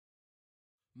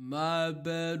My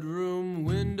bedroom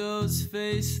windows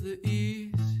face the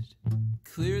east.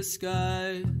 Clear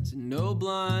skies and no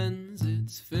blinds.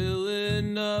 It's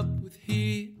filling up with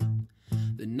heat.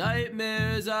 The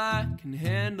nightmares I can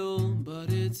handle, but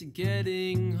it's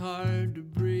getting hard to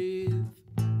breathe.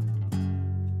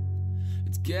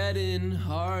 It's getting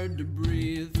hard to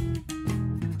breathe.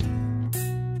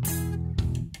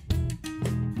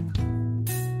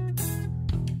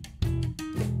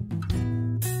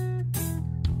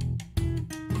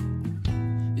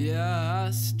 Yeah,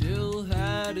 I still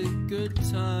had a good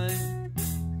time.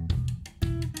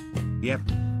 Yep.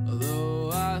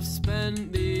 Although I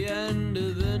spent the end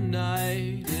of the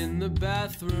night in the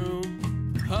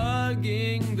bathroom,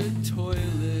 hugging the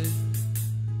toilet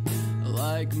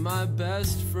like my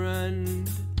best friend.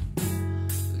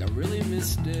 Like I really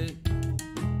missed it.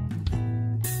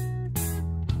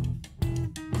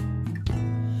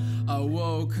 I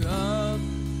woke up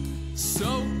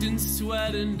soaked in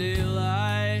sweat and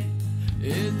daylight.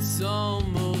 It's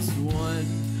almost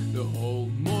 1. The whole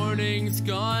morning's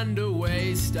gone to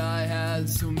waste. I had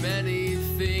so many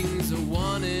things I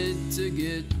wanted to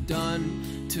get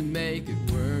done to make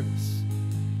it worse.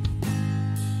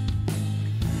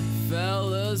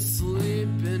 Fell asleep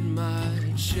in my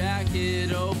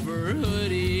jacket over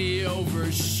hoodie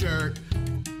over shirt.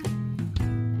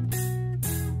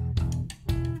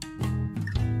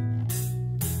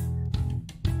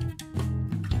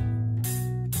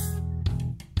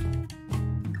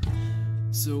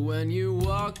 So when you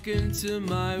walk into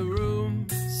my room,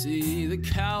 see the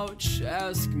couch,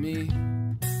 ask me,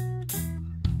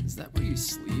 is that where you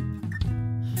sleep?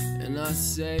 And I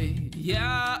say,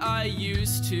 yeah, I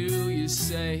used to. You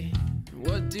say,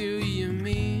 what do you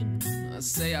mean? I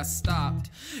say, I stopped.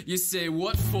 You say,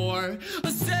 what for? I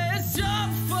say, I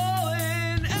stopped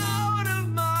falling out of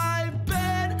my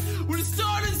bed when I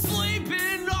started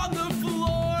sleeping on the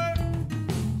floor.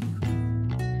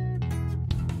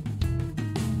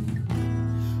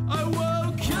 I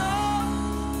woke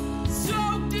up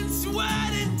soaked in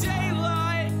sweat and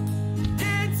daylight.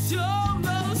 It's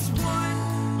almost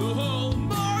 1. The whole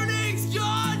morning's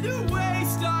gone to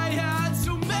waste. I had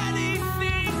so many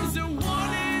things I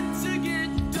wanted to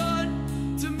get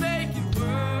done to make it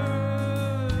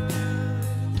work.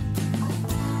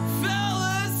 Fell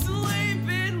asleep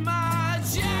in my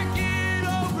jacket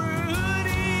over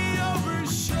hoodie over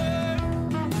shirt.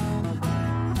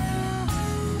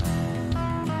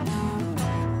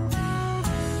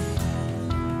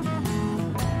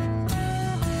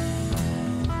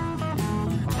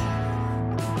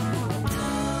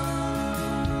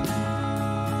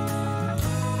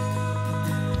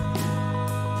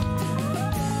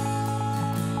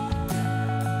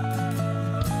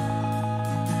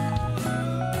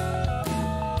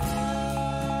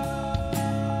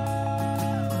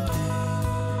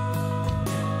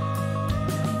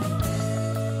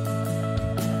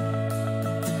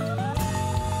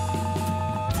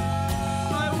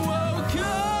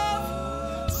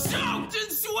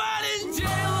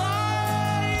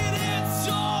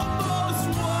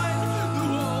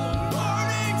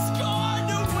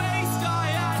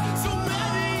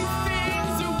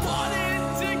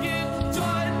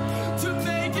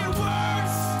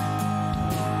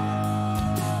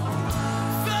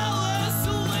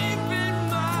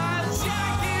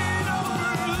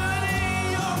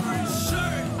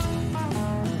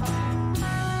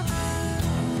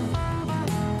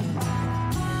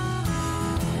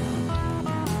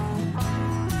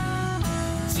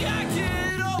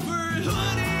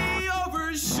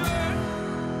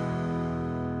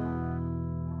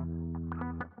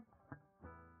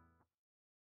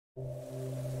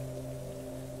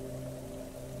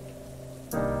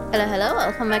 Hello,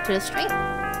 welcome back to the stream.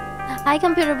 Hi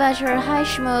Computer Badger, hi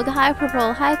Shmoog, hi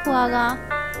Purple, hi Kuaga.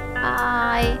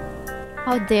 Hi.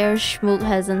 How dare Shmoog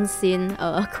hasn't seen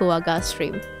a Kuaga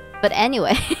stream. But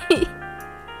anyway.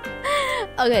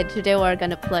 Okay, today we're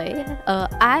gonna play.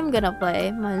 I'm gonna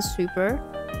play MineSweeper.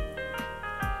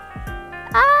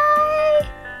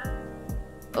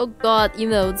 Oh god,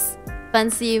 emotes.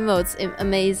 Fancy emotes,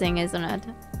 amazing, isn't it?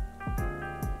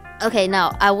 Okay,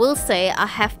 now I will say I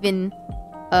have been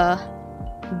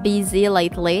busy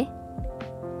lately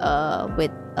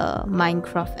with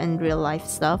Minecraft and real life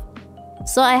stuff,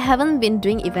 so I haven't been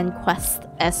doing event quests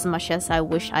as much as I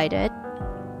wish I did.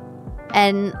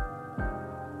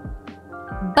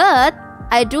 But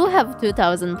I do have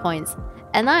 2,000 points,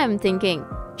 and I am thinking,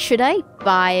 should I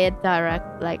buy it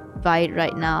direct, like buy it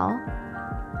right now,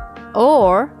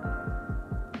 or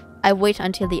I wait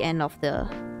until the end of the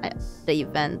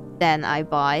event, then I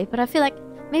buy? But I feel like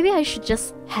maybe I should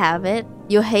just have it.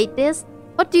 You hate this?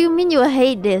 What do you mean you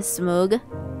hate this, Moog?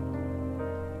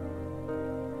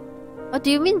 What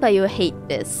do you mean by you hate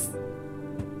this?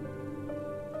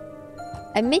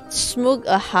 I made Smoog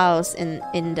a house in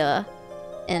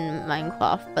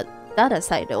Minecraft, but that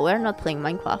aside though, we're not playing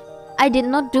Minecraft. I did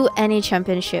not do any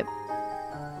championship.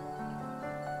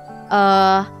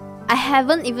 I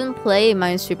haven't even played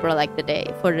MineSweeper like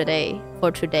for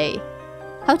today.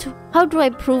 How do I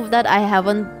prove that I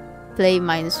haven't played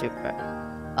MineSweeper?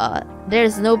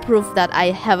 There's no proof that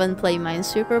I haven't played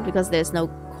MineSweeper because there's no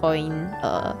coin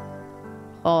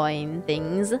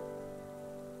things.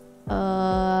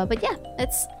 But yeah,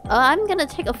 it's I'm gonna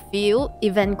take a few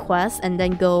event quests and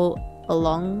then go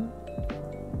along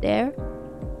there.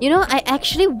 You know, I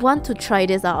actually want to try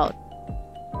this out.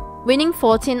 Winning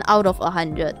 14 out of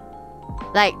 100.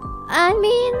 Like, I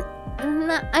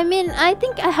mean, I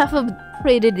think I have a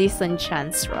pretty decent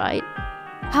chance, right?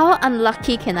 How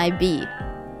unlucky can I be?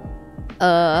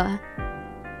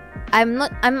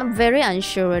 I'm very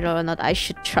unsure whether or not I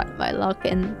should try my luck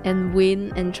and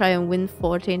try and win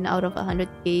 14 out of 100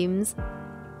 games.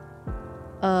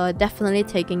 Definitely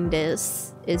taking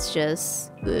this is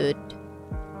just good.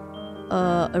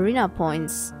 Arena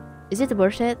points. Is it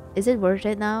worth it? Is it worth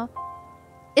it now?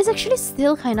 It's actually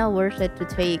still kinda worth it to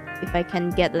take if I can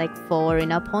get like 4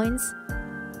 arena points.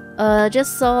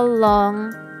 Just so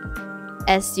long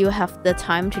as you have the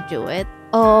time to do it.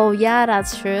 Oh yeah,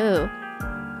 that's true.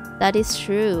 That is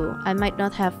true. I might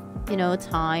not have, you know,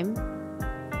 time.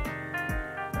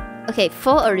 Okay,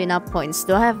 4 arena points.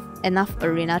 Do I have enough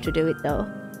arena to do it though?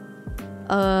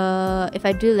 If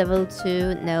I do level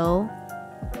 2, no.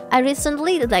 I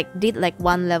recently did like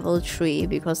 1 level 3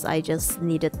 because I just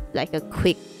needed like a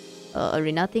quick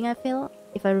arena thing, I feel,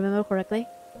 if I remember correctly.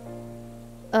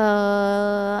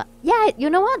 Yeah, you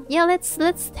know what? Yeah, let's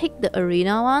take the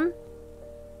arena one.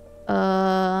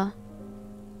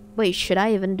 Wait, should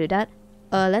I even do that?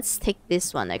 Let's take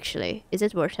this one actually. Is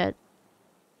it worth it?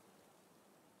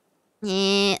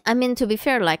 Yeah, I mean, to be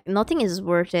fair, like nothing is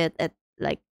worth it at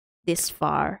like this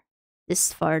far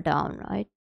down, right?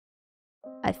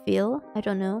 I feel, I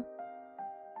don't know.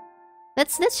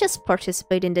 Let's just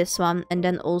participate in this one and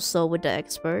then also with the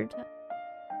expert.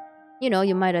 You know,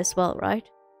 you might as well, right?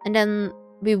 And then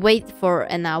we wait for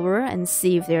an hour and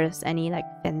see if there's any like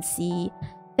fancy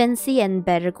and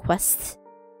better quests.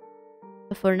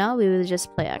 But for now, we will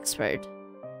just play expert.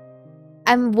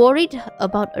 I'm worried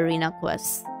about arena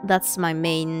quests. That's my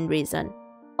main reason.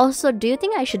 Also, do you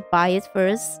think I should buy it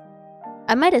first?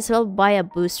 I might as well buy a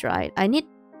boost, right? I need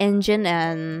engine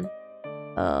and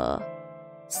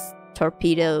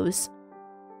torpedoes.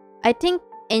 I think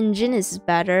engine is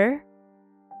better,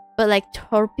 but like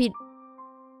torpedo.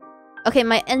 Okay,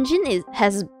 my engine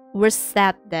has worse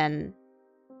stat than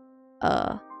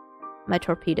my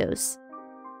torpedoes.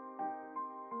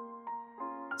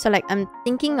 So like I'm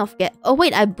thinking of oh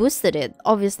wait, I boosted it.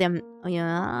 Obviously I'm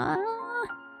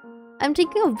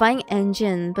thinking of buying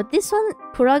engine, but this one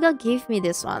Kuraga gave me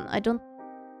this one. I don't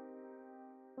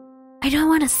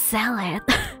want to sell it.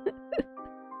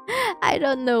 I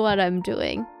don't know what I'm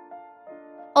doing.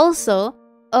 Also,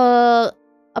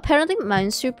 apparently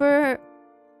MineSweeper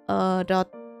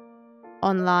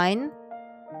 .online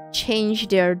changed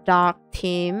their dark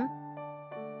theme.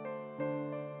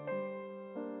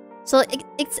 So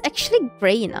it's actually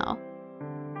gray now.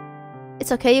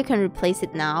 It's okay, you can replace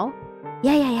it now.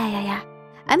 Yeah.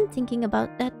 I'm thinking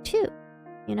about that too.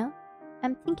 You know?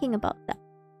 I'm thinking about that.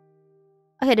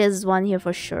 Okay, there's one here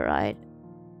for sure, right?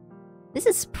 This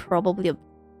is probably a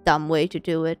dumb way to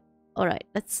do it. Alright,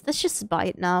 let's just buy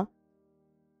it now.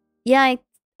 Yeah,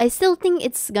 I still think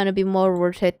it's gonna be more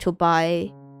worth it to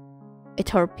buy a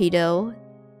torpedo.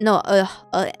 No,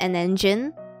 an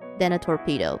engine than a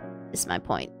torpedo, is my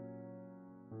point.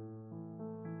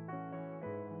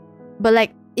 But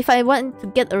like, if I want to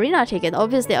get arena ticket,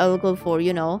 obviously I will go for,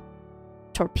 you know,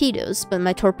 torpedoes. But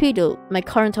my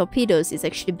current torpedoes is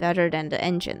actually better than the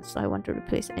engine, so I want to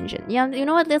replace engine. Yeah, you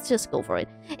know what? Let's just go for it.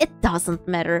 It doesn't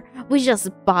matter. We just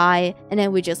buy and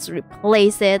then we just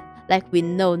replace it like we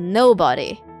know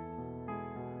nobody.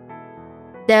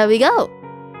 There we go.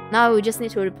 Now we just need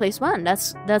to replace one.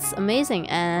 That's amazing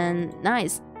and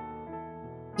nice.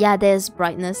 Yeah, there's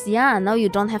brightness. Yeah, now you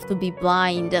don't have to be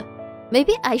blind.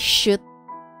 Maybe I should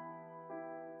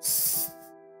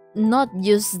not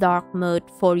use dark mode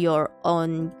for your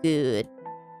own good.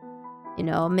 You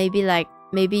know, maybe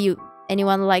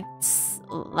anyone likes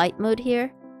light mode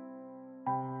here?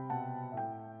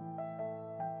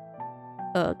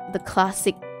 The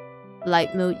classic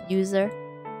light mode user.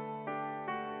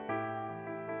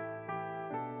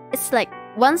 It's like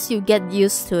once you get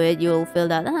used to it, you'll feel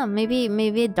that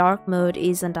maybe dark mode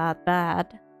isn't that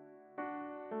bad.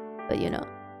 But you know,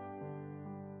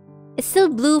 it's still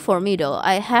blue for me though.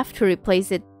 I have to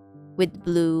replace it with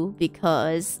blue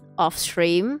because off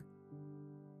stream.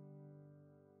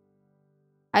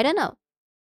 I don't know.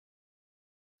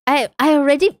 I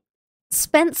already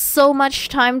spent so much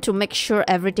time to make sure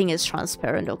everything is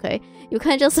transparent, okay? You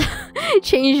can't just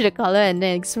change the color and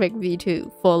then expect me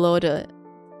to follow the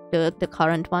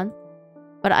current one.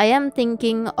 But I am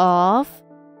thinking of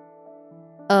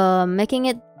making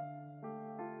it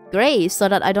gray so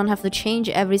that I don't have to change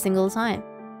every single time.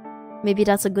 Maybe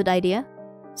that's a good idea.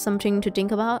 Something to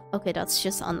think about. Okay, that's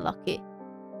just unlucky.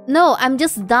 No, I'm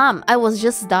just dumb. I was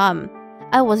just dumb.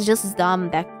 I was just dumb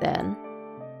back then.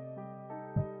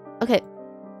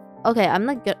 Okay, I'm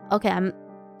not good. Okay,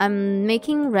 I'm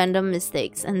making random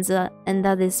mistakes, and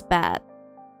that is bad.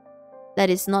 That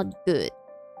is not good.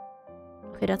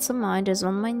 Okay, that's a mine. There's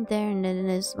one mine there, and then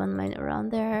there's one mine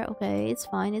around there. Okay, it's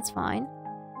fine. It's fine.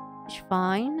 It's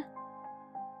fine.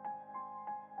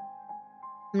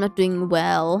 I'm not doing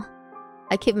well.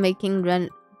 I keep making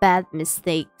bad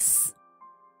mistakes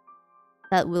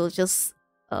that will just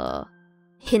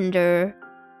hinder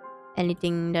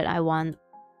anything that I want.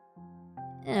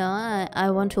 You know, I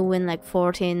want to win like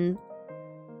 14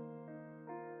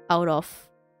 out of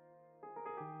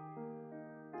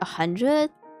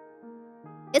 100.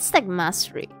 It's like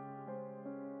mastery.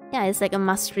 Yeah, it's like a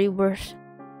mastery worth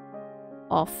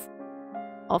of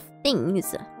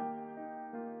things,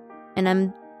 and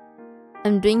I'm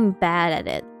doing bad at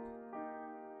it.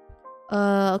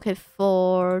 Okay,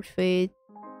 4, 3,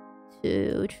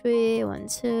 2, 3, 1,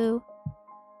 2.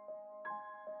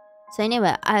 So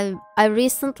anyway, I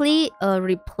recently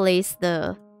replaced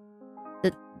the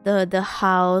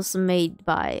house made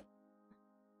by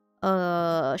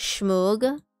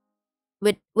Schmoog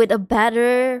with a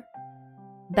better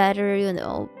you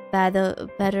know,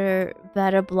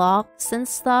 better blocks and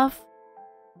stuff.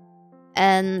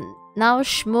 And now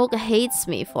Schmoog hates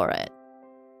me for it.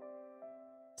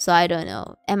 So I don't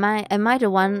know. Am I the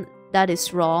one that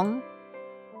is wrong?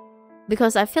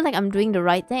 Because I feel like I'm doing the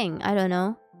right thing. I don't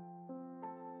know.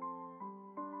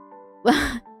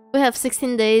 We have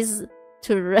 16 days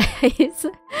to raise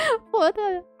for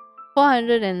the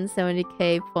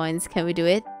 470k points. Can we do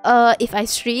it? If I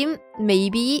stream,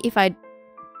 maybe. If I,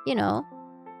 you know,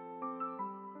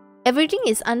 everything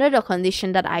is under the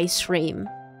condition that I stream.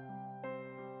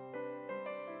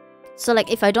 So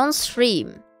like if I don't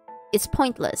stream, it's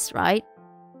pointless, right?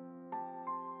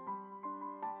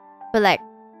 But like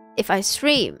if I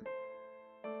stream,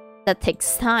 that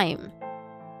takes time.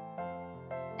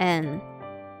 And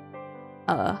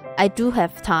I do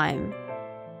have time,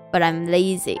 but I'm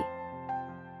lazy.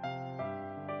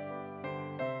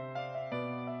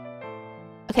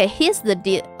 Okay, here's the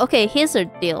deal. Okay, here's the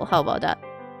deal. How about that?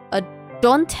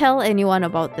 Don't tell anyone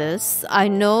about this. I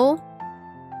know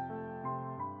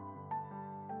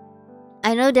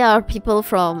there are people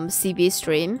from CB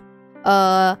stream.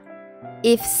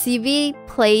 If CB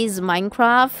plays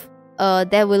Minecraft,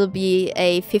 there will be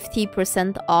a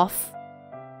 50% off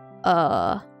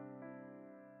the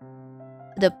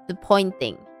point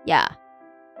thing. Yeah.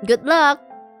 Good luck.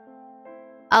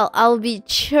 I'll be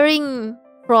cheering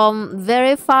from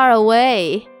very far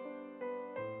away.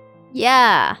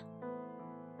 Yeah.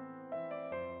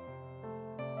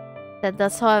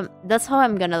 That's how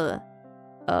I'm gonna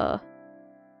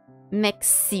make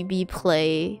CB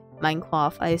play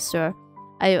Minecraft. I swear.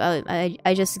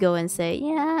 I just go and say,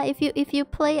 yeah, if you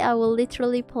play, I will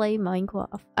literally play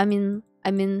Minecraft. I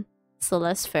mean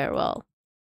Celeste Farewell.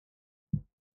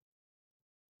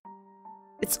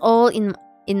 It's all in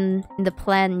the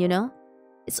plan, you know?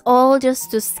 It's all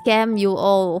just to scam you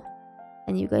all.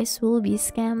 And you guys will be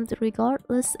scammed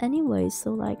regardless anyway,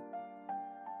 so like,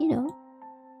 you know.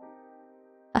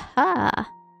 Aha!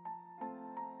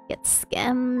 Get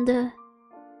scammed.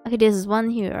 Okay, there's one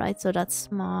here, right? So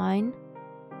that's mine.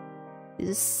 This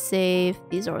is safe.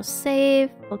 These are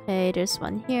safe. Okay, there's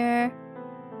one here.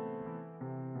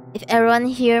 If everyone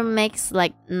here makes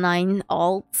like 9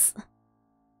 alts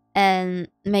and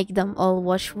make them all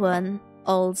watch one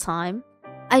all time,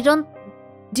 I don't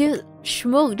do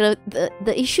Schmoog.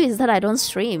 The issue is that I don't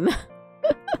stream.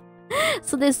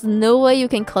 So there's no way you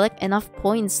can collect enough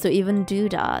points to even do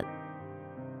that.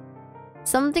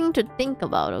 Something to think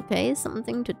about, okay?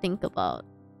 Something to think about.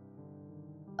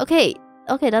 Okay,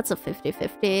 that's a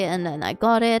 50-50, and then I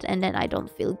got it, and then I don't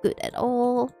feel good at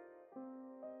all.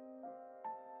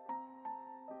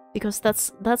 Because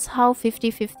that's how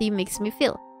 50-50 makes me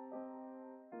feel.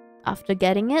 after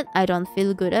getting it, I don't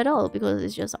feel good at all because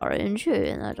it's just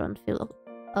RNG and I don't feel,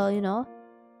 you know,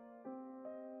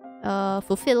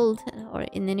 fulfilled or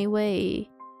in any way.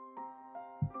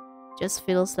 Just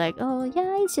feels like, oh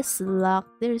yeah, it's just luck.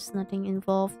 There's nothing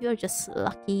involved. You're just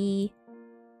lucky.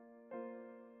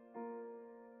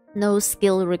 No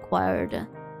skill required.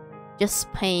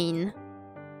 Just pain.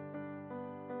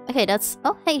 Okay, that's...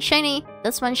 Oh, hey, shiny!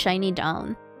 That's one shiny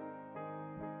down.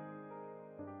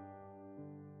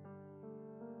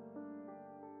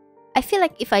 I feel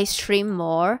like if I stream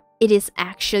more, it is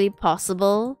actually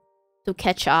possible to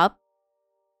catch up.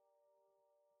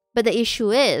 But the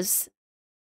issue is,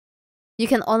 you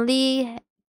can only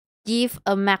give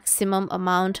a maximum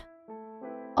amount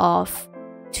of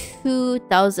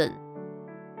 2,000.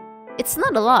 It's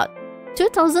not a lot.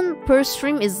 2,000 per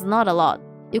stream is not a lot.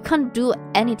 You can't do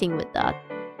anything with that.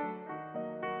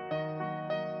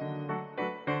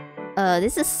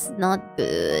 This is not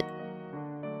good.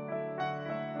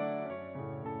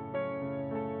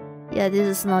 Yeah, this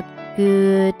is not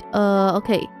good.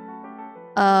 Okay.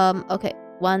 Okay.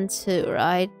 1, 2,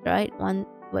 right? Right? 1.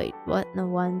 Wait, what? No,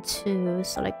 1, 2.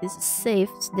 So like this is safe.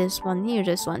 There's one here.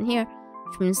 There's one here,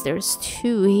 which means there's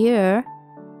 2 here.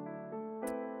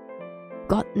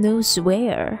 God knows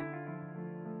where.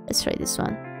 Let's try this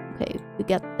one. Okay, we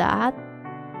got that.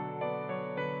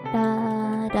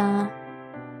 Da da.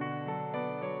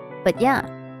 But yeah,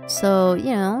 so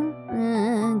you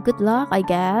know, good luck, I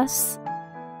guess.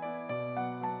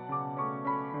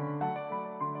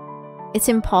 It's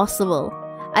impossible.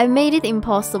 I made it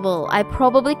impossible. I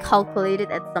probably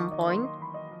calculated at some point.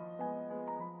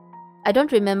 I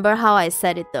don't remember how I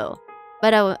said it though.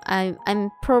 But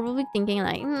I'm probably thinking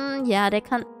like, yeah,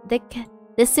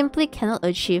 they simply cannot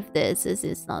achieve this. This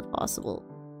is not possible.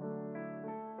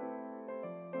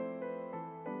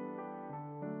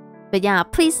 But yeah,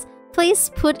 please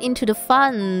put into the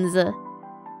funds.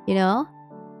 You know,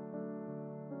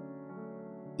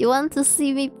 you want to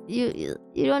see me, you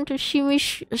want to see me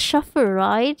suffer,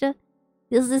 right?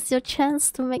 This is your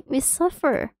chance to make me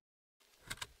suffer.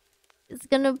 It's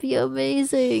gonna be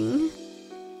amazing.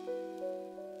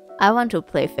 I want to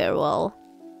play Farewell.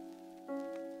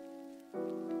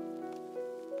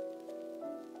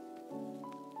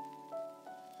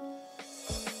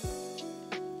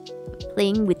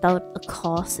 Playing without a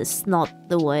cause is not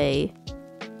the way.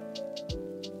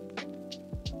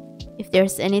 If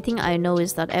there's anything I know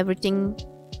is that everything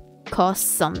costs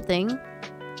something.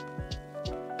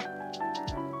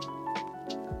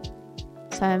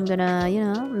 So I'm gonna, you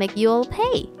know, make you all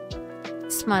pay.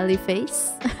 Smiley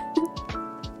face.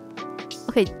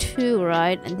 Okay, 2,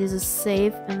 right? And this is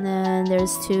safe. And then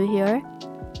there's 2 here.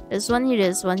 There's 1 here,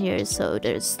 there's 1 here. So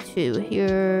there's 2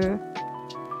 here.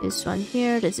 This one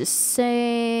here. This is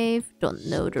safe. Don't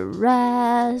know the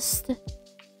rest.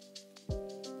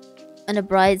 On the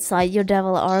bright side, your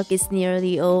devil arc is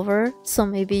nearly over. So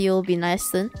maybe you'll be nice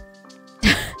soon.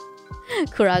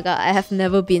 Kuraga, I have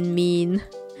never been mean.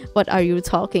 What are you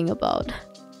talking about?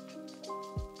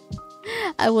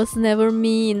 I was never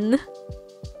mean.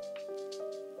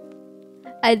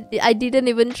 I didn't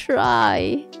even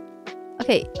try.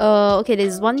 Okay, okay,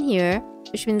 there's 1 here,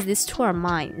 which means these 2 are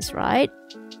mines, right?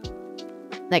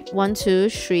 Like 1, 2,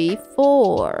 3,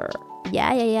 4.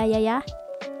 Yeah.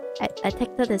 I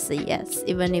take that as a yes,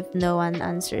 even if no one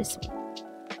answers me.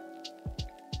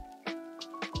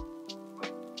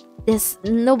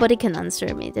 Nobody can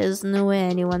answer me. There's no way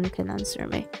anyone can answer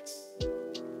me.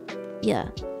 Yeah.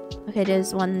 Okay,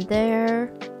 there's 1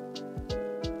 there.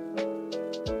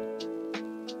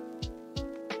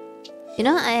 You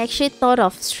know, I actually thought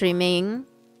of streaming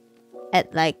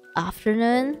at like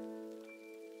afternoon.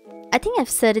 I think I've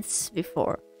said it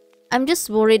before. I'm just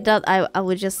worried that I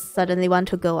would just suddenly want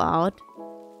to go out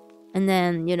and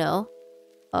then, you know,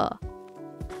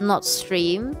 not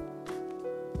stream.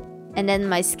 And then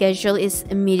my schedule is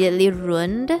immediately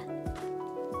ruined.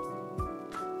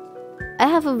 I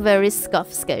have a very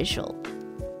scuffed schedule.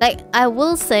 Like, I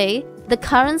will say, the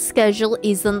current schedule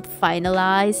isn't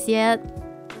finalized yet.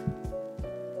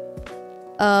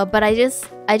 But I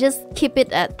just keep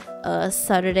it at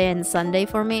Saturday and Sunday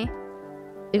for me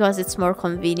because it's more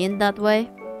convenient that way,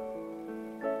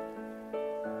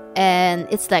 and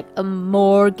it's like a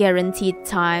more guaranteed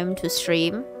time to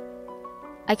stream.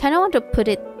 I kind of want to put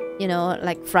it, you know,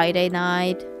 like Friday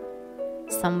night,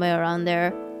 somewhere around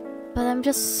there, but I'm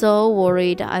just so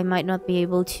worried I might not be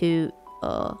able to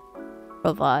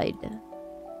provide.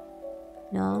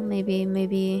 No, maybe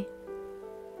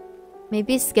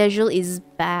schedule is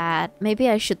bad. Maybe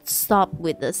I should stop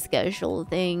with the schedule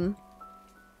thing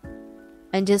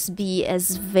and just be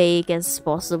as vague as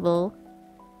possible.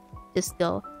 Just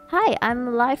go, hi,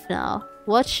 I'm live now.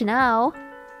 Watch now.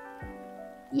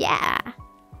 Yeah.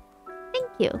 Thank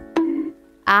you.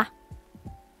 Ah.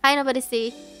 Hi, nobody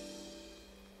see.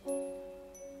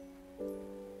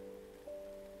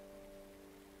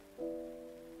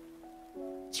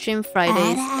 Stream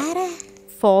Fridays.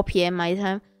 4 p.m. my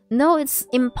time. No, it's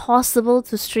impossible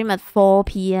to stream at 4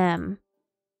 p.m.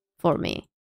 for me.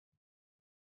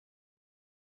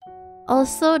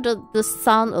 Also, the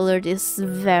sound alert is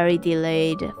very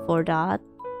delayed for that.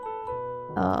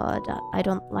 I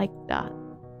don't like that.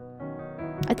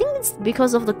 I think it's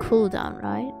because of the cooldown,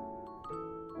 right?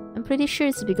 I'm pretty sure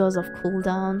it's because of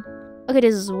cooldown. Okay,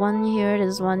 there's one here,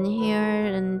 there's one here,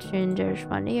 and then there's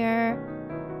one here.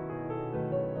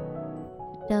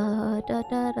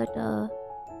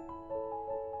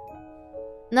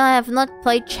 No, I have not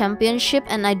played Championship,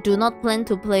 and I do not plan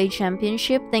to play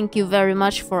Championship. Thank you very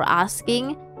much for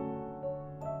asking.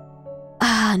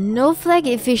 No flag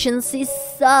efficiency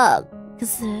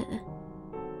sucks.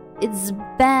 It's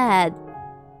bad.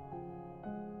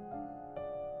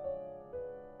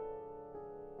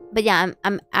 But yeah,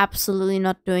 I'm absolutely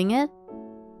not doing it.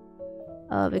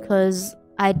 Because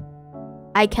I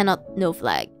cannot no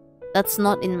flag. That's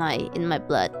not in my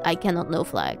blood. I cannot no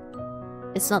flag.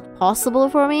 It's not possible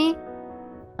for me.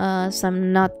 So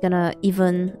I'm not gonna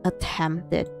even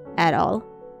attempt it at all.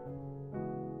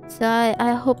 So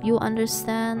I hope you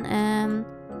understand and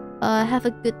have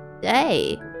a good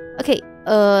day. Okay,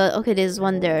 okay, there's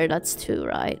one there. That's 2,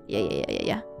 right?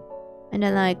 Yeah. And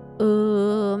then like,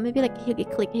 maybe like you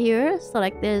click here. So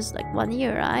like there's like 1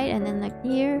 here, right? And then like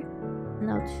here,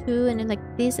 now 2, and then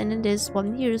like this, and then there's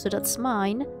 1 here. So that's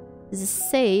mine. This is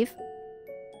safe.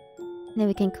 And then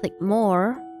we can click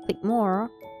more, click more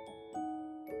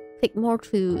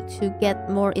to get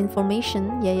more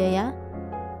information. Yeah.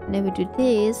 And then we do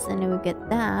this, and then we get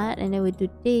that, and then we do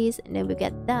this, and then we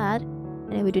get that,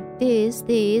 and then we do this,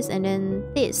 and then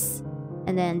this,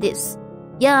 and then this.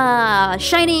 Yeah,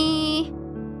 shiny!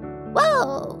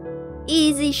 Whoa!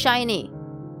 Easy shiny.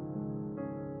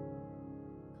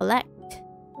 Collect.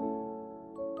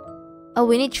 Oh,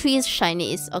 we need 3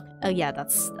 shinies. Okay. Oh yeah,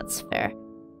 that's fair.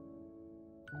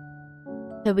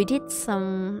 So we did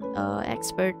some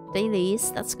expert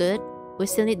dailies. That's good. We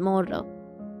still need more though.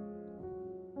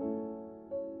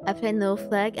 I played no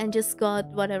flag and just got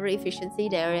whatever efficiency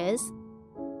there is.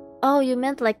 Oh, you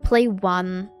meant like play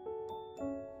one,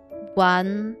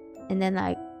 and then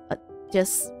like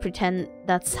just pretend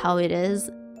that's how it is.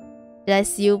 Did I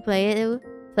see you play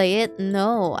it?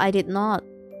 No, I did not.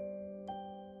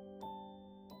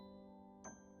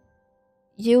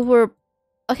 You were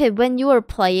okay when you were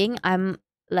playing. I'm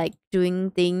like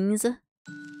doing things.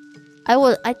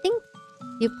 I think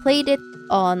you played it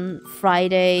on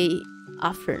Friday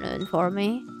afternoon for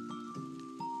me.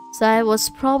 So I was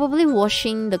probably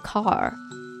washing the car.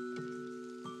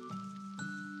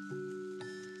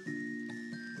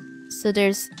 So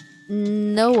there's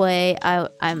no way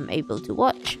I'm able to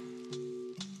watch.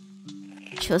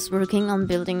 Just working on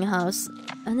building a house.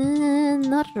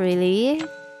 Not really.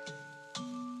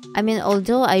 I mean,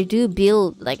 although I do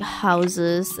build like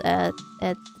houses at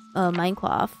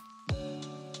Minecraft.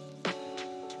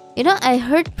 You know, I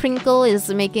heard Prinkle is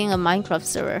making a Minecraft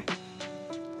server.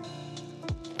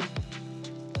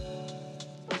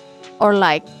 Or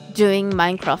like doing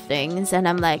Minecraft things, and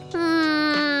I'm like,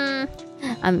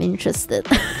 I'm interested.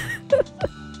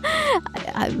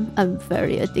 I'm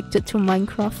very addicted to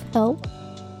Minecraft. Help!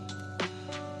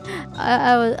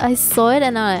 I saw it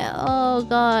and oh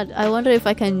god, I wonder if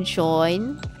I can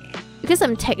join, because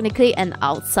I'm technically an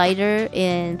outsider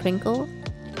in Prinkle.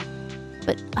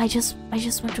 But I just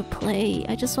want to play.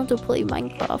 I just want to play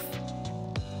Minecraft.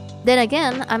 Then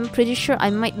again, I'm pretty sure I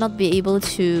might not be able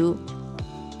to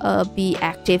be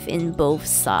active in both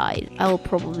sides. I will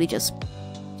probably just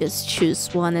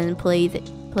choose one and play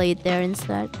it there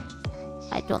instead.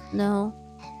 I don't know,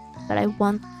 but I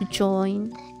want to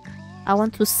join. I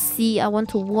want to see. I want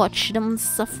to watch them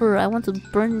suffer. I want to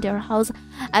burn their house.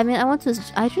 I mean, I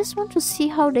just want to see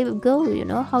how they go. You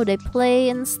know, how they play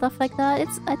and stuff like that.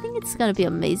 I think it's gonna be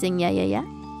amazing. Yeah.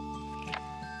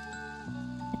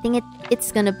 I think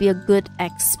it's gonna be a good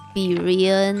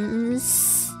experience.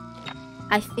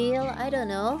 I feel. I don't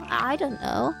know. I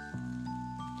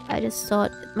just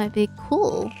thought it might be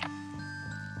cool.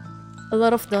 A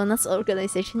lot of donuts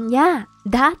organization. Yeah,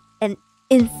 that and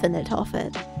infinite of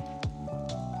it.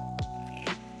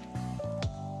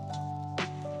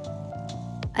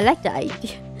 I like the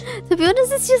idea. To be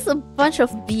honest, it's just a bunch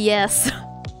of BS.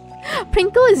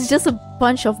 Prinkle is just a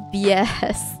bunch of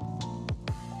BS.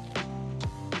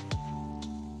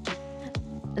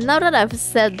 Now that I've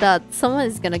said that, someone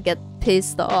is gonna get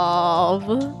pissed off.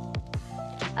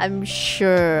 I'm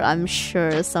sure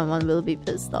someone will be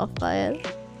pissed off by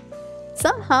it.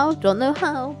 Somehow, don't know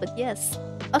how, but yes.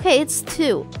 Okay, it's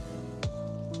 2.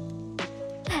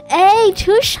 Hey,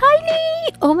 2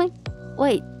 shiny! Oh my...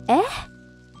 Wait,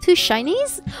 2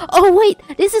 shinies? Oh wait,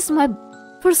 this is my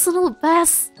personal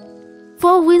best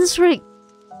 4 win streak.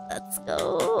 Let's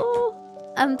go.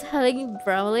 I'm telling you,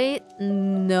 Brawley,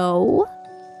 no.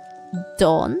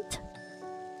 Don't.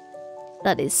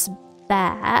 That is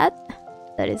bad.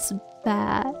 That is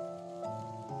bad.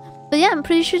 But yeah, I'm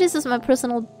pretty sure this is my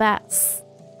personal best.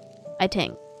 I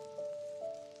think.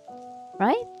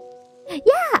 Right?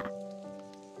 Yeah!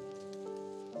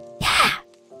 Yeah!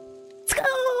 Let's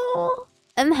go!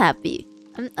 I'm happy.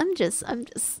 I'm just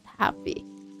happy.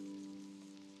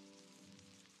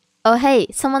 Oh hey,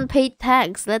 someone paid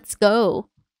tax. Let's go.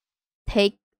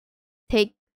 Take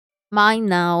mine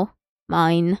now.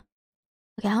 Mine.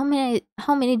 Okay,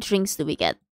 how many drinks do we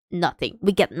get? Nothing.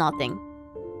 We get nothing.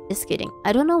 Just kidding.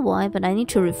 I don't know why, but I need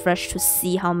to refresh to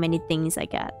see how many things I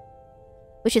get.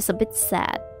 Which is a bit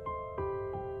sad.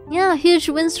 Yeah, huge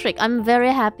win streak. I'm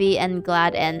very happy and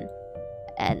glad and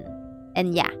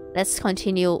yeah, let's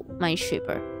continue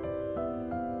MineSweeper.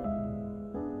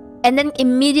 And then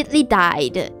immediately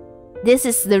died. This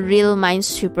is the real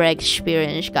MineSweeper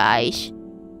experience, guys.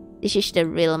 This is the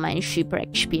real MineSweeper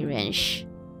experience.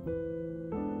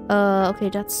 Okay,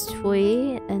 that's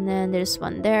 3, and then there's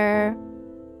 1 there.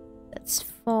 That's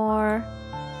 4.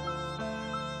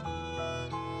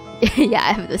 Yeah,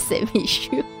 I have the same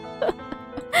issue.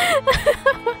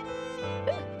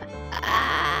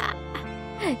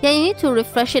 Yeah, you need to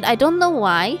refresh it. I don't know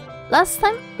why. Last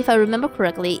time, if I remember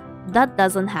correctly, that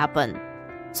doesn't happen.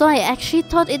 So I actually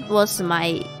thought it was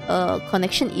my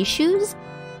connection issues.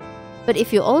 But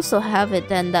if you also have it,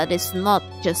 then that is not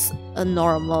just a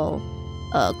normal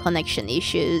connection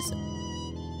issues.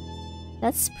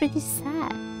 That's pretty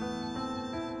sad.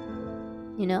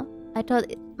 You know, I thought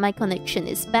my connection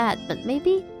is bad, but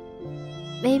maybe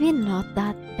not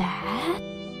that bad.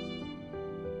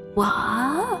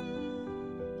 What?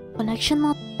 Connection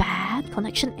not bad?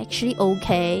 Connection actually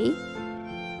okay?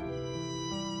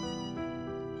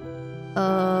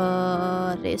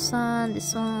 This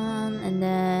one, and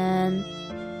then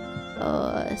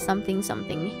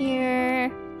something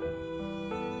here.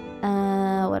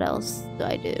 What else do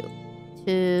I do?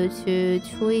 2,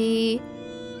 3,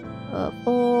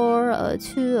 4,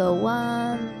 2,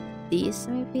 1. This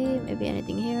maybe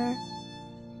anything here.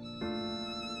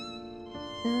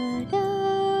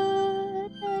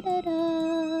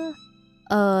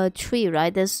 3,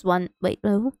 right? There's 1. Wait,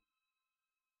 no.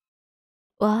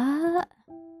 What?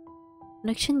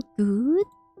 Connection good?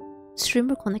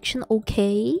 Streamer connection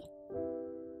okay?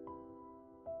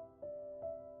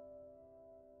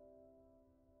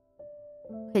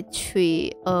 Okay,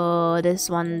 3. There's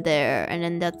 1 there, and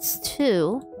then that's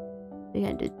 2. We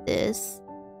can do this,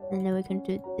 and then we can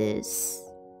do this.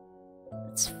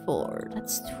 That's 4.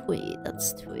 That's 3.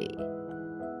 That's 3.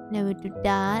 And then we do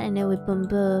that, and then we boom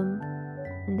boom.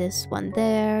 And there's 1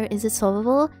 there. Is it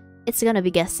solvable? It's gonna be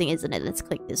guessing, isn't it? Let's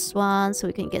click this one so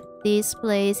we can get this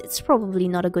place. It's probably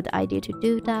not a good idea to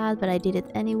do that, but I did it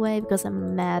anyway because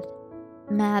I'm a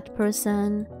mad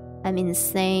person. I'm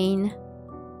insane.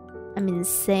 I'm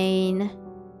insane.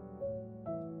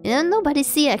 You know, nobody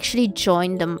actually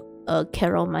joined the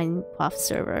Carol Minecraft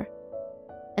server.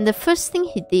 And the first thing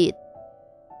he did,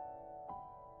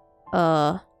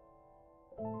 and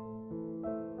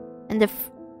the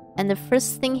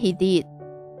first thing he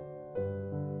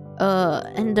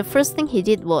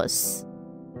did was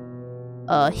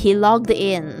he logged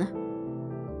in.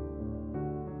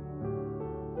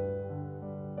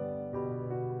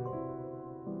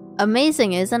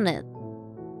 Amazing, isn't it?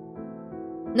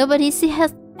 Nobody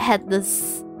has had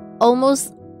this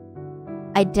almost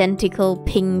identical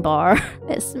ping bar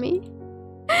as me,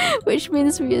 which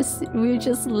means we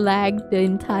just lagged the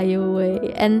entire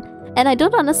way, and I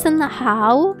don't understand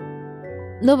how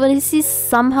nobody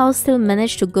somehow still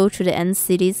managed to go to the end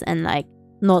cities and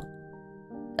not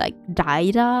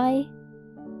die.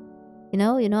 You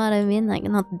know what I mean? Like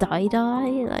not die.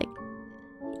 Like,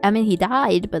 I mean he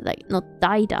died, but like not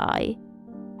die.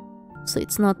 So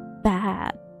it's not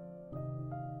bad.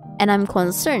 And I'm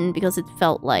concerned because it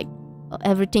felt like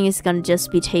everything is gonna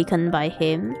just be taken by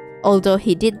him. Although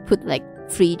he did put like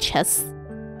 3 chests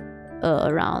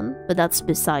around, but that's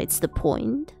besides the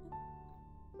point.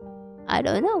 I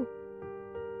don't know.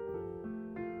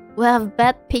 We have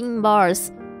bad ping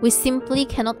bars. We simply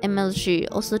cannot MLG.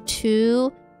 Also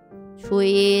 2,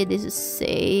 3. This is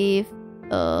safe.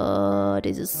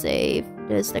 This is safe.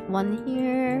 There's like one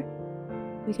here.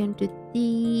 We can do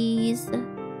these.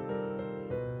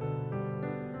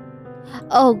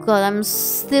 Oh god, I'm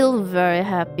still very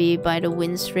happy by the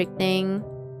win streak thing.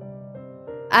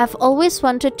 I've always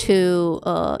wanted to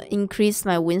increase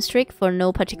my win streak for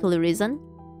no particular reason.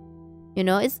 You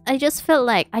know, I just felt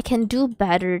like I can do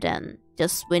better than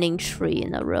just winning 3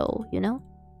 in a row, you know?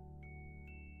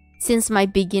 Since my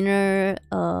beginner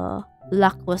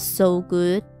luck was so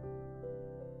good.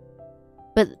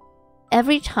 But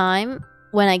every time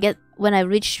when I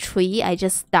reach 3, I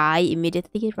just die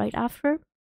immediately right after.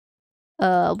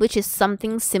 Which is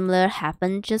something similar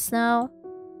happened just now.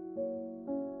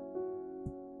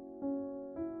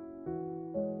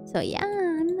 So yeah,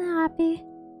 I'm happy.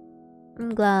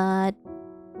 I'm glad.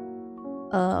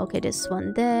 Okay, there's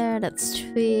one there. That's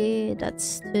 3.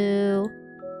 That's 2.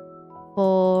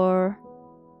 4.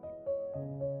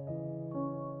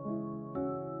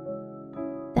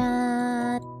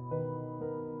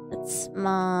 That's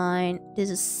mine. This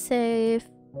is safe.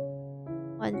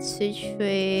 1, 2,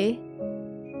 3.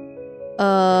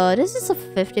 This is a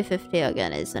 50-50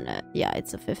 again, isn't it? Yeah,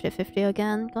 it's a 50-50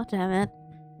 again. God damn it.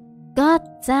 God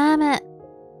damn it.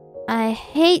 I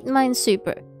hate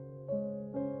MineSweeper.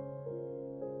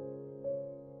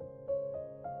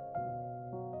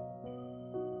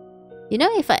 You know,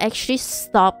 if I actually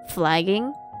stop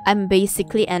flagging, I'm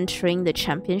basically entering the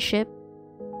championship.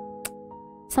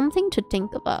 Something to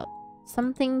think about.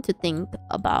 Something to think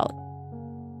about.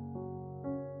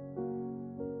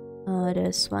 Oh,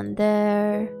 there's one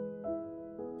there.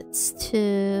 That's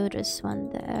 2. There's one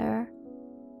there.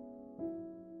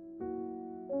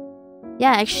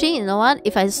 Yeah, actually, you know what?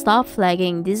 If I stop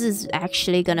flagging, this is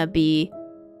actually gonna be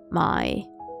my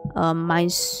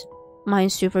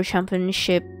MineSweeper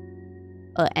Championship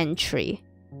entry.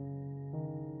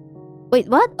 Wait,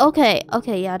 what? Okay,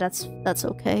 yeah, that's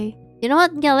okay. You know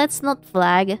what? Yeah, let's not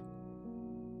flag.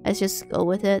 Let's just go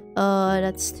with it.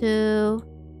 That's 2.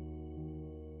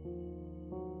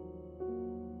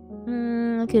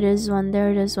 Okay, there's one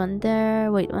there, there's one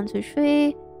there. Wait, 1, 2,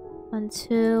 3. 1,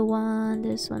 2, 1.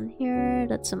 There's one here.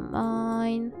 That's a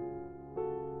mine.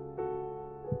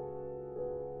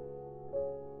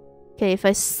 Okay, if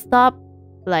I stop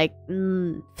like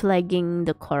flagging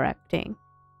the correct thing,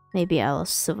 maybe I'll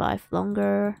survive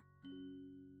longer.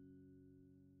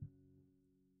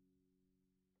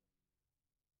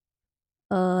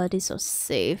 These are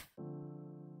safe.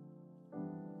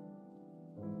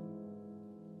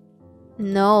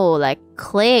 No, like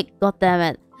click, god damn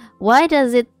it. Why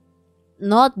does it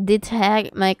not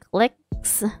detect my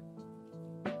clicks?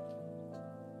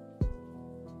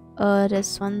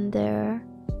 There's one there.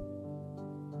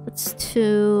 That's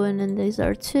 2, and then these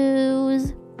are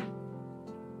 2s.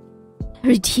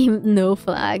 Redeemed, no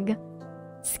flag.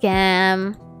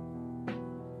 Scam.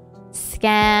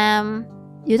 Scam.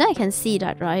 You know I can see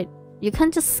that, right? You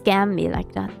can't just scam me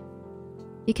like that.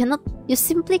 You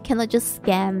simply cannot just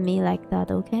scam me like that,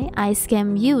 okay? I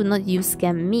scam you, not you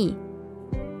scam me.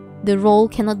 The role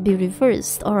cannot be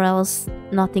reversed, or else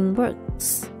nothing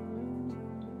works.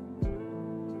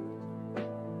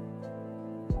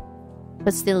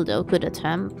 But still though, good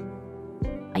attempt,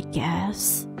 I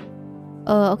guess.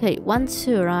 Okay, 1,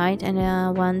 2, right? And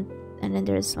one, and then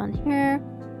there's one here.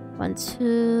 1,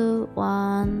 2,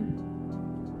 1.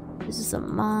 This is a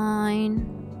mine.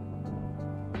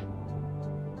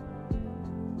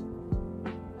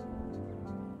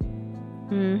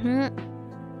 Mm-hmm.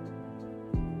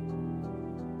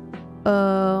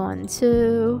 1,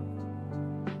 2.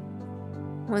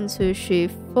 1, 2, 3,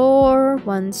 4.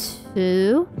 1,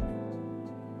 2.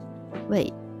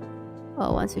 Wait.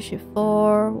 Oh, 1, 2, 3,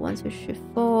 4. 1, 2, 3,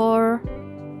 4.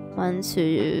 1,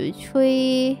 2,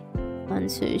 3. 1,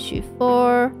 2, 3,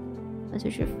 4. 1, 2,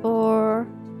 3, 4.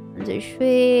 1, 2,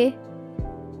 3.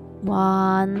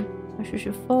 1, 2,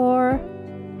 3, 4.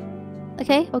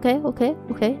 Okay.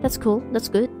 That's cool. That's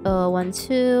good. 1,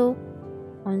 2.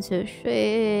 1, 2,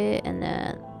 3. And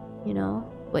then, you know,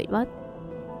 wait, what?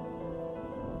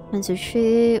 1, 2,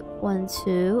 3. 1,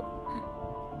 2.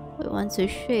 Wait, 1, 2,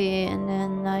 3. And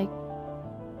then, like,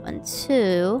 1,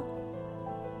 2.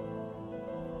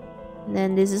 And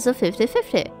then this is a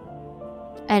 50-50.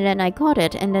 And then I got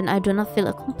it. And then I do not feel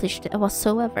accomplished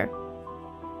whatsoever.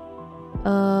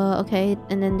 Okay.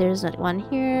 And then there's that one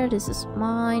here. This is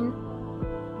mine.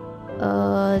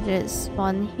 There's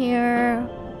one here,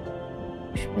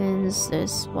 which means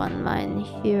there's one mine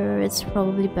here. It's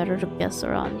probably better to guess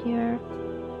around here,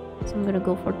 so I'm gonna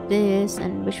go for this,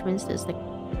 and which means there's like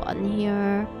one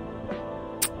here.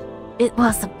 It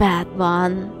was a bad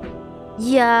one.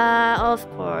 Yeah, of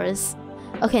course.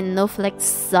 Okay, no flex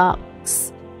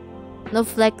sucks. No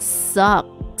flex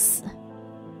sucks.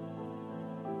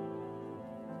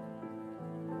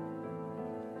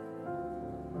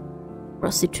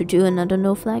 Proceed to do another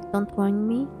no flag, don't warn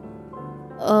me.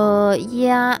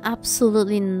 Yeah,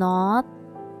 absolutely not.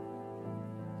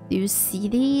 Do you see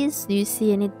these? Do you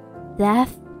see any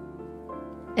death?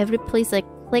 Every place I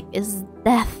click is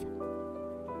death.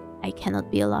 I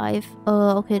cannot be alive.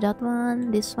 Okay, that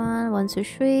one, this one, 1, 2,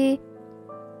 3.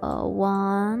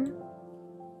 1,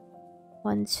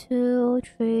 1, 2,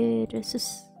 3. This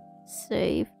is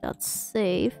safe. That's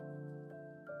safe.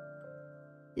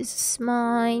 This is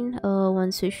mine.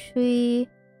 1, 2, 3.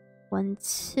 1,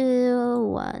 2,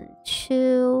 1,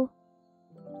 2,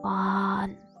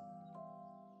 1.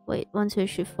 Wait, 1, 2,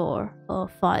 3, 4.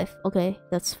 5. Okay,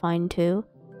 that's fine too.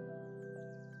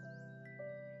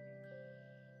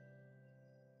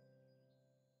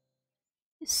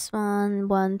 This one,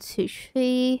 1, 2,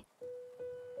 3.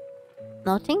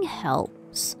 Nothing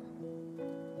helps.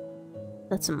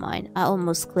 That's a mine. I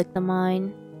almost clicked the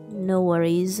mine. No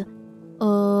worries.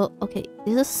 Okay,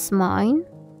 this is mine.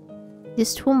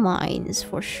 These 2 mines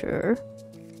for sure.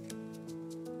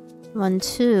 1,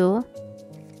 2.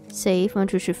 Save. 1,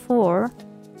 2, 3, 4.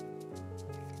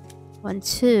 1,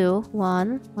 2,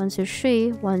 1. 1, 2,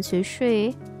 3. 1, 2,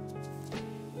 3.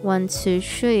 1, 2,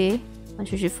 3. 1,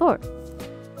 2, 3, 4.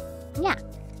 Yeah.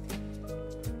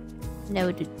 Now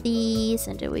we do these,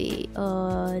 and then we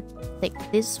take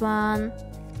this one.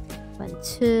 1,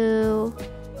 2.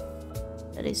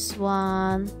 That is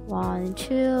 1, 1,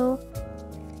 2. 1,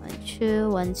 2,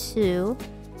 1, 2.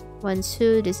 1,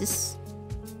 2. This is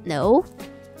no.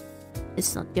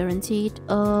 It's not guaranteed.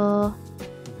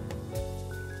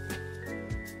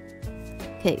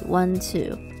 Okay, 1,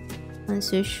 2. 1,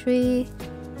 2, 3.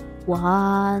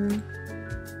 1.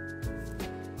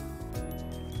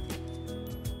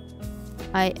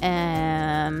 I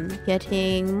am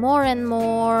getting more and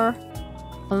more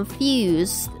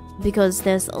confused because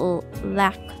there's a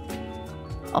lack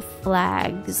of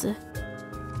flags,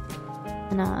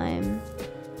 and I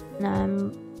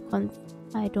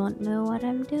don't know what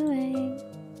I'm doing.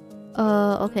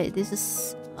 Okay, this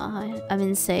is I'm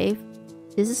in safe.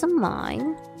 This is a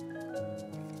mine.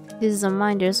 This is a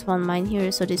mine. There's 1 mine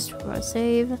here, so this 2 are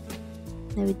safe.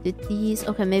 Then we did these.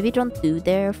 Okay, maybe don't do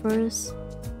there first.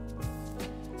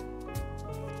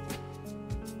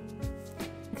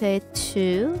 Okay,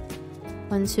 2.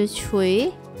 1, 2,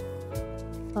 3.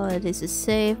 This is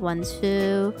safe. 1,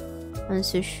 2. 1,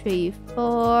 2, 3,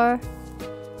 4.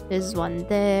 There's 1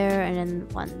 there, and then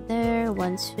 1 there.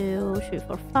 1, 2, 3,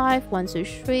 4, 5. 1, 2,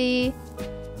 3.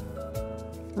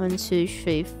 1, 2,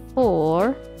 3,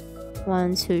 4.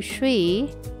 1, 2, 3.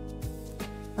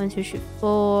 1, 2, 3,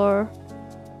 4.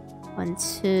 1,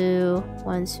 2.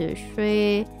 1, 2,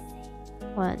 3.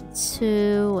 1,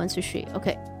 2. 1, 2, 3.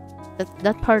 Okay,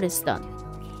 that part is done.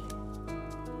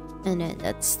 And then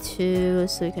that's 2,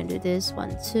 so we can do this.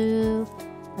 1, 2.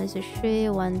 1, 2, 3.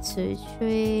 1, 2,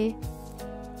 3.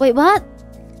 Wait, what?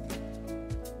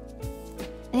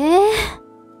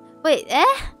 Wait,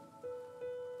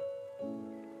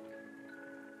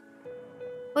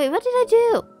 Wait, what did I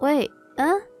do? Wait,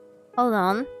 hold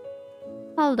on.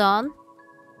 Hold on.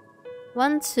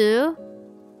 1, 2.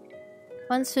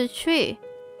 1, 2, 3.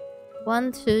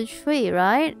 1, 2, 3,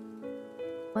 right?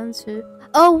 1, 2.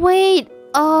 Oh, wait!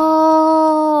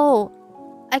 Oh!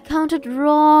 I counted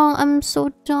wrong. I'm so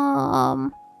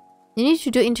dumb. You need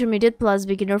to do intermediate plus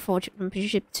beginner for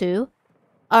championship too.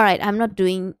 Alright, I'm not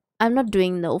doing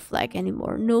no flag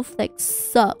anymore. No flag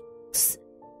sucks.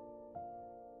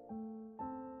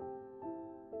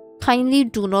 Kindly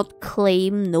do not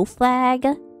claim no flag,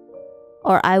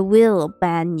 or I will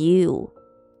ban you.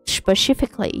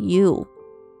 Specifically you.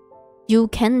 You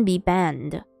can be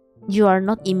banned. You are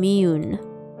not immune.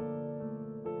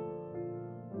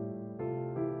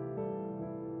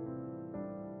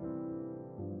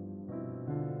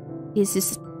 This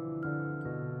is...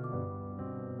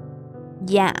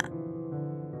 yeah.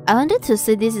 I wanted to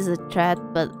say this is a threat,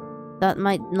 but that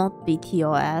might not be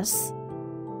TOS.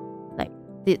 Like,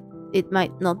 it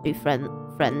might not be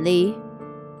friendly.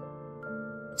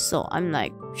 So I'm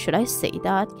like, should I say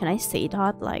that? Can I say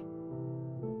that? Like,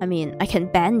 I mean, I can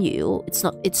ban you. It's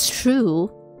true.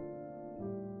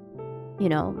 You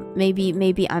know,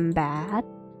 maybe I'm bad.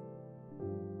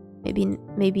 Maybe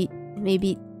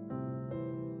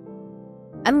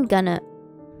I'm gonna...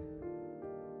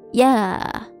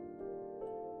 yeah.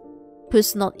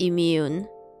 Who's not immune?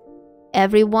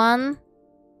 Everyone?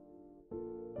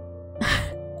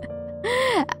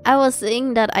 I was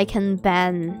saying that I can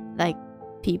ban, like,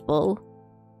 people.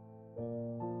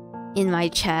 in my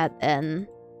chat, and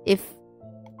if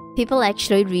people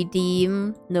actually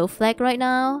redeem no flag right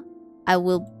now, I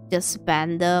will just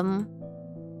ban them.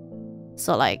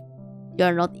 So like,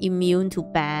 you're not immune to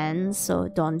bans, so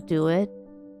don't do it.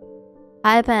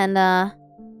 Hi Panda,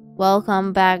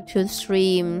 welcome back to the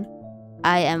stream.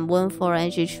 I am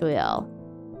 14NG3L,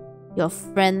 your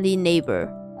friendly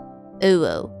neighbor. Oh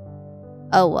well.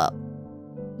 Oh well.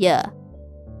 Yeah.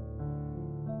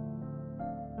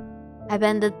 I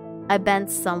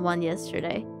banned someone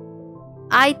yesterday.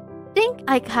 I think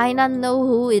I kinda know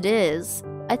who it is.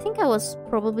 I think I was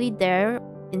probably there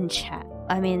in chat.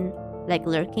 I mean, like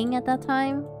lurking at that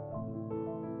time.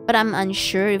 But I'm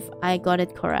unsure if I got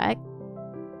it correct.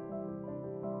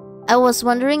 I was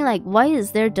wondering like, why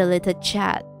is there deleted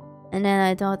chat? And then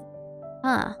I thought,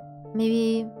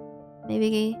 maybe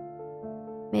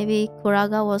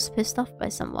Kuraga was pissed off by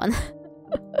someone.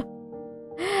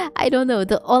 I don't know.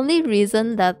 The only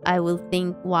reason that I will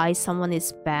think why someone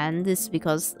is banned is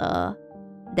because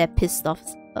they're pissed off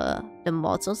the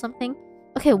mods or something.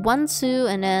 Okay, 1, 2,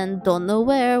 and then don't know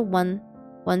where. 1,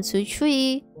 2,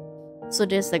 3. So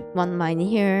there's like 1 mine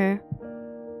here.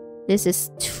 This is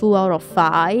 2 out of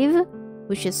 5,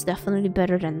 which is definitely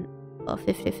better than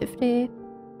 50-50.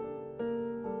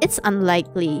 It's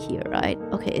unlikely here, right?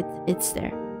 Okay, it's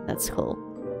there. That's cool.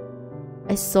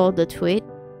 I saw the tweet.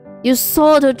 You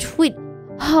saw the tweet.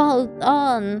 Hold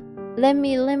on. Let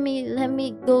me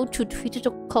go to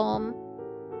twitter.com.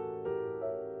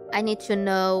 I need to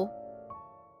know.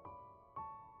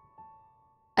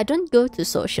 I don't go to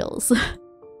socials.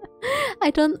 I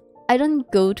don't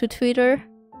go to Twitter.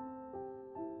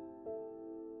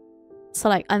 So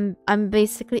like I'm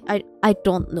basically I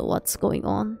don't know what's going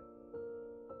on.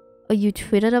 Oh, you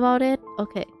tweeted about it?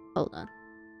 Okay, hold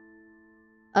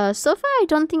on. So far I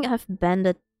don't think I've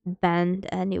banned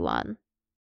anyone.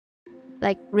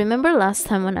 Like, remember last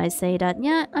time when I say that,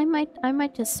 yeah, I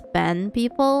might just ban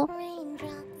people.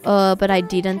 But I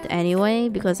didn't anyway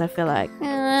because I feel like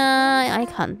I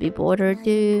can't be bothered,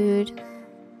 dude.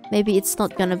 Maybe it's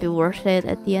not gonna be worth it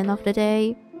at the end of the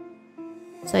day.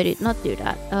 So I did not do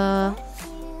that.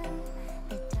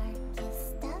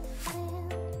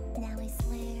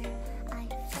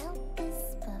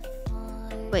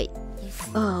 Wait.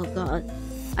 Oh god.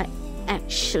 I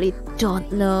actually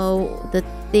don't know the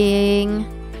thing.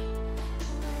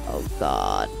 Oh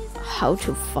god. How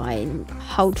to find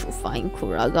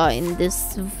Kuraga in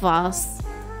this vast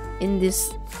in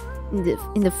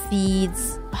the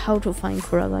feeds. How to find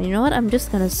Kuraga. You know what? I'm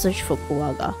just gonna search for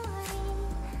Kuraga.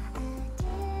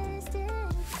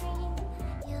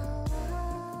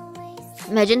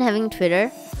 Imagine having Twitter.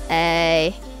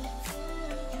 Hey.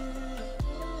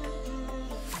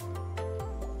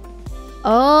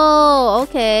 Oh,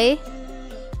 okay.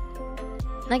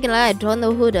 Not gonna lie, I don't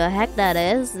know who the heck that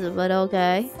is, but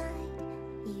okay.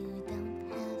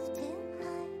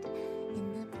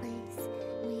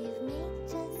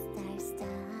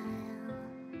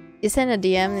 You sent a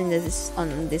DM in this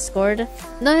on Discord?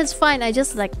 No, it's fine. I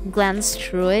just like glanced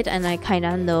through it and I kind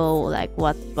of know like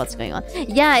what's going on.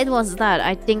 Yeah, it was that.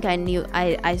 I think I knew.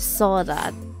 I saw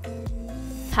that.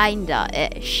 Kinda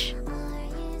ish.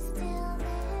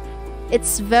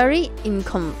 It's very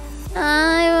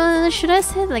should I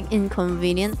say like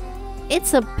inconvenient?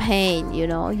 It's a pain, you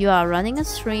know. You are running a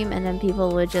stream and then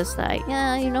people will just like,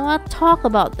 yeah, you know what? Talk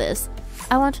about this.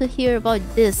 I want to hear about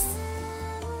this.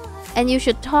 And you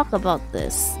should talk about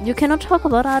this. You cannot talk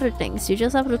about other things. You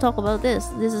just have to talk about this.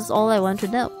 This is all I want to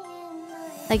know.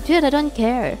 Like, dude, I don't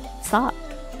care. Stop.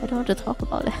 I don't want to talk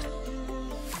about it.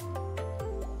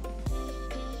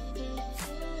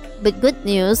 But good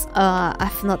news,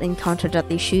 I've not encountered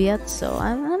that issue yet, so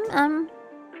I'm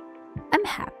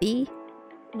happy.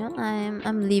 You know,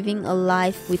 I'm living a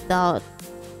life without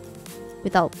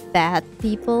bad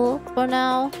people for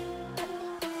now.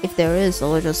 If there is,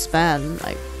 I'll just ban.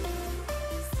 Like,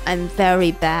 I'm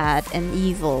very bad and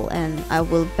evil, and I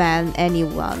will ban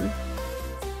anyone.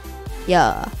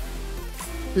 Yeah.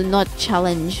 Do not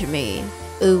challenge me.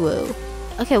 Ooh.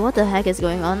 Okay, what the heck is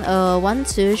going on? 1,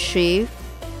 2, 3,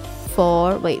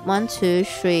 4. Wait, 1, 2,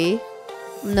 3.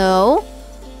 No.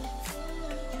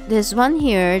 There's one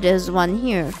here. There's one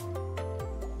here.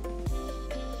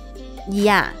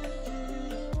 Yeah.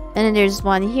 And then there's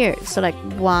one here. So like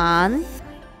 1,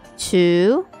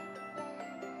 2,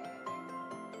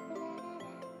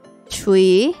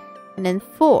 3, and then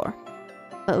 4.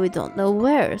 But we don't know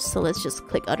where, so let's just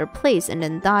click other place and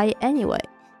then die anyway.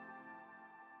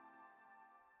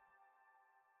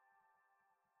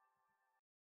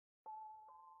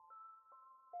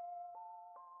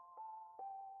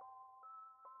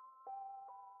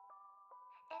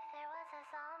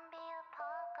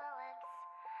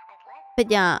 But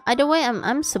yeah, either way,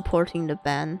 I'm supporting the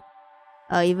band.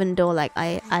 Even though like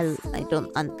I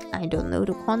don't know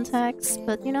the context,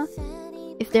 but you know,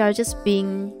 if they are just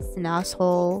being an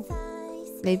asshole,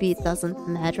 maybe it doesn't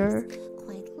matter.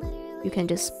 You can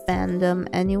just ban them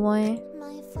anyway.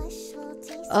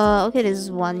 Okay, this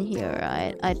is one here,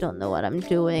 right? I don't know what I'm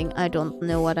doing. I don't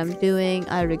know what I'm doing.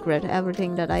 I regret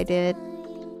everything that I did.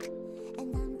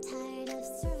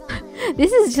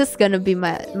 This is just gonna be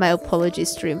my apology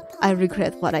stream. I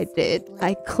regret what I did.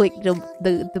 I clicked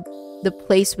the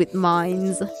place with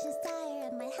mines.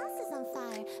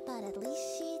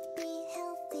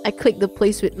 I clicked the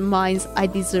place with mines. I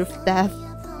deserve death.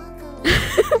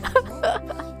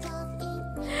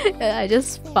 I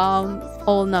just found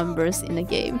all numbers in the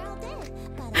game.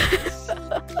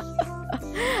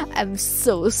 I'm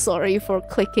so sorry for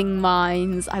clicking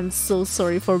mines. I'm so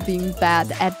sorry for being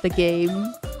bad at the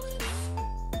game.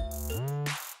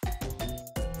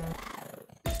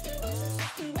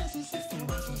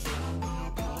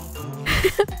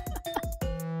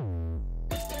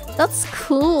 That's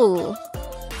cool.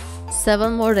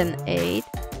 7 more than 8.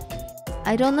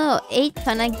 I don't know. 8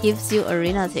 kinda gives you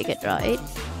arena ticket, right?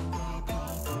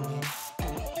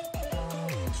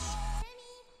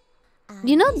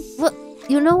 You know what?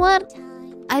 You know what?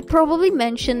 I probably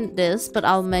mentioned this, but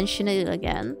I'll mention it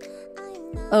again.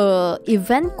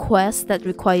 Event quest that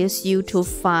requires you to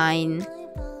find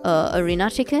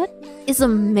arena ticket is a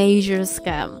major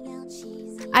scam.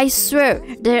 I swear,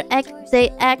 they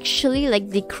actually like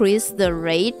decrease the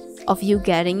rate of you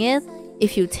getting it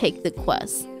if you take the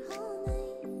quest.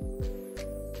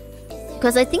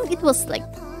 Because I think it was like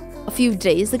a few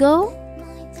days ago,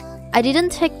 I didn't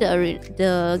take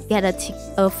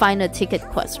the find a ticket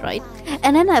quest, right?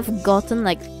 And then I've gotten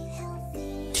like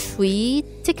 3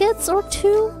 tickets or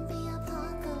 2.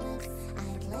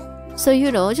 So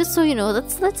you know, just so you know,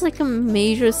 that's like a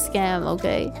major scam,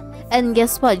 okay? And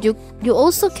guess what? You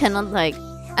also cannot like,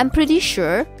 I'm pretty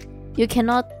sure you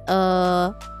cannot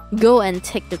go and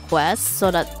take the quest so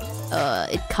that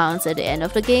it counts at the end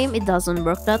of the game. It doesn't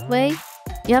work that way.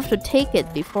 You have to take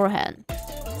it beforehand,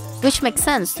 which makes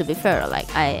sense, to be fair. Like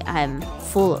I'm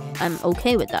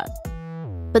okay with that.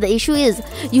 But the issue is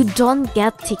you don't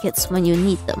get tickets when you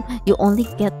need them. You only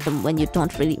get them when you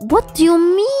don't really. What do you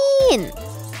mean?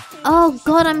 Oh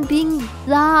god, I'm being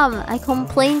dumb. I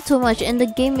complain too much and the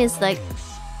game is like,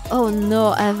 oh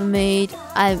no,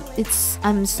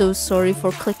 I'm so sorry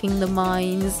for clicking the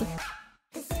mines.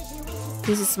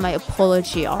 This is my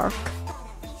apology arc.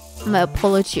 My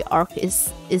apology arc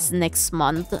is next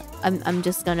month. I'm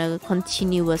just gonna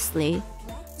continuously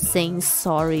saying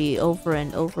sorry over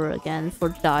and over again for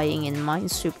dying in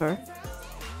MineSweeper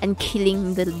and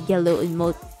killing the yellow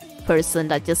emote person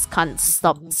that just can't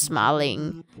stop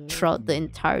smiling throughout the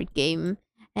entire game,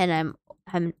 and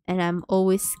I'm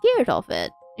always scared of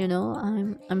it. You know,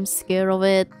 I'm scared of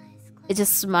it. It's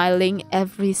just smiling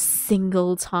every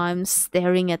single time,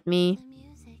 staring at me.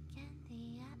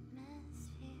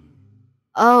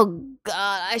 Oh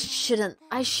god, I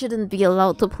shouldn't be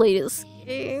allowed to play this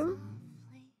game.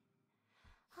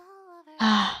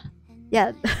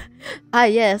 Yeah.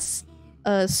 Yes.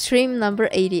 Stream number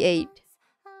 88.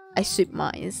 I sweep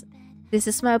mines. This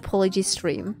is my apology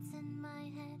stream.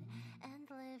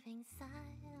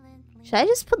 Should I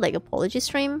just put like apology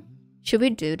stream? Should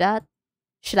we do that?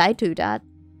 Should I do that?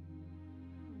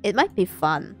 It might be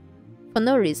fun. For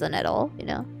no reason at all, you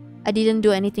know. I didn't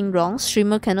do anything wrong.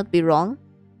 Streamer cannot be wrong.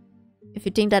 If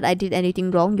you think that I did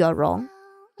anything wrong, you're wrong.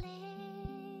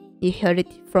 You heard it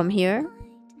from here?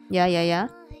 Yeah.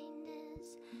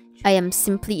 I am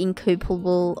simply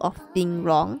incapable of being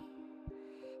wrong.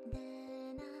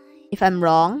 If I'm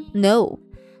wrong, no.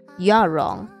 You're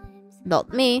wrong.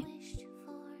 Not me.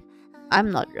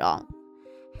 I'm not wrong.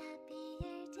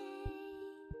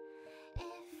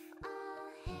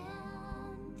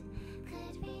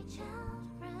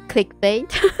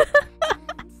 Clickbait? Should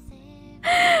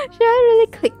I really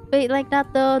clickbait like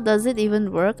that though? Does it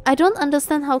even work? I don't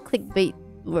understand how clickbait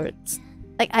works.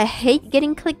 Like, I hate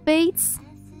getting clickbaits,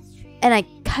 and I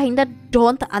kinda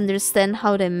don't understand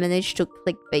how they manage to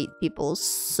clickbait people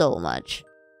so much.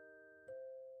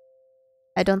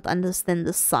 I don't understand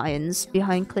the science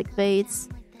behind clickbaits.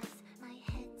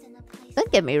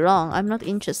 Don't get me wrong, I'm not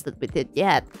interested with it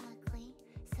yet.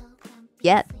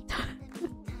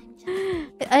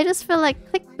 I just feel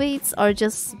like clickbaits are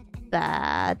just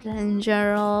bad in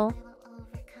general.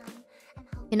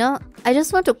 You know, I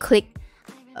just want to click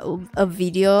a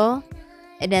video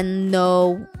and then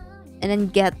know and then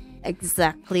get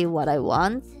exactly what I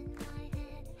want.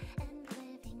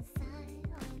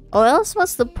 Or else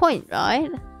what's the point,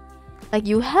 right? Like,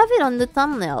 you have it on the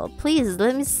thumbnail. Please,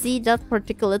 let me see that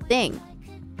particular thing.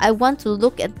 I want to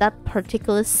look at that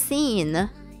particular scene.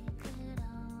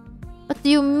 What do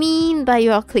you mean by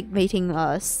you are clickbaiting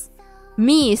us?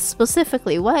 Me,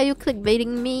 specifically. Why are you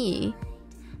clickbaiting me?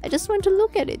 I just want to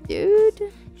look at it,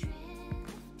 dude.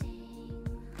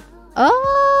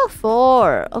 Oh,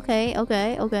 4. Okay.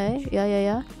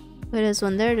 Yeah. Wait, there's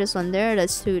one there, there's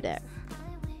 2 there.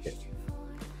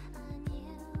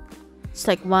 It's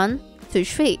like 1, 2,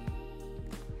 3,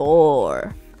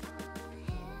 4.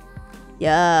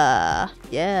 Yeah,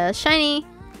 shiny.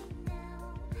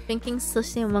 Drinking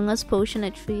Sushi Among Us potion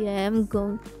at 3 AM.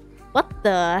 Going. What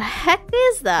the heck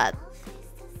is that?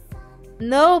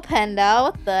 No, Panda.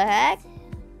 What the heck?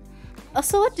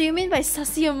 Also, what do you mean by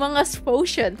Sushi Among Us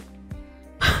potion?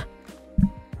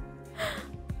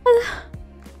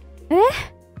 Eh?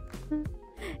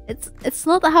 It's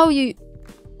not how you.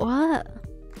 What?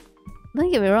 Don't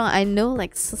get me wrong, I know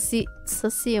like Sushi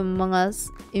Among Us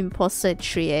imposter at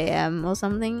 3 AM or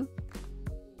something.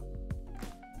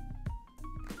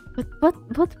 But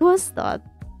what was that?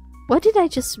 What did I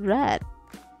just read?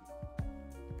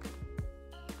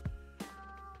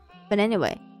 But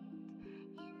anyway.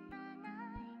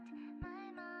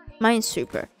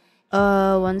 MineSweeper.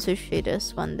 1, 2, 3,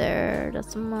 there's one there,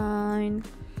 that's mine.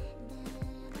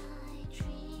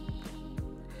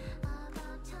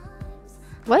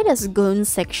 Why does Goon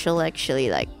Sexual actually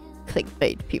like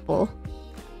clickbait people?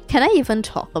 Can I even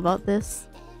talk about this?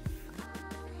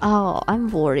 Oh, I'm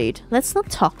worried. Let's not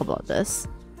talk about this.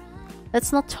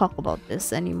 Let's not talk about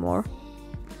this anymore.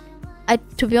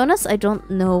 To be honest, I don't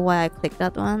know why I clicked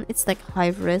that one. It's like high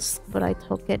risk, but I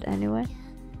took it anyway.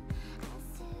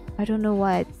 I don't know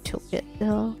why I took it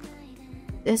though.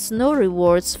 There's no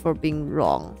rewards for being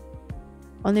wrong.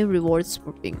 Only rewards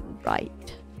for being right.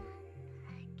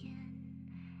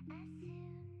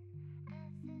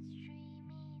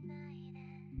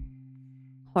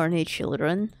 Horny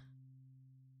children.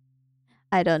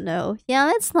 I don't know. Yeah,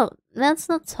 let's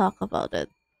not talk about it.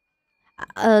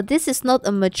 This is not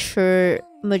a mature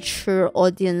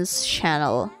audience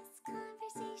channel.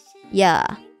 Yeah.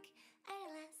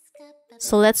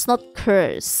 So let's not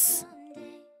curse.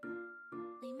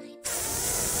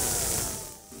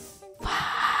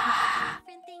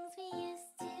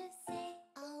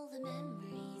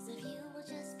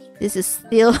 This is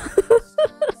still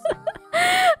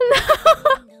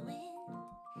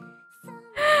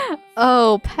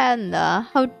Oh, Panda,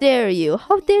 how dare you?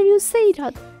 How dare you say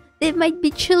that? There might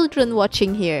be children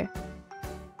watching here.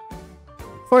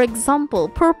 For example,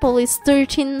 Purple is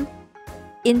 13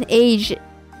 in age,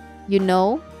 you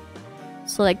know?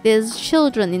 So like there's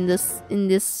children in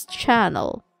this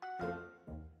channel.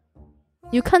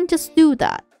 You can't just do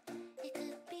that.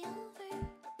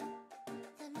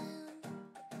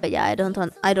 But yeah, I don't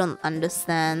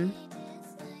understand.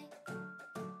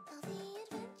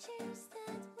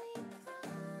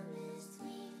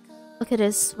 Okay,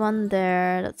 there's one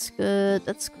there. That's good.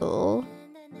 That's cool.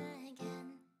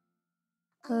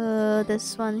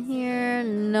 This one here.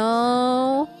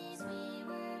 No.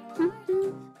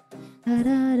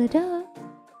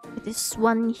 This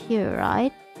one here,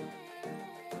 right?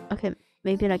 Okay,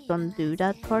 maybe like don't do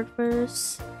that part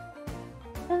first.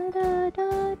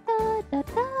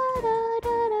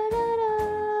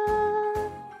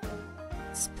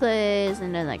 This place,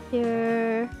 and then like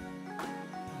here.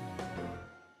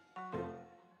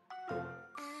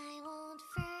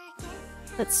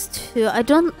 That's 2. I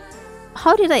don't.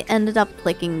 How did I ended up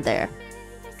clicking there?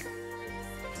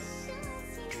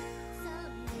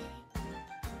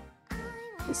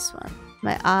 This one.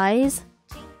 My eyes?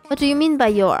 What do you mean by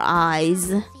your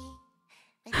eyes?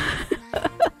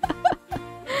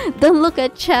 Don't look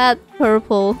at chat,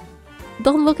 Purple.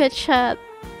 Don't look at chat.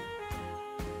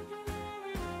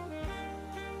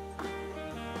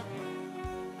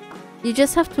 You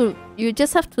just have to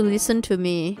listen to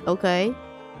me, okay?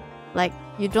 Like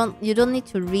you don't need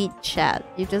to read chat.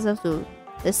 You just have to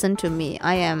listen to me.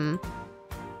 I'm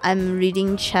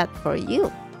reading chat for you.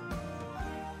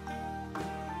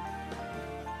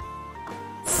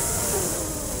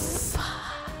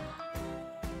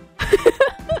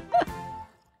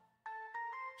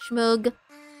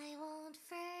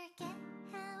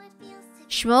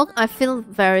 Schmog, I feel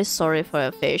very sorry for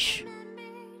a fish.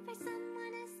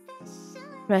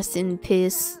 Rest in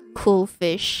peace, cool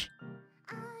fish.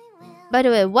 By the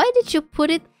way, why did you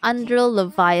put it under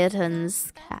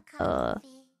Leviathan's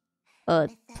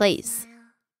place?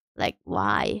 Like,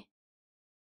 why?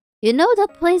 You know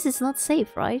that place is not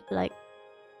safe, right? Like,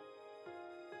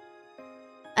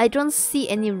 I don't see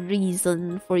any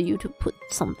reason for you to put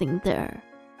something there.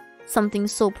 something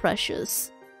so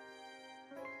precious.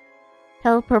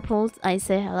 Hello, Purple. I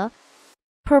say hello.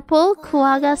 Purple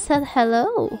Kuaga said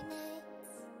hello.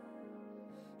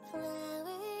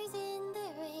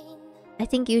 I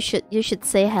think you should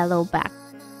say hello back.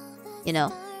 You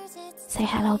know, say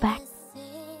hello back.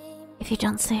 If you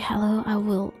don't say hello, I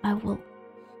will.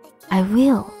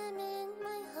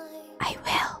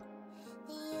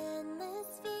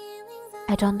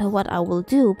 I don't know what I will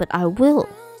do, but I will.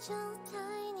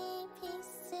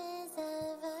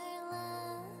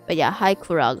 But yeah, hi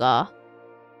Kuraga.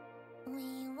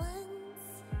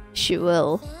 She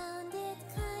will.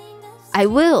 I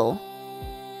will.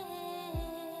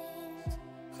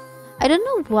 I don't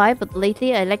know why, but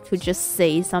lately I like to just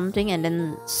say something and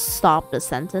then stop the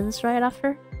sentence right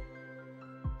after.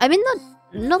 I mean,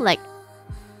 not like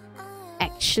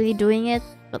actually doing it,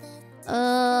 but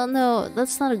no,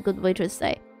 that's not a good way to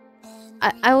say.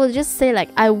 I will just say like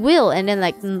I will and then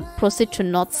like proceed to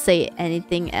not say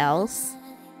anything else.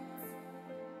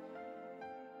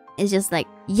 It's just like,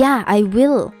 yeah, I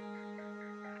will.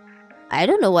 I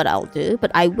don't know what I'll do,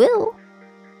 but I will.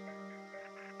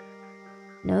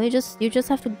 No, you just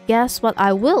have to guess what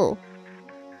I will.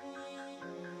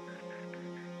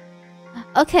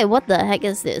 Okay, what the heck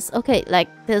is this? Okay, like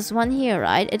there's one here,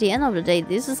 right? At the end of the day,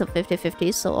 this is a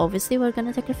 50-50, so obviously we're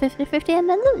gonna take a 50-50 and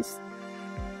then lose.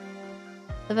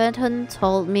 The veteran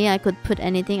told me I could put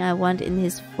anything I want in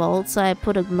his vault, so I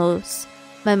put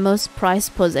my most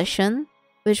prized possession,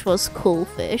 which was cool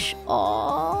fish.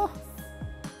 Oh,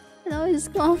 now he's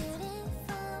gone.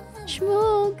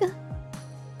 Schmoog.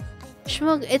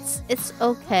 Schmoog, it's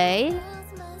okay.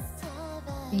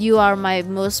 You are my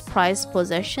most prized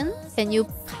possession. Can you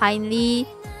kindly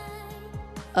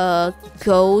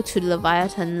go to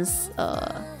Leviathan's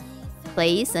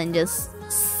place and just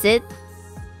sit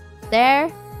there?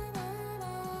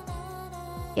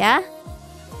 Yeah?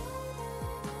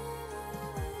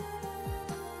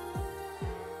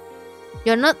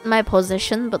 You're not my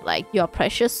possession, but like you're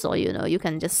precious, so you know you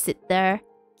can just sit there.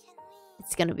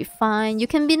 It's gonna be fine. You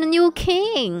can be the new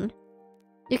king.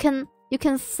 You can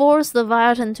force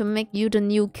Leviathan to make you the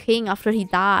new king after he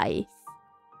die.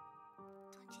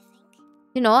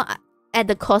 You know, at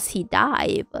the cost he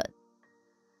die, but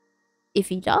if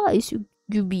he dies,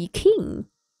 you be king.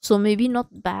 So maybe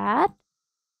not bad.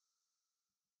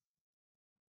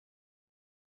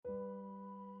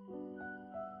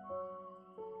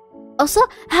 Also,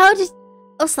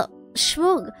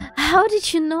 Schmoog, how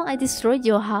did you know I destroyed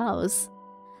your house?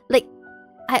 Like,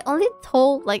 I only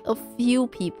told like a few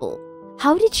people.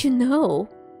 How did you know?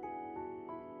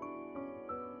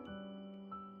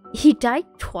 He died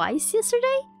twice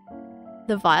yesterday?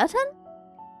 Leviathan?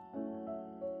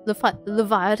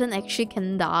 Leviathan actually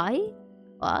can die?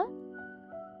 What?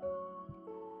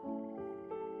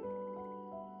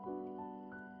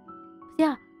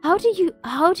 Yeah, how did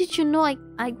you know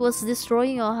I was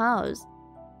destroying your house?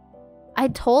 I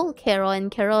told Carol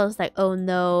and Carol was like, oh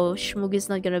no, Schmoog is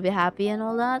not gonna be happy and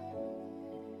all that.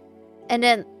 And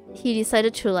then he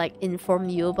decided to like inform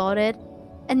you about it.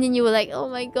 And then you were like, oh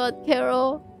my god,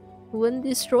 Carol, one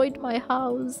destroyed my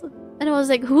house. And I was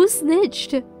like, who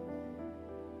snitched?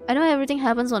 I know everything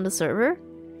happens on the server.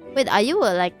 Wait, are you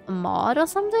like a mod or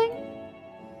something?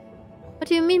 What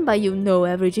do you mean by you know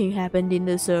everything happened in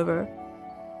the server?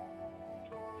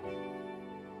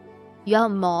 You are a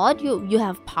mod? You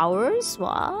have powers?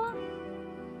 What?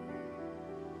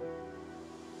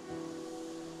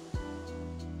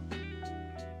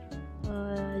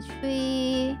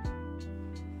 Three.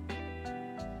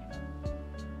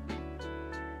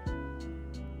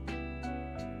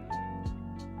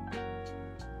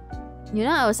 You know,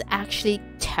 I was actually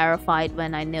terrified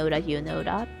when I know that you know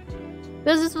that.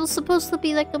 Because it was supposed to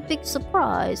be like a big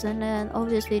surprise, and then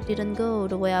obviously it didn't go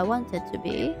the way I wanted it to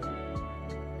be.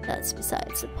 That's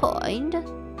besides the point.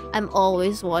 I'm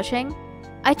always watching.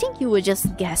 I think you were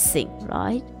just guessing,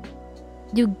 right?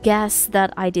 You guessed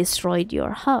that I destroyed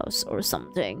your house or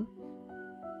something.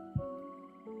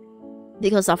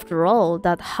 Because after all,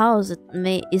 that house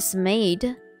is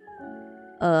made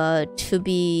to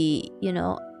be, you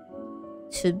know,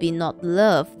 to be not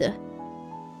loved.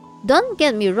 Don't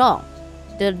get me wrong.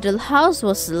 The house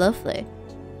was lovely.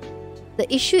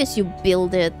 The issue is you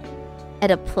build it at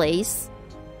a place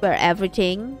where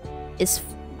everything is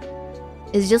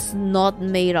just not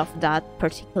made of that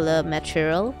particular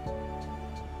material.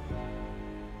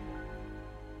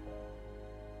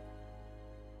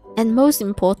 And most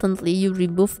importantly, you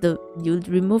remove the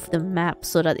map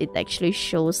so that it actually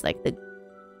shows like the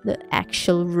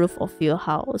actual roof of your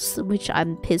house, which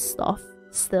I'm pissed off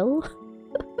still.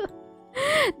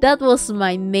 That was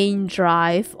my main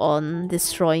drive on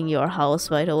destroying your house,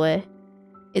 by the way.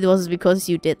 It was because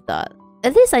you did that.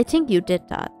 At least I think you did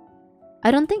that.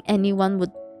 I don't think anyone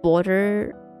would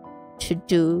bother to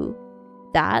do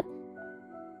that,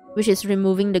 which is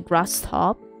removing the grass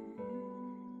top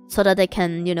so that they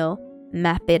can, you know,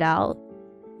 map it out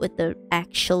with the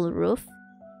actual roof.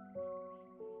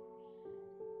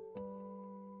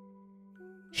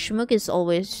 Shmook is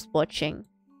always watching.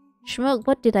 Shmook,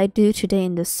 what did I do today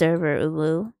in the server,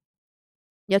 Uwu?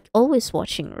 You're always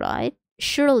watching, right?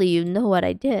 Surely you know what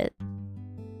I did.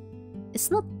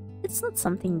 It's not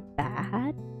something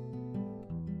bad.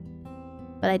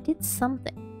 But I did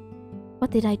something.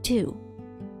 What did I do?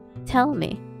 Tell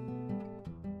me.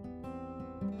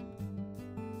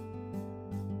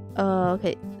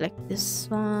 Okay, like this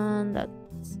one,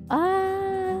 that's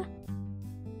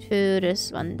two,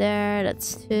 this one there,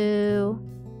 that's 2.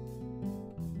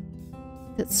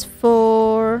 That's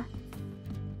 4.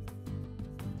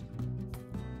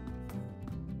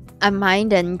 I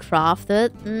mined and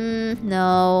crafted?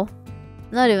 No.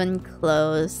 Not even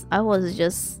close. I was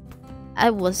just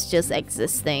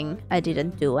existing. I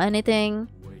didn't do anything.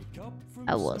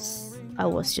 I was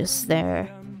just there.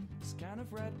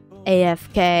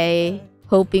 AFK,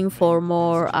 hoping for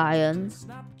more iron.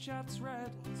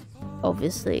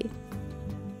 Obviously.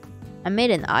 I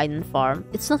made an iron farm.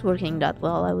 It's not working that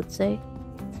well, I would say.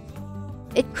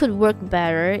 It could work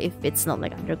better if it's not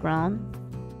like underground.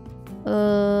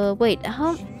 Wait,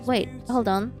 hold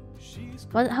on.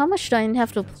 How much do I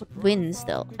have to win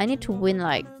still? I need to win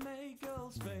like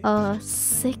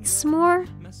 6 more?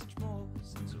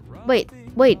 Wait.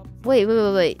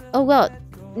 Oh god.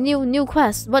 New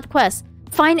quest. What quest?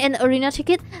 Find an arena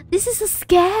ticket? This is a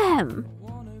scam!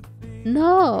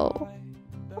 No.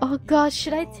 Oh god,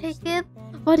 should I take it?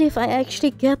 What if I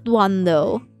actually get one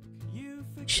though?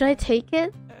 Should I take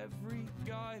it?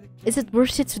 Is it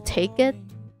worth it to take it?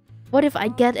 What if I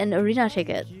get an arena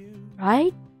ticket?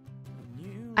 Right?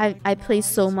 I play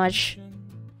so much.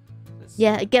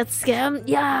 Yeah, get scammed.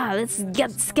 Yeah, let's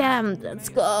get scammed. Let's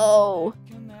go.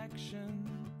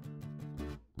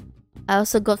 I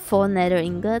also got 4 nether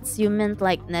ingots. You meant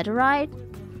like netherite?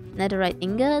 Netherite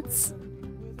ingots?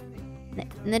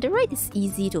 Netherite is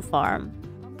easy to farm.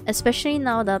 Especially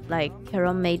now that like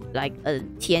Kero made like a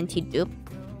TNT dupe.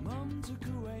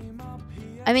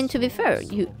 I mean, to be fair,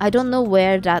 I don't know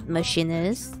where that machine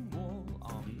is.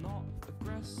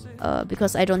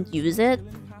 Because I don't use it.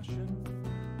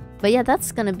 But yeah,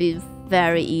 that's gonna be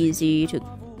very easy to...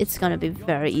 It's gonna be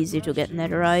very easy to get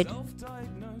netherite.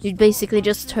 You basically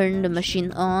just turn the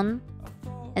machine on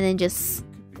and then just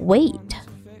wait.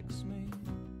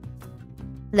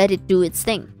 Let it do its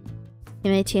thing.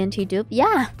 You made TNT dupe?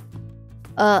 Yeah!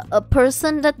 A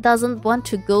person that doesn't want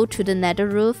to go to the nether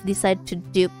roof decide to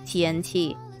dupe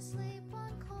TNT.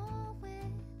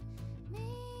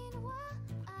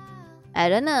 I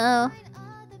don't know.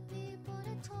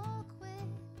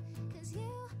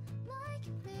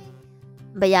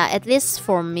 But yeah, at least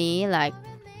for me, like,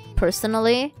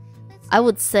 personally, I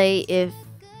would say if...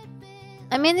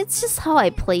 I mean, it's just how I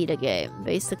play the game,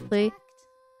 basically.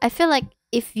 I feel like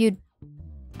if you...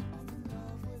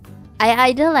 I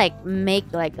either, like,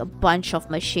 make, like, a bunch of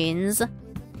machines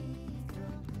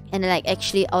and, like,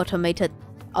 actually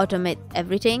automate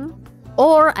everything.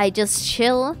 Or I just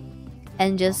chill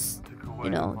and just, you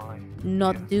know,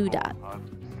 not do that.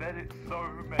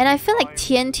 And I feel like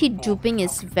TNT duping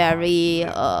is very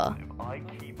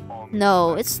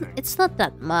no, it's not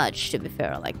that much, to be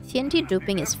fair. Like TNT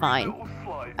duping is fine.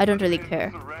 I don't really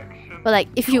care. But like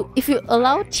if you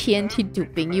allow TNT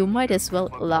duping, you might as well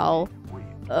allow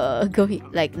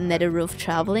like nether roof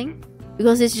traveling,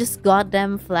 because it's just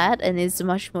goddamn flat and it's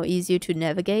much more easier to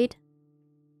navigate.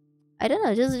 I don't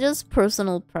know, just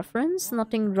personal preference.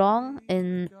 Nothing wrong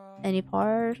in any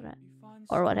part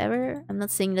or whatever. I'm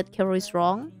not saying that Kero is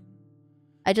wrong.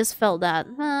 I just felt that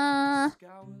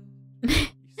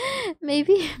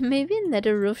maybe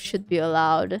nether roof should be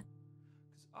allowed.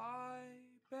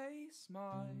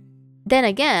 Then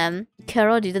again,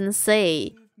 Kero didn't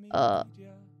say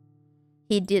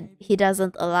he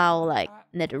doesn't allow like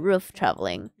nether roof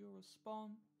traveling.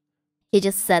 He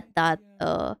just said that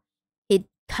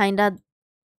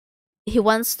he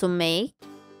wants to make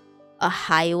a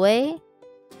highway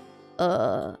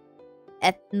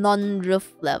at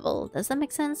non-roof level. Does that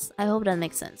make sense? I hope that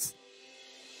makes sense.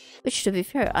 Which, to be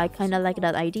fair, I kinda like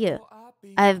that idea.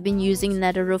 I have been using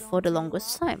nether roof for the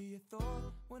longest time.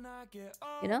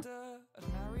 You know?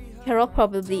 Carol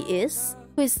probably is.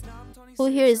 Who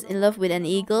here is in love with an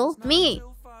eagle? Me!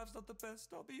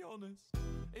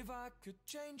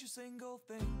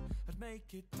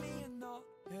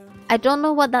 I don't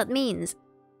know what that means.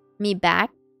 Me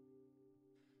back?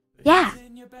 Yeah.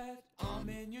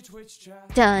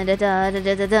 Dun dun dun dun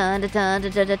dun dun dun dun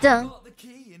dun dun dun.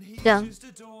 Dun.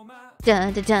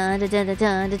 Dun, dun, dun, dun, dun,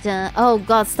 dun, dun, dun. Oh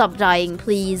god, stop dying,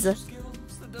 please.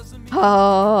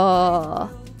 Oh,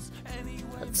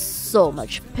 that's so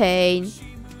much pain.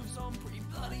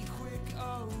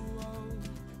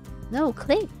 No,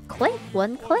 click,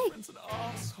 one click.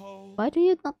 Why do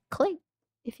you not click?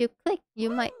 If you click, you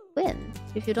might win.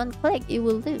 If you don't click, you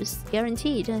will lose,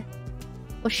 guaranteed.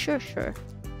 For sure.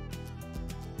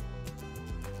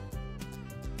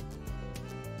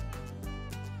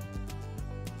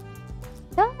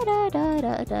 Da da da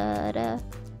da da da.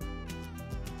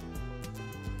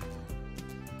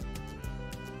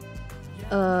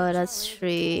 That's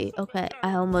 3. Okay,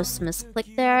 I almost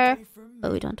misclicked there.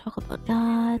 But we don't talk about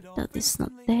that. That is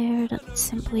not there. That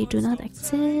simply do not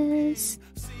exist.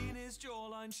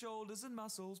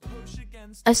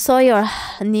 I saw your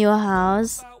new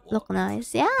house. Look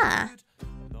nice. Yeah.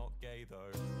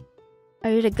 Are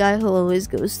you the guy who always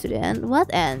goes to the end? What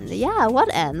end? Yeah,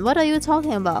 what end? What are you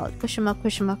talking about? Question mark,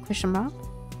 question mark, question mark.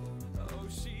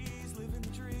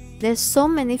 There's so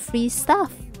many free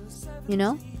stuff, you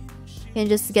know? You can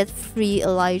just get free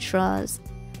elytras.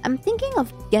 I'm thinking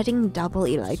of getting double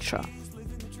elytra.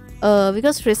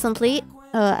 Because recently,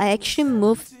 I actually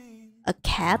moved a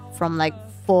cat from like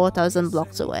 4,000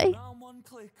 blocks away.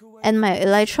 And my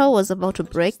elytra was about to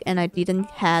break and I didn't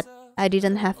have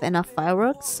enough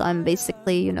fireworks, so I'm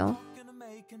basically, you know,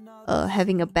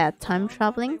 having a bad time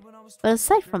traveling. But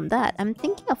aside from that, I'm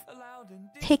thinking of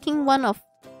taking one of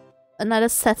another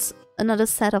set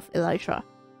of elytra,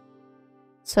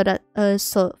 so that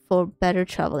so for better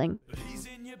traveling.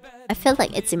 I feel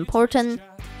like it's important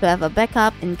to have a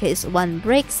backup in case one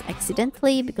breaks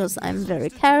accidentally, because I'm very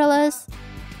careless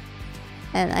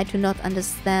and I do not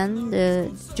understand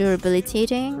the durability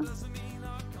thing.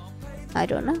 I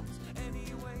don't know.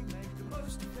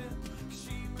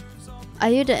 Are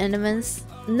you the elements?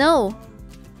 No.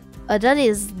 That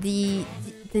is the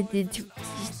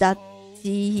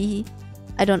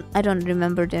I don't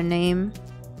remember their name.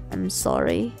 I'm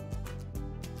sorry.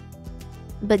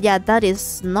 But yeah, that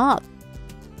is not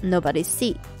Nobody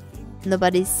See.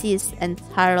 Nobody Sees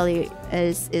entirely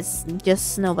is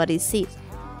just Nobody See.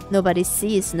 Nobody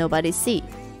Sees Nobody See.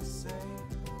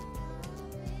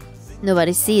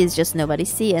 Nobody See is just Nobody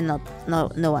See and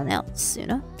no one else, you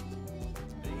know?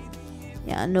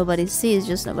 Yeah, Nobody See is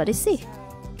just Nobody See.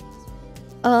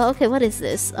 Okay, what is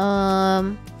this?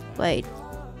 Wait.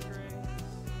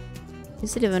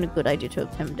 Is it even a good idea to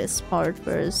attempt this part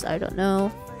first? I don't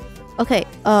know. Okay,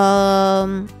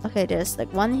 okay, there's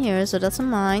like one here, so that's a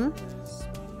mine.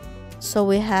 So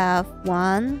we have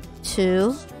 1,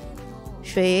 2,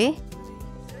 3.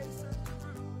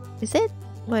 Is it?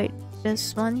 Wait,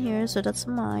 there's one here, so that's a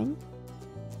mine.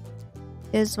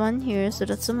 There's one here, so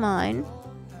that's a mine.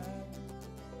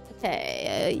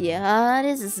 Okay, yeah,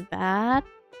 this is bad.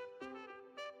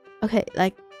 Okay,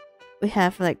 like we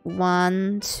have like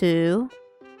 1, 2,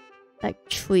 like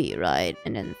 3, right?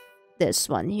 And then there's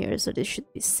one here, so this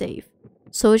should be safe.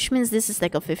 So which means this is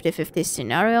like a 50-50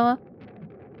 scenario.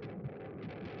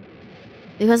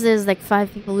 Because there's like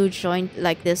 5 people who joined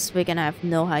like this week and I have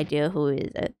no idea who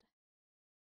is it.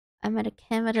 I'm at a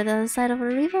camp at the other side of a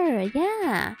river,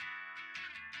 yeah.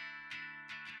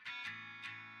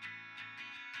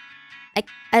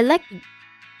 I like,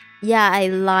 yeah, I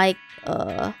like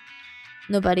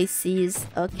Nobody Sees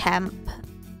a camp.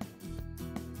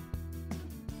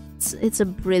 It's a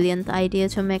brilliant idea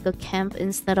to make a camp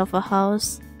instead of a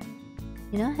house.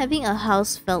 You know, having a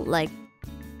house felt like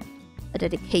a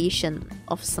dedication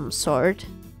of some sort.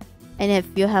 And if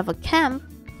you have a camp,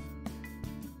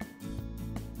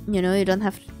 you know, you don't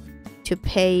have to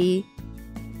pay.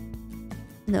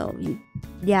 No,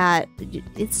 yeah,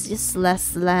 it's just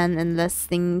less land and less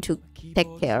thing to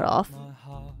take care of.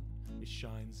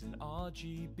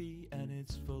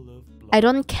 I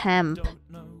don't camp.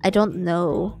 I don't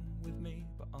know.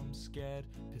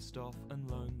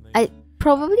 I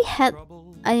probably had.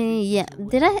 Yeah.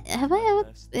 Have I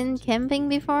ever been camping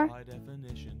before?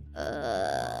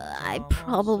 I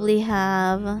probably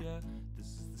have.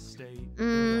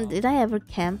 Did I ever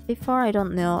camp before? I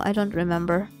don't know. I don't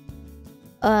remember.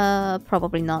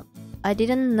 Probably not. I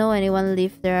didn't know anyone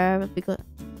lived there because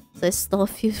I stole a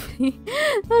few.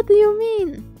 What do you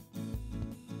mean?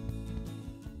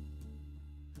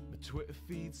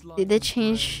 Did they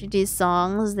change these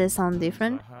songs? They sound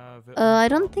different. I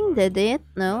don't think they did.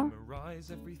 No.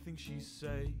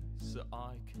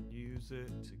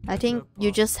 I think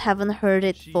you just haven't heard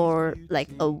it for like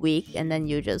a week and then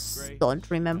you just don't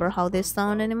remember how they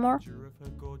sound anymore.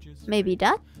 Maybe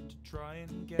that?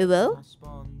 You will?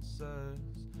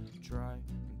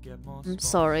 I'm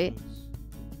sorry.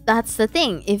 That's the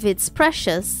thing. If it's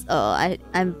precious, I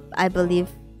believe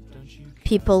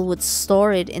people would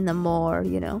store it in a more,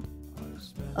 you know,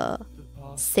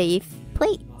 safe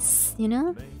place, you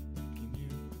know?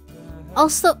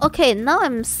 Also, okay, now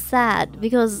I'm sad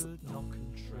because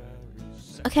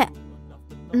okay,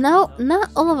 now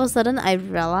all of a sudden I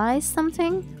realized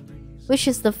something, which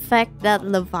is the fact that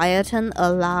Leviathan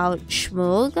allowed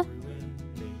Shmoog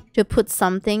to put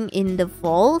something in the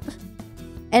vault,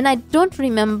 and I don't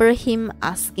remember him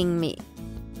asking me.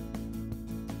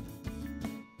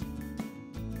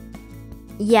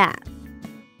 Yeah,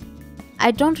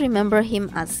 I don't remember him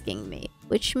asking me,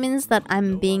 which means that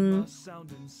I'm being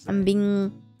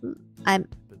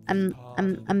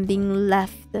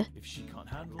left.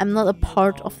 I'm not a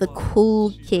part of the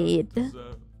cool kid.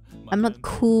 I'm not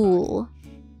cool.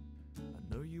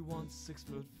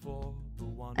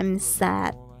 I'm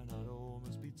sad.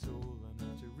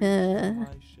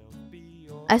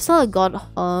 I saw a god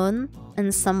horn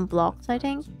and some blocks, I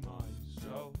think.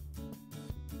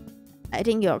 I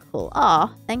think you're cool.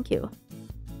 Aw, thank you.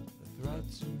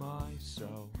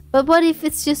 But what if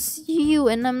it's just you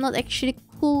and I'm not actually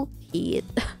cool kid?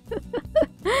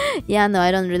 Yeah, no,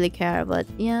 I don't really care, but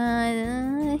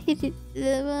yeah, he did,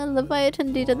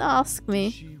 Leviathan didn't ask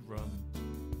me.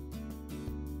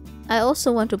 I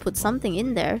also want to put something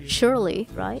in there, surely,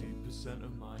 right?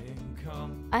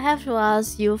 I have to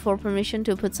ask you for permission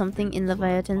to put something in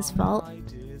Leviathan's vault.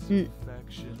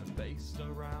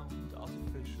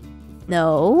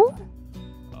 No?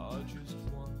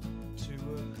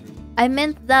 I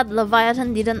meant that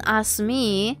Leviathan didn't ask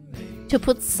me to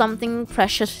put something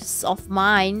precious of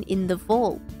mine in the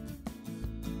vault.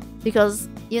 Because,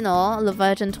 you know,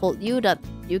 Leviathan told you that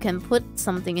you can put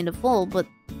something in the vault, but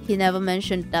he never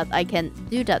mentioned that I can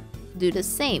do the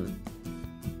same.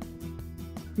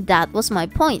 That was my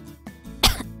point.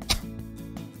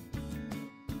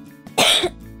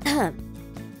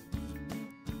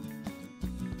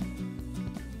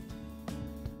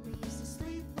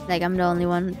 Like I'm the only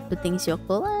one who thinks you're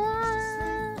cool.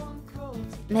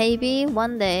 Maybe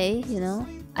one day, you know,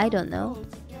 I don't know.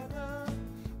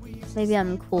 Maybe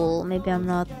I'm cool, maybe I'm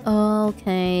not. Oh,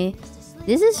 okay.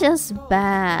 This is just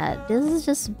bad. This is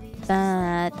just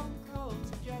bad.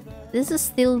 This is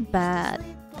still bad.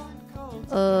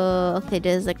 Okay,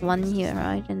 there's like one here,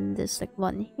 right? And there's like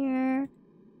one here.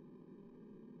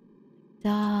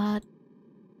 That.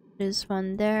 There's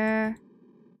one there.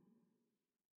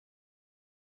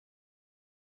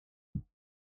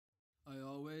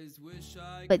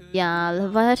 But yeah,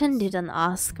 Leviathan didn't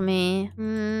ask me.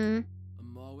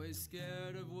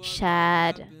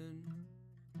 Sad.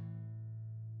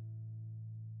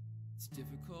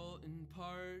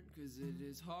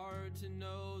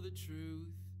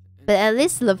 But at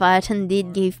least Leviathan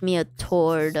did give me a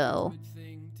tour though.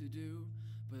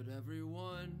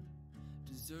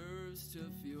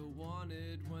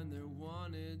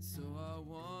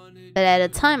 But at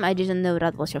the time I didn't know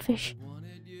that was your fish.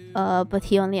 But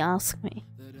he only asked me.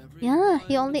 Yeah,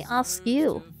 he only asked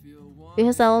you.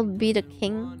 Because I'll be the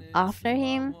king after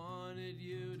him.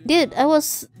 Dude,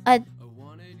 I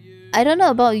don't know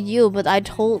about you, but I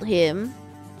told him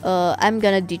I'm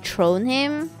gonna dethrone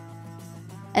him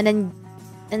and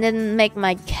then make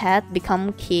my cat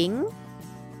become king.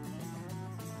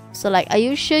 So like, are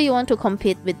you sure you want to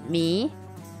compete with me?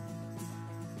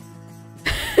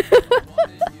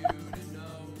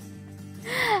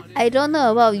 I don't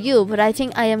know about you, but I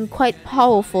think I am quite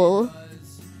powerful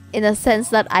in a sense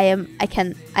that I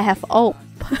have hope.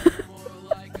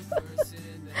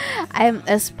 I am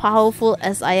as powerful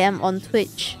as I am on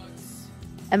Twitch,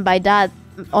 and by that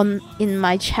in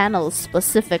my channel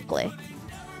specifically.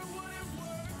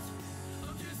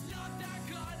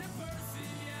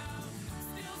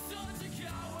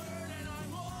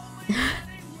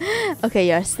 Okay,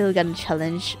 you're still gonna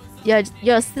challenge.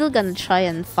 You're still gonna try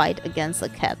and fight against a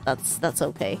cat. That's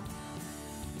okay.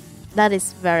 That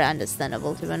is very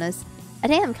understandable, to be honest. I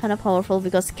think I'm kind of powerful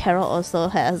because Carol also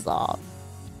has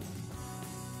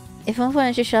if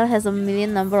Unfortunate has a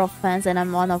million number of fans and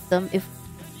I'm one of them.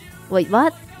 Wait,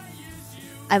 what?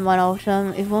 I'm one of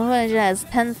them. If Unfortunate has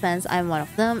 10 fans, I'm one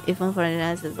of them. If Unfortunate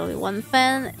has only one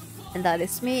fan, and that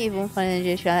is me. If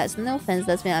Unfortunate has no fans,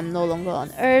 that's means I'm no longer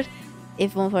on Earth.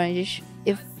 If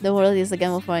the world is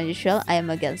against Unfortunate, I am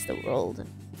against the world.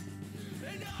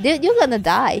 Dude, you're gonna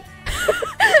die.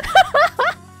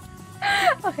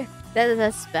 Okay.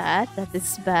 That's bad. That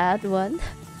is bad one.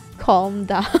 Calm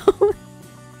down.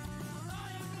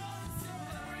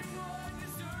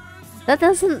 That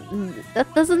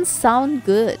doesn't sound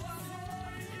good.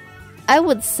 I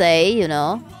would say, you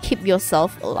know, keep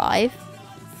yourself alive.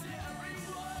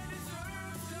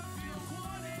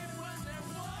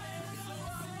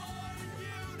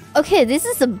 Okay, this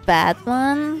is a bad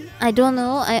one. I don't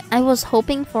know. I was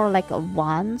hoping for like a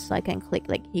 1 so I can click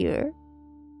like here.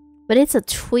 But it's a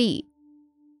 3.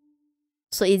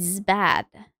 So it's bad.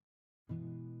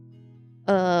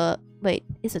 Wait,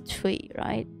 it's a 3,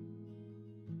 right?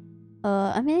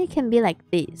 I mean, it can be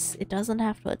like this. It doesn't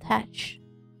have to attach.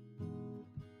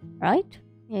 Right?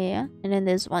 Yeah. And then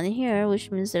there's 1 here,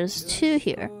 which means there's 2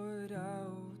 here.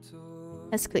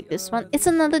 Let's click this one. It's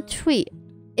another 3.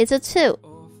 It's a 2.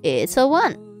 It's a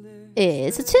 1.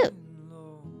 It's a 2.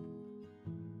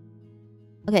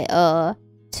 Okay,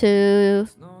 2,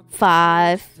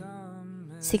 5,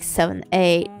 6, 7,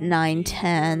 8, 9,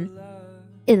 10,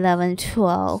 11,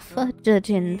 12,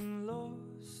 13,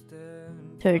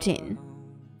 13,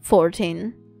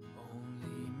 14.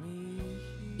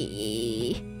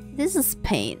 This is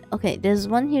pain. Okay, there's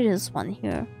 1 here, there's 1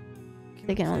 here.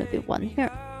 There can only be 1 here.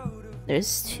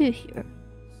 There's 2 here.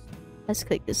 Let's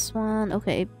click this one.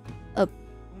 Okay,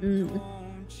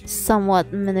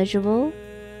 somewhat manageable.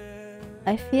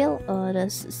 I feel.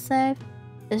 That's safe.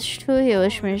 There's 2 here,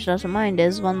 which means doesn't mind.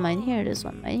 There's 1 mine here. There's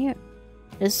 1 mine here.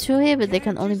 There's 2 here, but there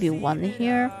can only be 1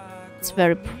 here. It's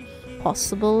very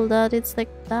possible that it's like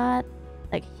that,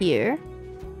 like here.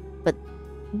 But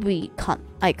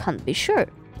I can't be sure.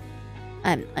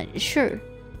 I'm unsure.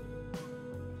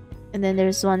 And then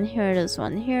there's 1 here. There's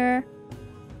 1 here.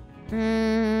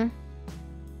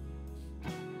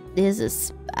 This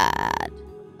is bad.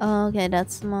 Okay,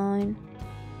 that's mine.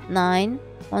 9.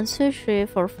 1, 2, 3,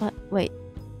 4, 5. Wait,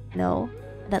 no,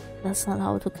 that's not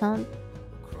how to count.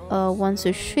 1,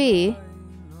 2, 3.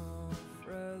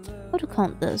 How to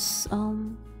count this?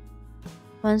 1,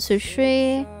 2,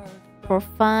 3, 4,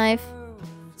 5,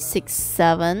 6,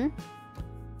 7.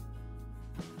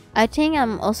 I think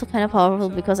I'm also kind of powerful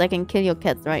because I can kill your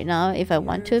cat right now if I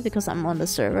want to, because I'm on the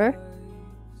server.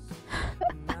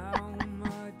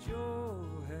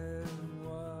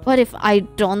 What if I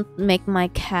don't make my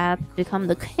cat become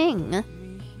the king?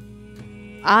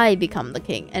 I become the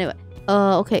king. Anyway.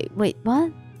 Okay, wait,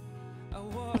 what?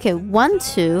 Okay, 1,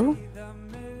 2.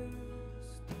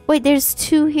 Wait, there's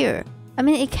 2 here. I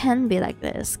mean, it can be like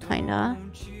this, kinda.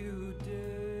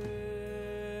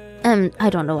 I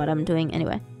don't know what I'm doing.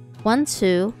 Anyway. 1,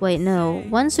 2. Wait, no.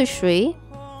 1, 2, 3.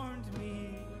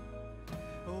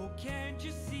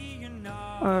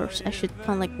 Or I should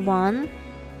count like 1,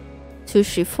 2,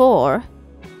 3, 4,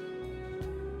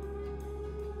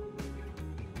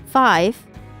 5,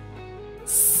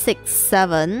 6,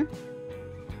 7.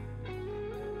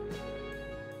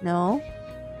 No.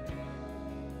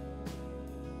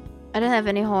 I don't have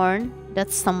any horn.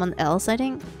 That's someone else, I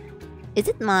think. Is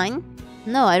it mine?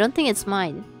 No, I don't think it's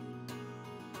mine.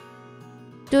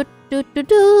 Do do do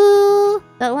do.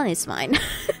 That one is mine.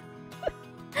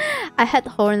 I had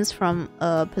horns from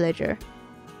Pillager.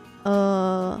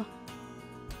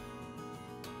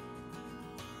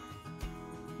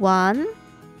 1,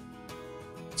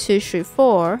 2, 3,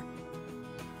 4.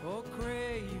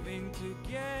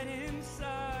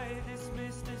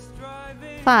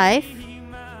 5,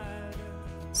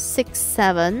 6,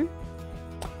 7.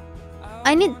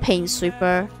 I need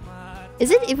MineSweeper. Is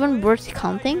it even worth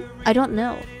counting? I don't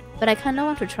know, but I kinda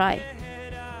want to try.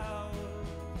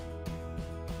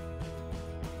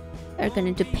 We're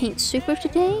gonna do MineSweeper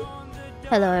today.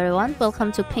 Hello everyone,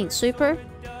 welcome to MineSweeper.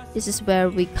 This is where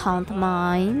we count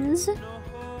mines.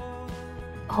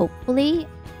 Hopefully.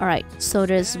 Alright, so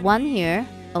there's 1 here.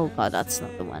 Oh god, that's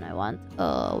not the one I want.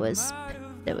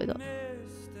 There we go.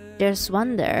 There's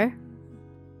 1 there.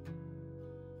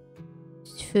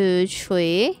 2,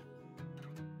 3.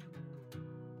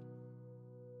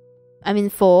 I mean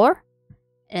 4.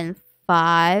 And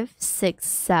 5, 6,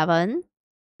 7.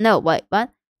 No, wait,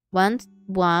 what?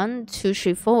 1, 2,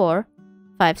 3, 4,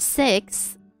 5,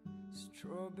 6,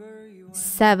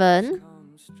 7,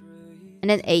 and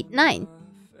then 8, 9.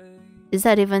 Is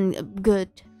that even good?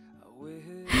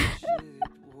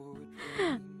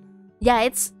 Yeah,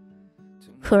 it's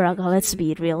Kuraga, let's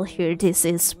be real here. This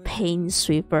is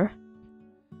MineSweeper.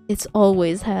 It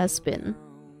always has been.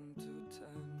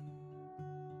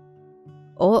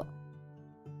 Oh.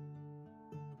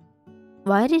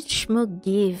 Why did Schmook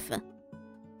give?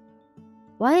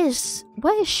 Why is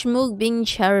Schmook being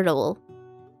charitable?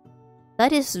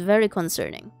 That is very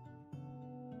concerning.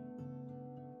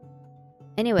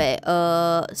 Anyway,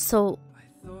 so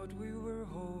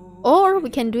or we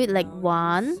can do it like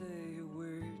 1,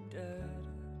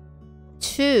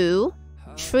 2,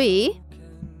 3,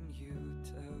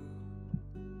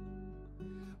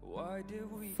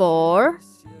 4,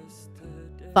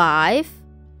 5,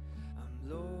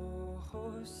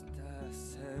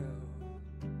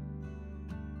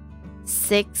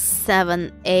 6,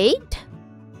 7, 8,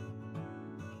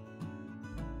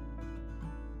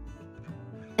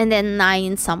 and then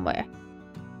 9 somewhere,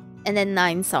 and then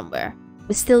 9 somewhere.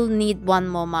 We still need one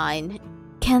more mine.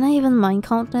 Can I even mine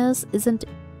count this? Is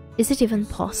it even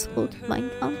possible to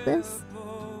mine count this?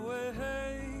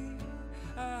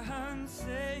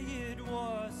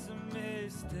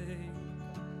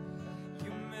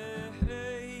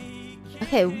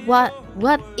 Okay, what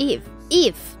if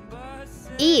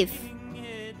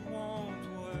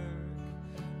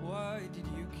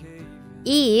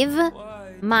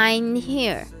mine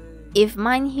here, if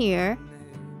mine here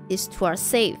is to our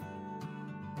safe,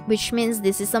 which means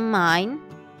this is a mine,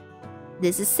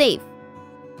 this is safe,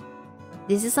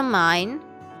 this is a mine,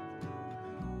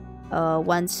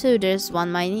 1, 2, there's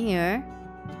one mine here,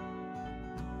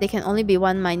 there can only be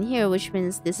one mine here, which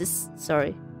means this is,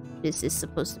 sorry, this is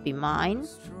supposed to be mine,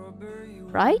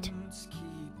 right?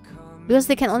 Because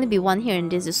there can only be one here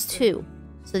and this is 2,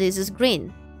 so this is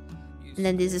green, and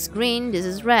then this is green, this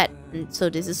is red, and so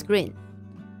this is green.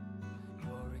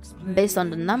 Based on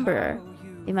the number,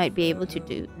 you might be able to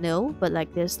do no, but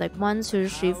like there's like 1, 2,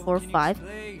 3, 4, 5,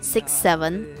 6,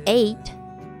 7, 8,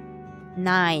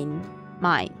 9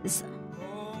 mines.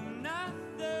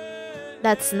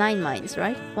 That's 9 mines,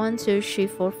 right? 1, 2, 3,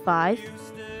 4, 5,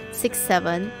 6,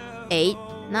 7, 8,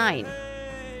 9.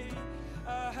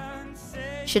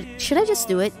 Should I just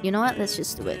do it? You know what? Let's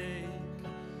just do it.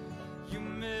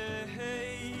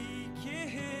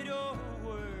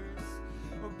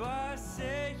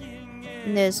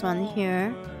 And there's one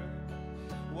here.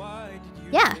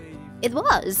 Yeah, it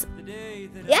was.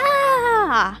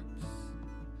 Yeah.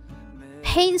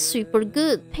 MineSweeper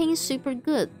good. MineSweeper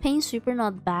good. MineSweeper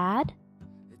not bad.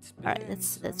 All right,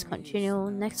 let's continue.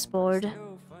 Next board.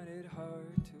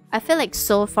 I feel like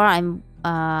so far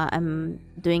I'm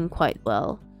doing quite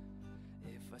well.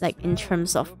 Like in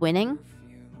terms of winning,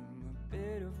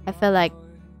 I feel like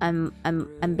I'm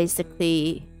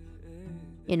basically,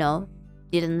 you know,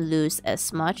 didn't lose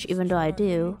as much, even though I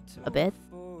do a bit.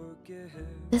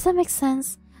 Does that make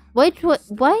sense? Why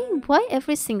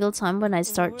every single time when I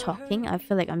start talking, I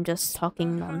feel like I'm just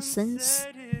talking nonsense?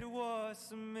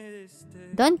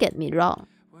 Don't get me wrong,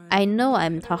 I know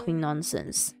I'm talking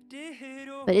nonsense,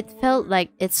 but it felt like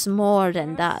it's more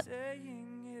than that.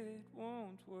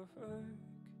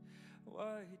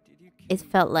 It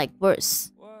felt like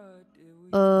worse.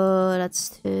 That's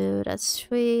 2, that's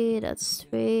 3, that's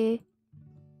 3.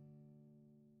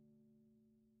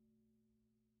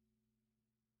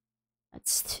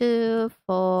 That's 2,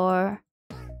 4.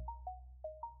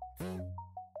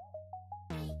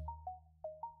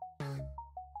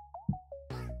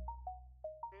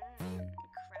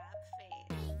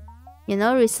 You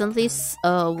know, recently,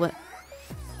 when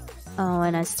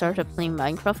I started playing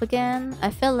Minecraft again,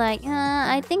 I felt like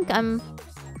I think I'm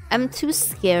too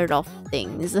scared of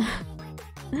things.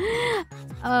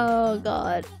 Oh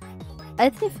god, I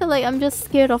feel like I'm just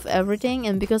scared of everything,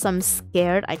 and because I'm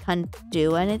scared, I can't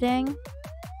do anything.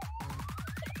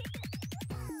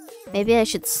 Maybe I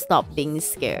should stop being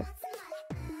scared.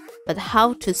 But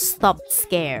how to stop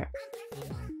scare?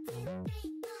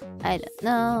 I don't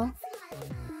know.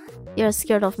 You're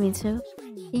scared of me too?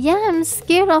 Yeah, I'm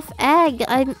scared of egg.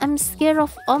 I'm scared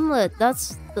of omelet.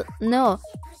 That's no.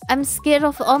 I'm scared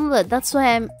of omelet. That's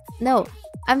why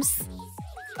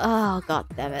oh god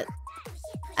damn it.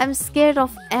 I'm scared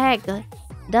of egg.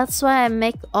 That's why I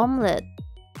make omelet.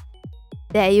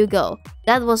 There you go.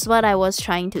 That was what I was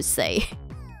trying to say.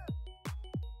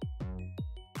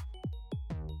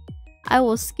 I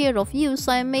was scared of you,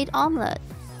 so I made omelet.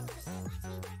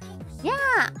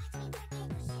 Yeah.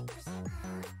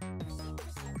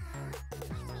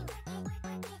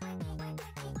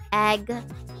 Egg.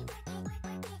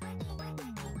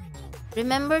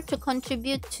 Remember to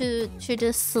contribute to the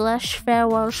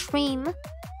 /farewell stream.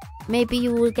 Maybe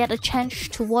you will get a chance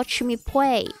to watch me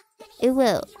play. It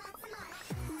will.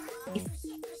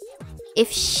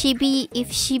 If she be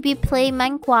play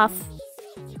Minecraft.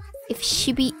 If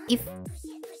she be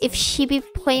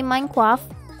play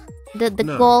Minecraft, the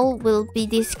No. goal will be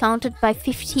discounted by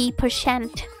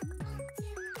 50%.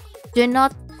 Do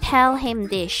not tell him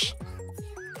this.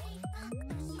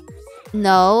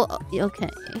 No,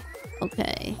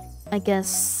 okay. I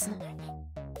guess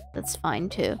that's fine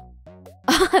too.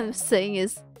 All I'm saying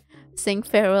is saying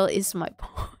farewell is my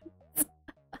point.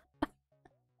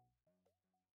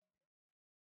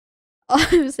 All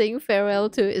I'm saying farewell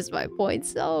to is my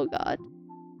points. Oh god.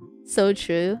 So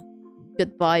true.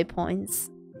 Goodbye points.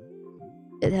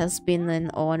 It has been an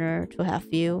honor to have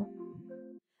you.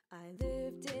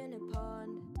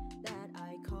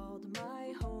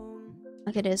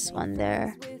 Okay, there's one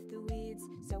there.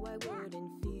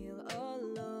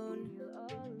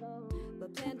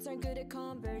 Plants aren't good at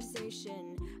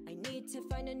conversation. I need to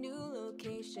find a new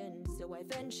location, so I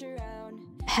venture out.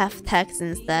 Have text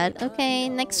instead. Okay,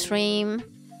 next stream.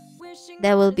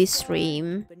 There will be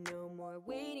stream.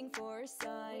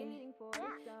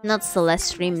 Not Celeste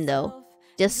stream though.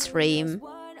 Just stream.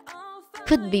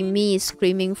 Could be me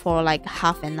screaming for like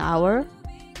half an hour.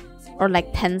 Or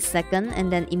like 10 seconds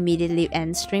and then immediately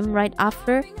end stream right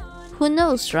after. Who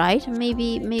knows, right?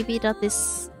 Maybe that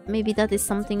is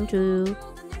something to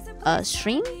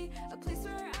stream.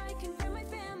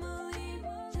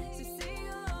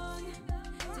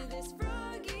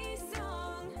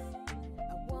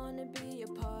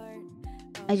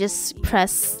 I just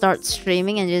press start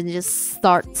streaming and then just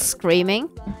start screaming.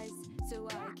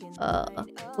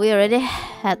 We already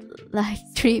had like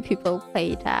 3 people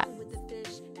pay that.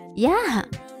 Yeah,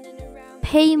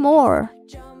 pay more.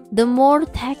 The more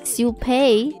tax you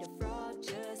pay,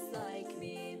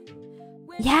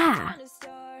 yeah,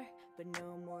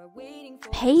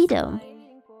 pay them.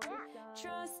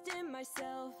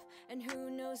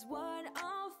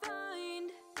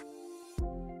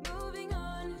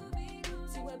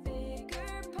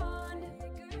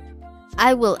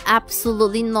 I will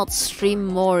absolutely not stream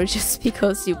more just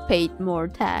because you paid more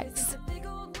tax.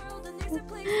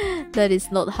 That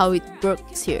is not how it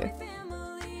works here.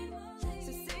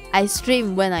 I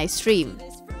stream when I stream.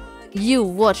 You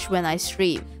watch when I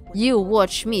stream. You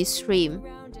watch me stream.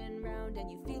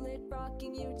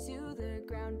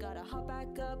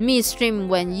 Me stream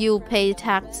when you pay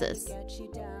taxes.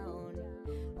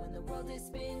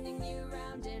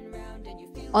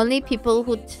 Only people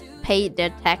who pay their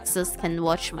taxes can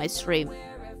watch my stream.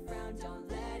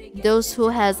 Those who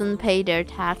hasn't paid their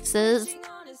taxes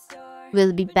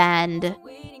will be banned.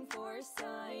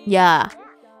 Yeah.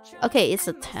 Okay, it's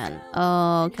a 10.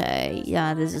 Okay,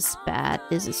 yeah, this is bad.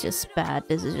 This is just bad.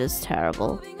 This is just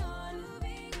terrible.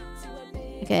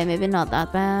 Okay, maybe not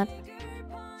that bad.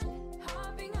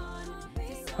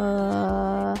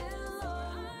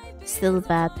 Still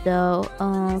bad though.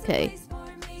 Okay.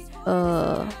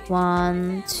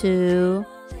 1, 2,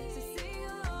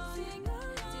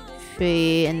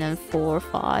 3, and then 4,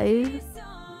 5.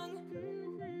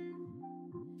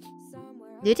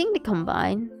 Do you think they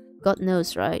combine? God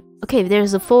knows, right? Okay,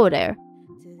 there's a 4 there.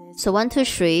 So 1, 2,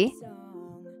 3,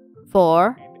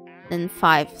 4, and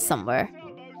 5 somewhere.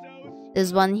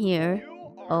 There's one here.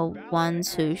 Oh, 1,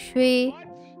 2, 3.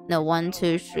 No, 1,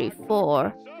 2, 3,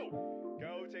 4.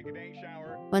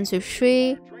 1, 2,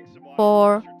 3,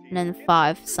 4, and then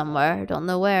 5 somewhere. Don't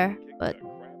know where, but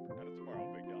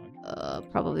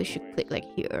probably should click like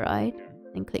here, right?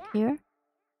 And click here.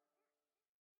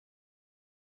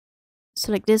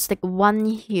 So like this, like 1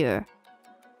 here.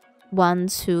 1,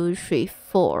 2, 3,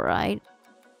 4, right?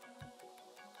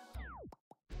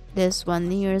 There's 1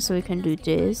 here, so we can do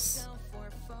this.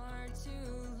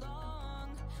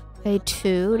 Okay,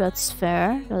 2, that's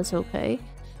fair. That's okay.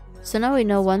 So now we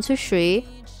know 1, 2, 3.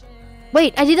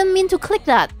 Wait, I didn't mean to click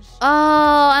that.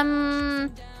 Oh,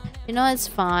 you know, it's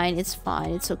fine. It's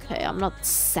fine. It's okay. I'm not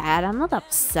sad. I'm not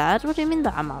upset. What do you mean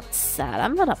that I'm upset?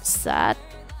 I'm not upset.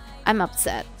 I'm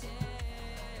upset.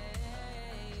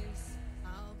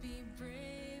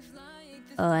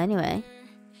 Oh, anyway.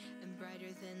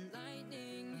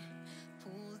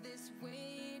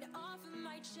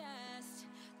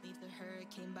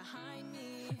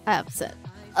 I'm upset.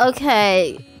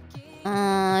 Okay.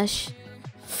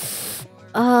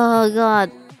 Oh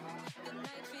god.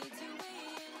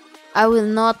 I will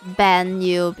not ban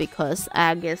you because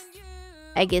I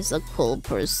guess a cool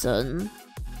person.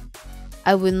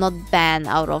 I will not ban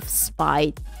out of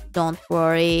spite. Don't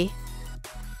worry.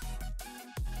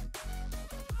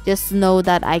 Just know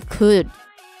that I could.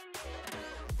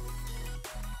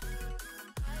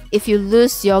 If you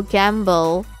lose your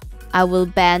gamble, I will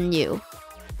ban you.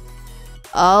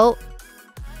 Oh.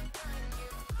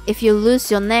 If you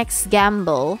lose your next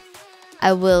gamble,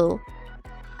 I will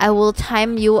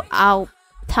time you out.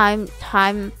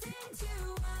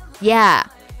 Yeah.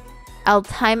 I'll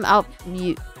time out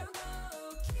you.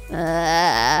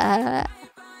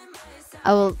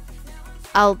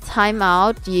 I'll time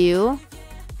out you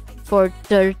for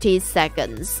 30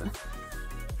 seconds.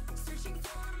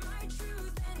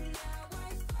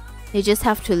 You just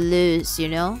have to lose, you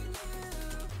know?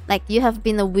 Like, you have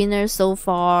been a winner so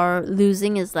far.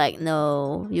 Losing is like,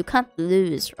 no, you can't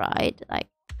lose, right? Like,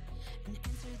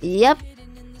 yep,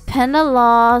 Panda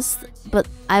lost, but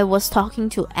I was talking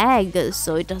to Egg,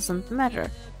 so it doesn't matter.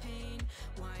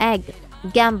 Egg,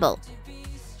 gamble.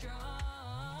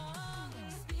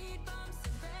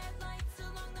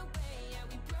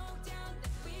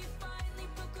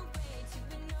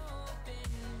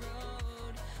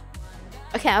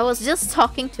 Okay, I was just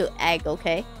talking to Egg,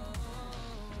 okay?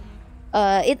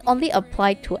 It only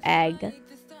applied to Egg.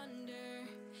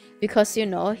 Because, you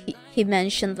know, he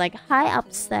mentioned like, hi,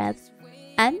 Upset,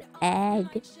 I'm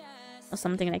Egg. Or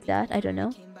something like that, I don't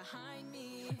know.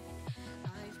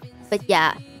 But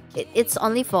yeah, it's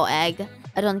only for Egg.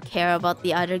 I don't care about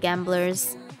the other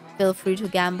gamblers. Feel free to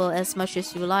gamble as much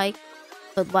as you like.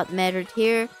 But what mattered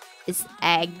here is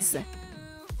Eggs.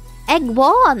 Egg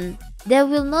won! There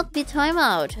will not be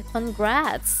timeout.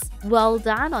 Congrats. Well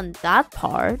done on that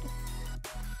part.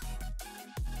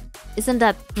 Isn't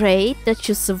that great that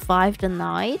you survived the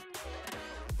night?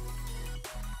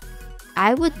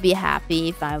 I would be happy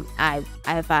if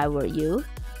I were you.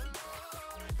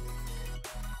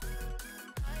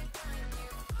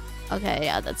 Okay,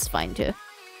 yeah, that's fine too.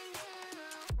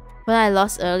 When I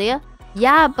lost earlier?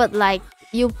 Yeah, but like,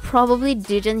 you probably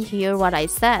didn't hear what I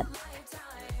said.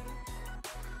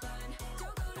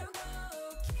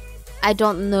 I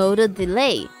don't know the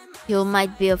delay. You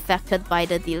might be affected by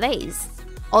the delays.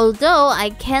 Although I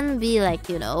can be like,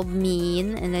 you know,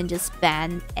 mean and then just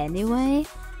ban anyway.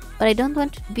 But I don't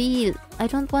want it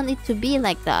to be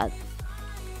like that.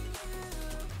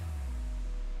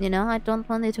 You know, I don't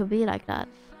want it to be like that.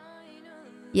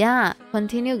 Yeah,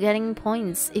 continue getting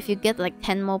points. If you get like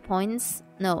 10 more points,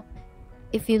 no.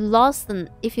 If you lose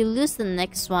the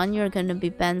next one, you're gonna be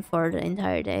banned for the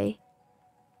entire day.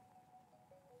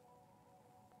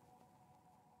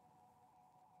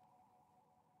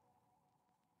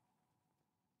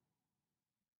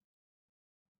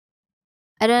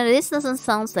 I don't know, this doesn't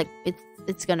sound like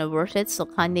it's gonna worth it, so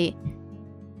kindly.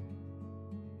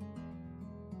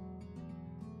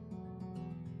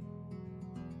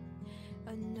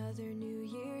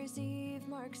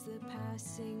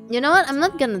 You know what? I'm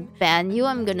not gonna ban you,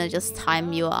 I'm gonna just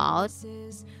time you out.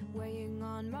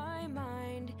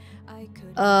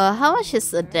 How much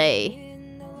is a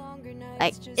day?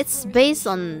 Like, it's based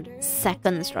on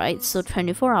seconds, right? So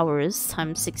 24 hours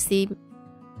times 60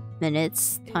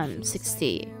 minutes times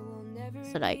 60.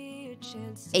 So like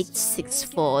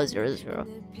 86400.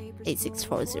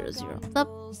 86400. Stop.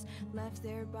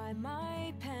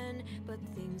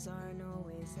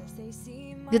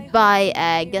 Goodbye,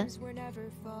 Egg.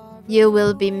 You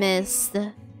will be missed.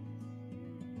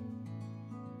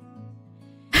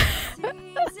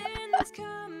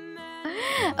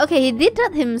 Okay, he did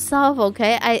that himself,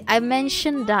 okay? I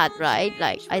mentioned that, right?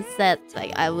 Like, I said,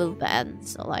 like, I will ban.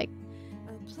 So, like,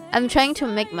 I'm trying to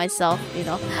make myself, you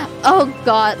know. Oh,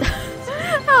 God.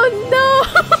 Oh, no.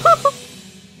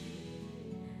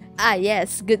 Ah,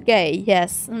 yes. Good gay.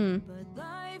 Yes.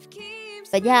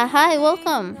 But yeah, hi,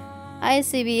 welcome. Hi,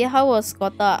 CB. How was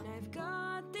Kota?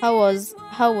 How was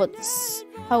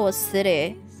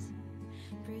City?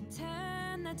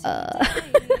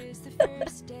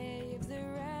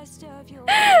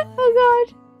 Oh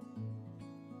god.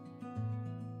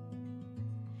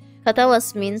 Kata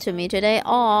was mean to me today.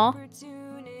 Aw.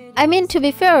 I mean, to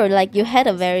be fair, like, you had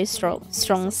a very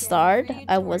strong start.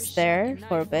 I was there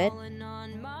for a bit.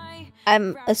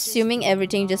 I'm assuming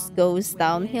everything just goes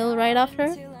downhill right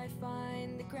after.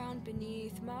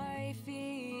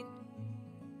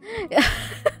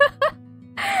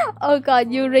 Oh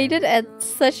god, you rated at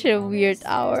such a weird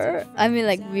hour. I mean,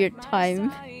 like, weird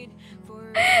time.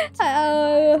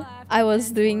 I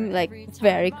was doing like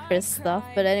very crisp stuff,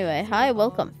 but anyway, hi,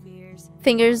 welcome.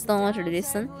 Fingers don't want to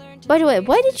listen. By the way,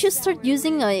 why did you start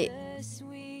using a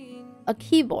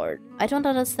keyboard? I don't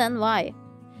understand why.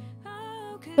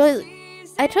 But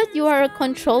I thought you are a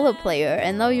controller player,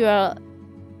 and now you are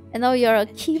a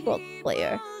keyboard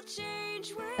player,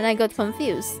 and I got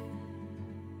confused.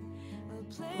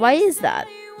 Why is that?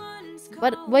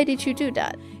 Why did you do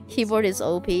that? Keyboard is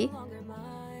OP.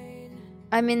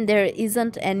 I mean, there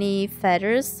isn't any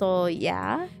feathers, so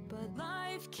yeah.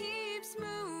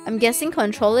 I'm guessing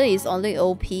controller is only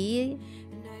OP,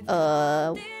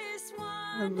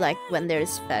 like when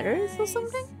there's feathers or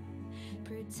something.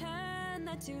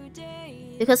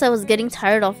 Because I was getting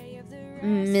tired of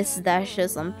miss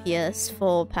dashes on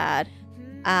PS4 pad.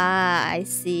 Ah, I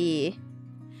see.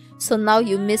 So now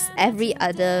you miss every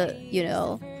other, you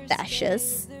know,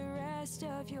 dashes.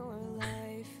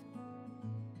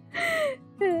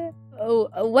 Oh,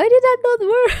 why did that not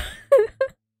work?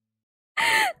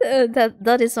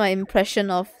 That is my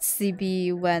impression of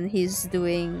CB when he's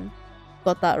doing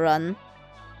Kota Run.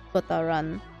 Kota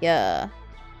Run, yeah.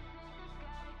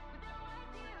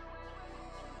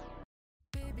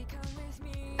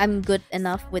 I'm good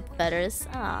enough with feathers.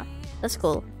 Ah, that's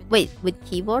cool. Wait, with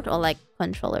keyboard or like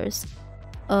controllers?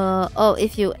 Oh,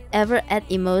 if you ever add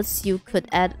emotes, you could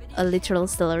add a literal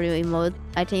Stellario emote.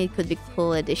 I think it could be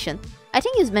cool addition. I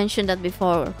think you mentioned that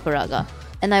before, Kuraga,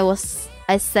 and I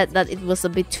said that it was a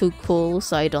bit too cool,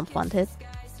 so I don't want it.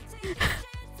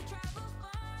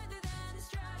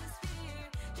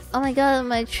 Oh my god,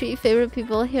 my 3 favorite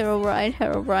people: Herobrine,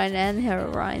 Herobrine, and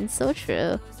Herobrine. So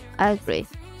true. I agree.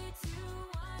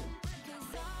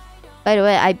 By the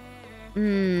way,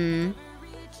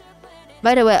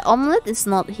 By the way, Omelette is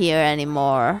not here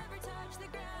anymore.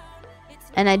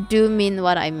 And I do mean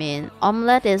what I mean.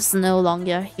 Omelette is no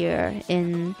longer here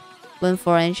in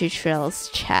Winforenji Trails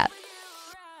chat.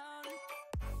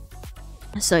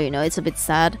 So, you know, it's a bit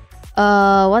sad.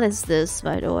 What is this,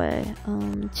 by the way?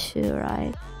 2,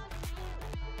 right?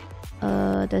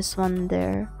 There's one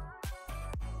there.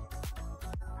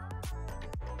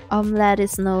 Omelette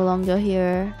is no longer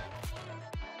here.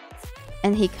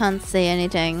 And he can't say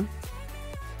anything.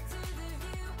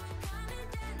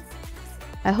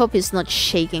 I hope he's not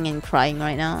shaking and crying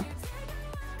right now.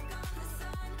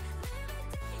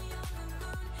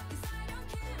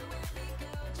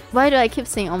 Why do I keep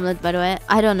saying omelette, by the way?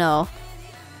 I don't know.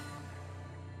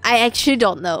 I actually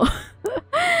don't know.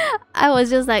 I was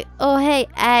just like, oh hey,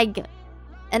 egg.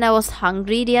 And I was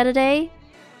hungry the other day.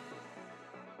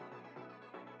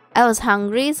 I was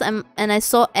hungry, so and I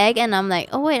saw egg and I'm like,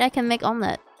 oh wait, I can make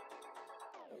omelette.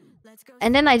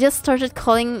 And then I just started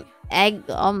calling egg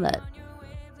omelette.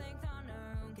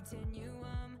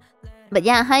 But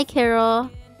yeah, hi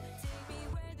Carol.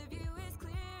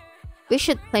 We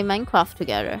should play Minecraft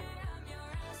together.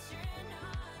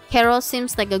 Carol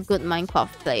seems like a good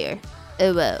Minecraft player.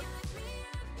 Oh well.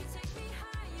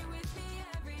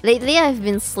 Lately I've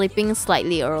been sleeping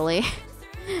slightly early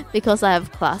because I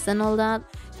have class and all that.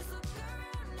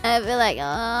 And I feel like,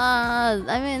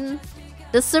 I mean,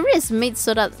 the server is made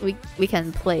so that we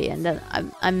can play, and then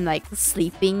I'm like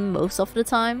sleeping most of the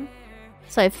time,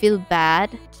 so I feel bad.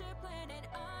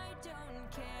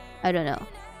 I don't know.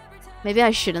 Maybe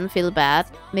I shouldn't feel bad.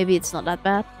 Maybe it's not that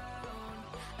bad.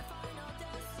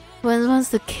 When wants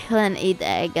to kill and eat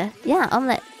egg? Yeah,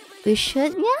 omelette. We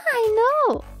should. Yeah, I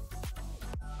know.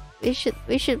 We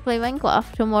should play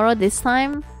Minecraft tomorrow this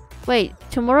time. Wait,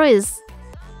 tomorrow is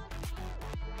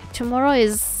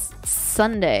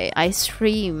Sunday. I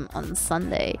stream on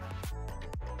Sunday.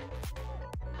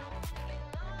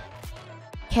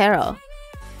 Carol,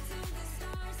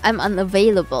 I'm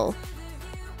unavailable.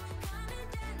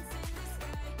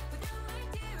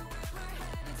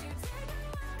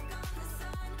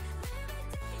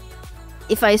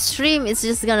 If I stream, it's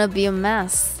just gonna be a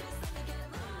mess.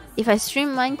 If I stream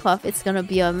Minecraft, it's gonna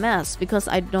be a mess because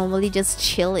I normally just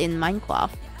chill in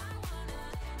Minecraft.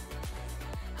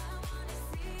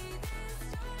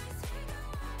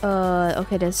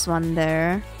 Okay, there's one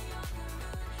there.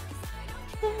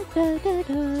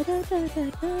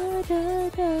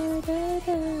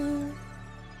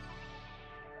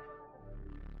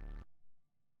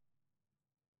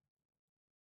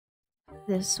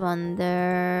 There's one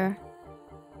there.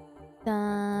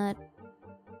 That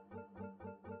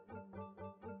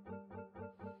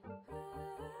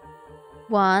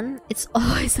one, it's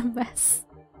always a mess.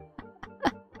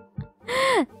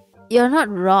 You're not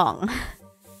wrong.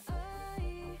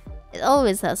 It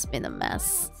always has been a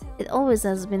mess. It always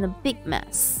has been a big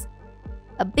mess.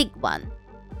 A big one.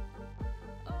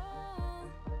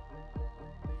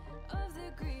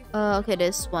 Okay,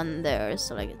 there's one there,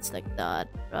 so like it's like that,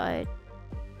 right?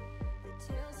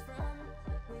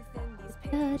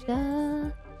 Da-da.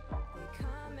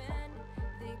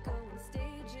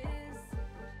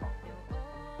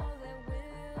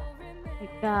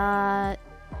 Like that.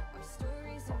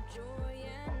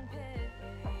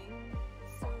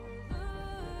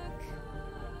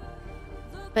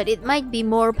 But it might be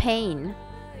more pain.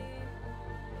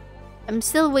 I'm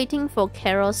still waiting for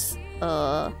Carol's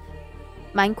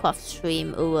Minecraft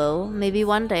stream. Oh well, maybe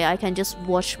one day I can just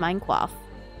watch Minecraft.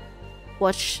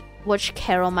 Watch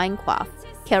Carol Minecraft.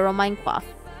 Carol Minecraft.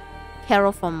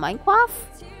 Carol from Minecraft?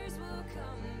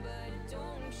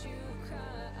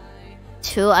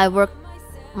 2, I work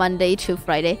Monday to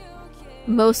Friday.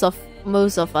 Most of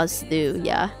us do,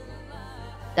 yeah.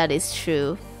 That is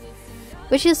true.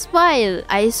 Which is why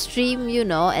I stream, you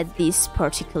know, at this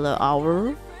particular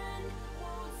hour.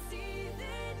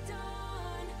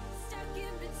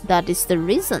 that is the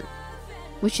reason.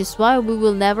 Which is why we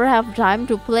will never have time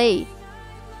to play.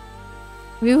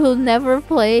 We will never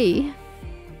play.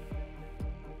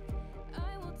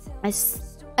 I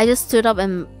just stood up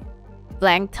and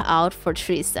blanked out for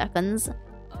 3 seconds.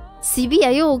 CB,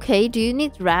 are you okay? Do you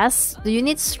need rest? Do you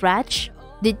need stretch?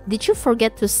 Did you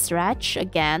forget to stretch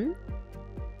again?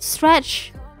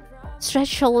 Stretch!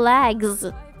 Stretch your legs!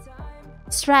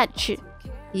 Stretch!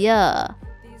 Yeah.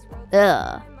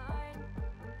 Ugh.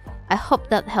 I hope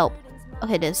that helped.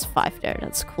 Okay, there's 5 there.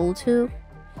 That's cool too.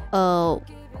 Oh.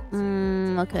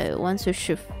 Okay, 1, 2,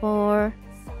 3, 4.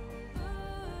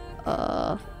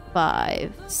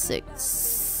 5, 6,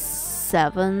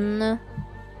 7,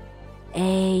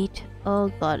 8. Oh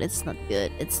god, it's not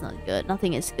good. It's not good.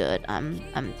 Nothing is good. I'm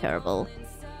terrible.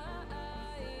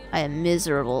 I am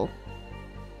miserable.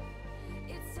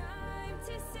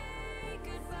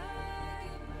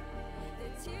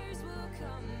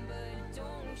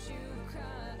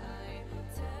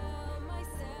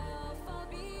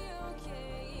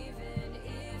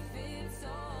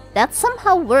 That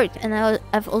somehow worked, and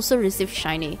I've also received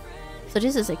shiny. So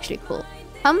this is actually cool.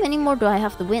 How many more do I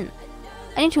have to win?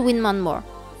 I need to win 1 more.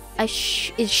 It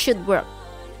should work.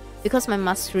 Because my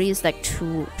mastery is like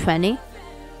 220.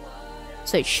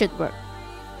 So it should work.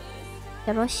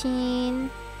 Kerosene.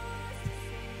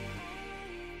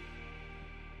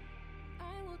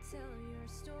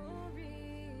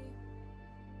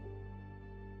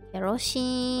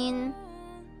 Kerosene.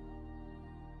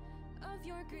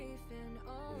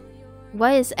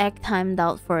 Why is egg timed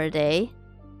out for a day?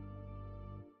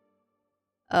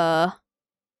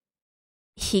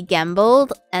 He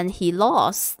gambled and he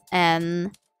lost,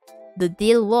 and the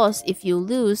deal was if you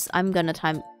lose, I'm gonna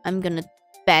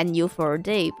ban you for a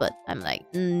day. But I'm like,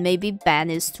 maybe ban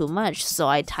is too much, so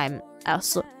I timed out.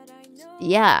 So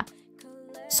yeah,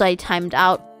 so I timed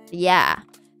out. Yeah.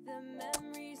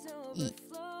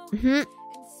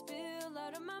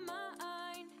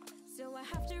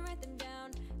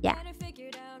 Yeah.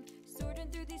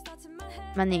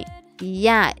 Money.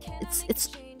 Yeah,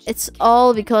 it's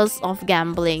all because of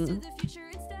gambling.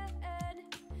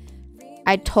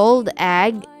 I told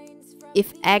Egg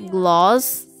if Egg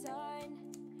lost,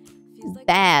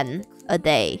 ban a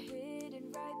day.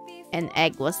 And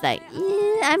Egg was like,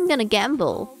 yeah, I'm gonna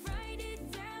gamble.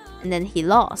 And then he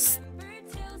lost.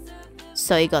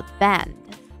 So he got banned.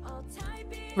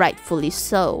 Rightfully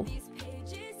so.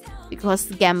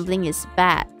 Because gambling is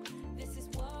bad.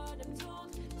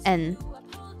 And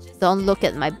don't look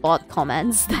at my bot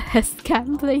comments that has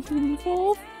gambling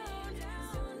involved.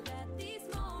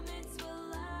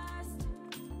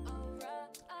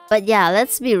 But yeah,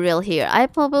 let's be real here. I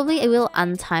probably will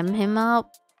untime him out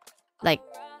like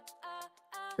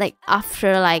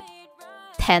after like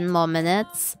 10 more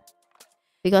minutes,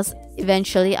 because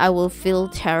eventually I will feel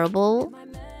terrible,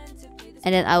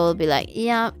 and then I will be like,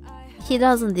 yeah, he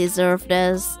doesn't deserve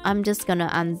this. I'm just gonna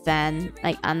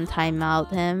untime out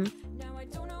him.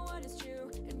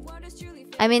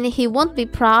 I mean, he won't be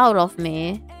proud of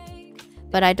me,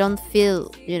 but I don't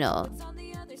feel, you know,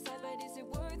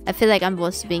 I feel like I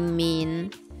was being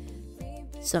mean,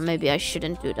 so maybe I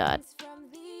shouldn't do that.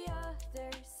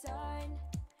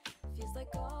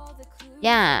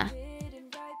 Yeah,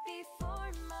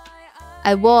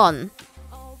 I won.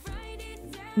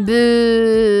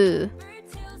 Boo.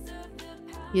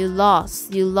 You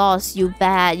lost, you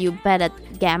bad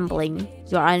at gambling.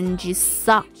 Your RNG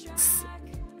sucks.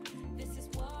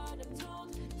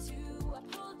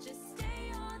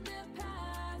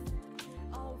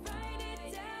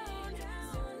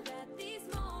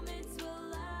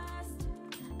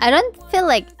 I don't feel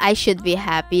like I should be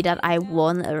happy that I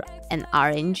won an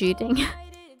RNG thing.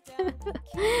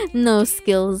 No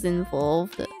skills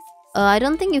involved. I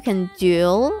don't think you can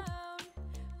duel,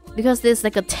 because there's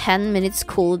like a 10 minutes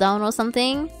cooldown or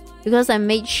something. Because I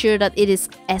made sure that it is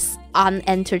as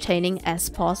unentertaining as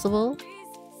possible,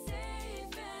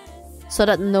 so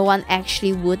that no one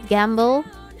actually would gamble.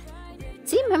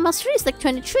 See, my mastery is like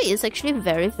 23. It's actually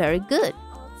very, very good.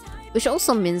 Which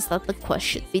also means that the quest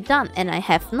should be done, and I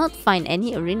have not found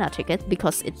any arena ticket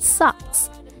because it sucks.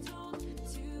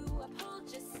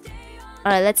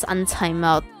 Alright, let's untime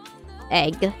out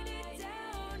Egg.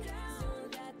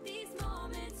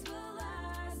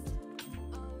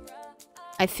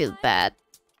 I feel bad.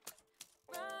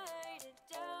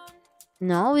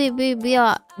 No, we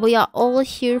are all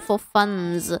here for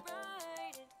funs.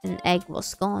 And Egg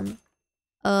was gone.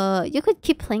 You could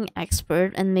keep playing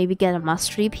expert and maybe get a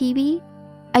mastery PB.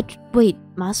 Wait,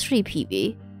 mastery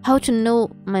PB? How to know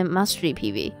my mastery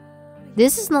PB?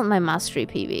 This is not my mastery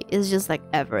PB. It's just like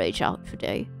average out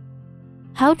today.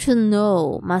 How to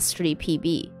know mastery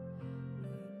PB?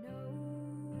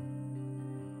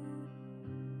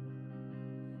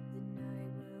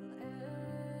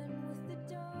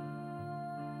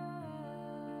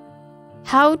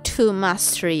 How to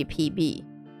mastery PB?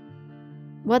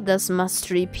 What does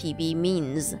mastery PB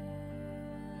means?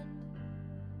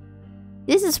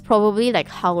 This is probably like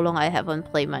how long I haven't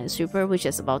played MineSweeper, which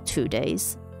is about 2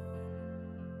 days.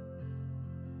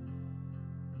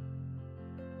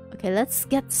 Okay, let's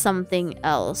get something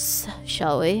else,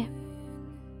 shall we?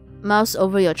 Mouse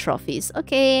over your trophies.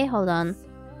 Okay, hold on.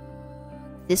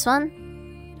 This one?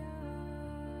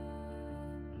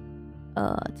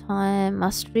 Time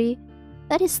mastery.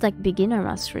 That is like beginner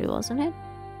mastery, wasn't it?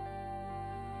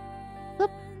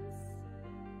 Oop.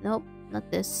 Nope,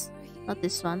 not this. Not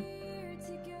this one.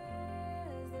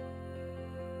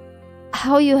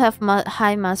 How you have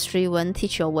high mastery when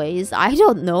teach your ways? I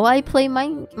don't know. I play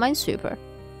MineSweeper.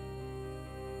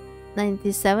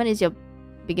 97 is your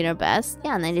beginner best?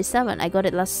 Yeah, 97. I got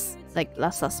it last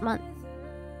month.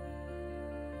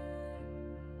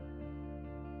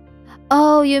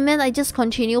 Oh, you meant I just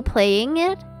continue playing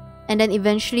it? And then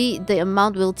eventually the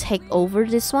amount will take over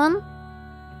this one?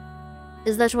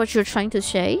 Is that what you're trying to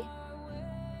say?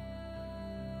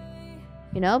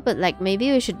 You know, but like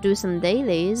maybe we should do some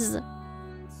dailies.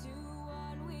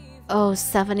 Oh,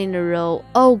 7 in a row.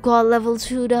 Oh god, level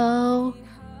 2 though.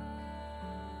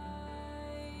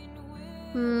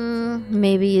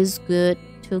 Maybe it's good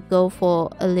to go for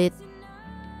elite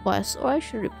quest, or I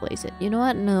should replace it. You know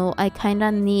what? No, I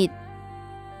kinda need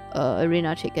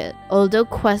arena ticket. Although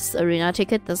quest arena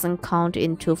ticket doesn't count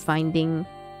into finding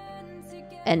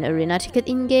an arena ticket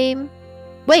in game.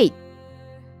 Wait,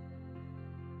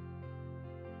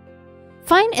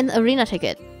 find an arena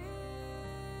ticket.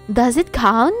 Does it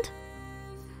count?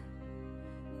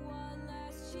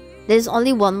 There's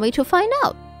only one way to find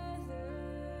out.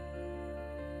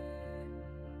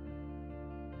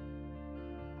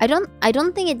 I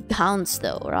don't think it counts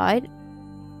though, right?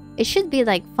 It should be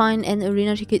like find an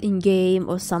arena ticket in game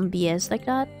or some BS like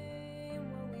that.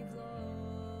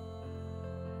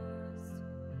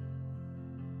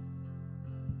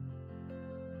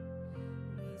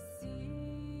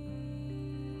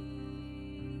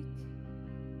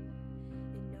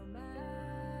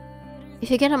 If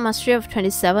you get a mastery of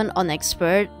 27 on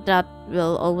expert, that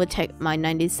will overtake my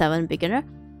 97 beginner.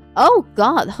 Oh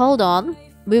god, hold on.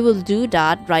 We will do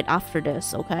that right after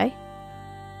this, okay?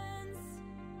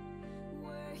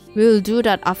 We will do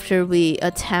that after we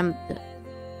attempt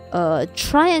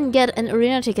try and get an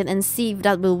arena ticket and see if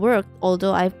that will work.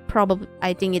 Although I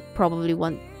think it probably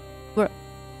won't work.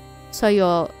 So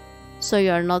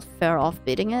you're not fair off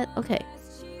beating it? Okay.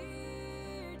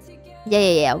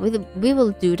 Yeah. We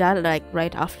will do that like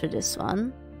right after this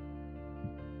one.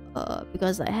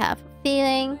 Because I have a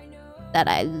feeling that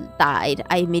I died.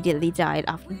 I immediately died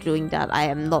after doing that. I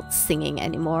am not singing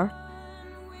anymore.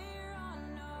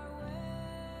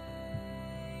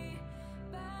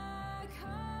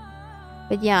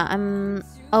 But yeah,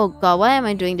 oh god, why am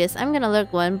I doing this? I'm gonna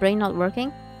lurk one. Brain not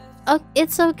working. Oh,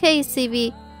 it's okay,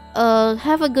 CB.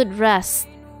 Have a good rest.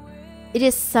 It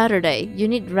is Saturday. You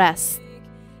need rest.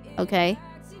 Okay?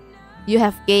 You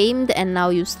have gamed and now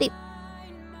you sleep.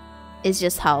 It's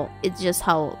just how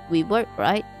we work,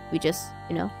 right? We just,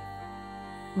 you know,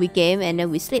 we game and then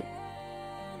we sleep.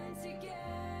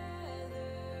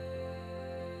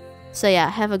 So yeah,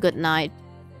 have a good night.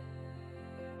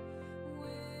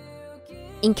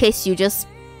 In case you just,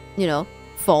 you know,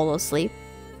 fall asleep.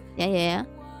 Yeah.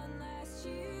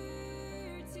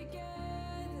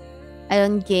 I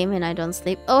don't game and I don't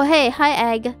sleep. Oh hey,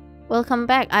 hi Egg. Welcome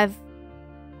back.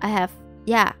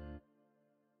 Yeah.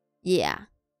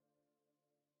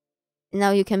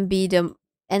 Now you can be the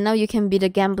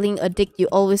gambling addict you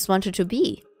always wanted to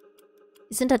be.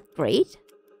 Isn't that great?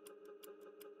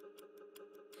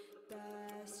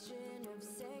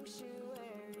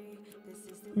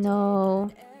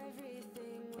 No.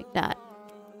 Like that.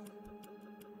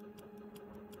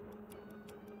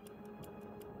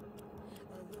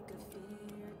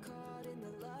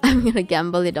 I'm gonna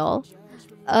gamble it all.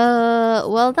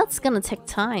 Well, that's gonna take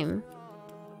time.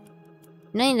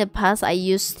 You know, in the past, I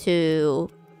used to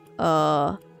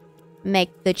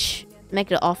make the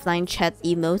offline chat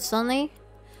emotes only,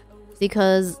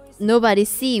 because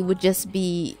nobody would just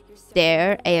be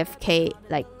there AFK,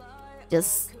 like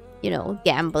just, you know,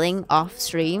 gambling off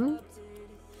stream.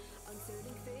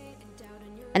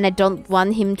 And I don't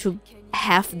want him to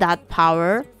have that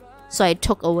power, so I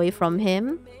took away from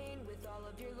him.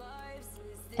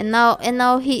 And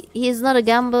now he's not a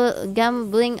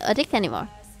gambling addict anymore.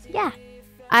 Yeah,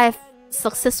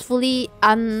 successfully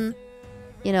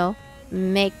you know,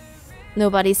 make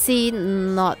nobody see,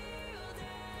 not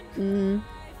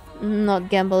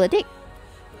gamble addict.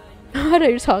 What are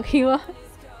you talking about?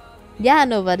 Yeah,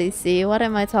 nobody see. What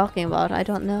am I talking about? I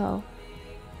don't know.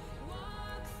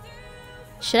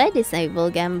 Should I disable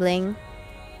gambling?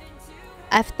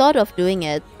 I've thought of doing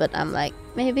it, but I'm like,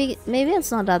 maybe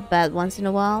it's not that bad once in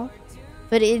a while.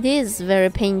 But it is very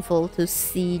painful to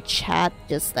see chat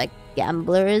just like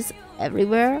gamblers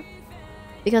everywhere,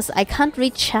 because I can't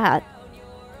read chat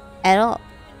at all.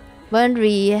 When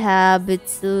rehab,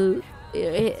 it's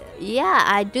yeah,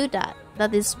 I do that.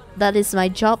 That is my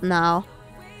job now.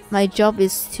 My job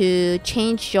is to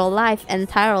change your life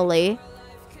entirely.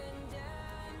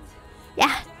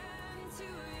 Yeah,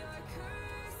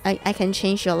 I can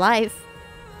change your life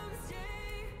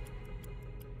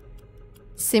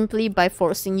simply by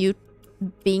forcing you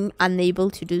being unable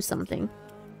to do something,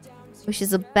 which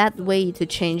is a bad way to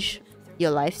change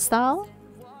your lifestyle,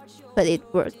 but it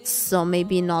works, so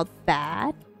maybe not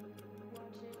bad.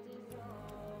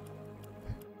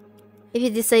 If you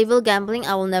disable gambling,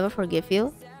 I will never forgive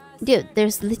you. Dude,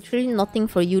 there's literally nothing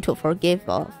for you to forgive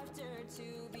of.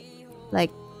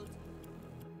 Like,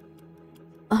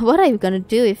 what are you gonna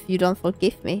do if you don't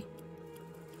forgive me?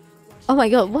 Oh my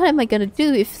god, what am I gonna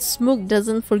do if Smook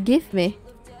doesn't forgive me?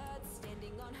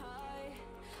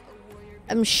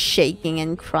 I'm shaking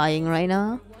and crying right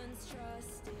now.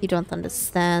 You don't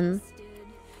understand.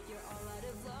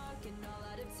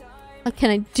 What can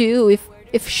I do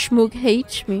if Smook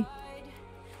hates me?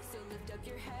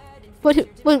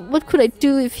 What could I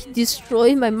do if he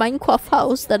destroyed my Minecraft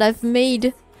house that I've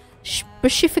made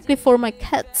specifically for my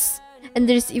cats? And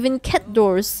there's even cat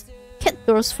doors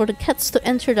for the cats to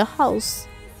enter the house.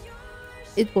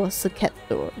 It was a cat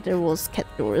door. There was cat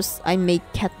doors. I made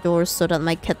cat doors so that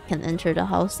my cat can enter the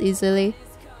house easily.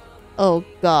 Oh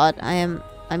god, I'm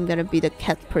gonna be the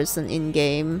cat person in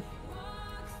game.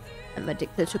 I'm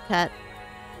addicted to cat.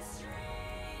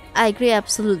 I agree,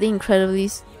 absolutely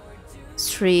incredibly.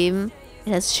 Stream,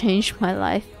 it has changed my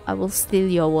life. I will steal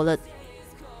your wallet.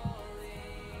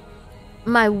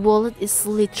 My wallet is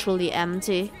literally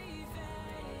empty.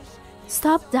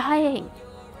 Stop dying.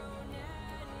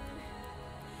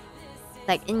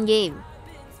 Like in game.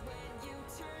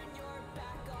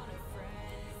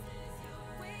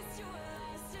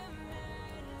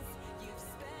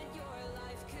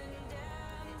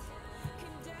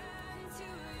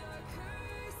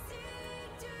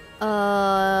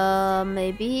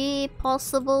 Maybe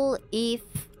possible if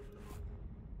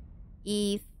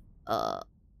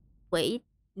wait,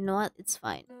 you know what, it's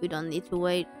fine, we don't need to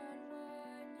wait.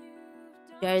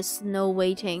 There's no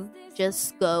waiting,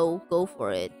 just go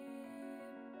for it.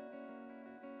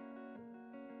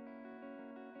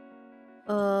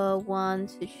 1,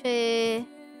 2, 3.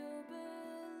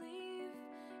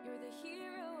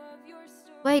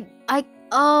 Wait,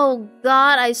 oh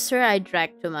god, I swear I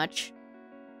dragged too much.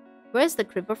 Where's the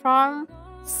creeper farm?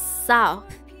 South.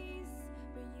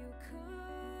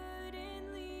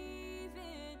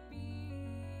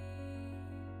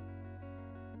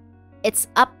 It's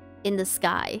up in the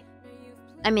sky.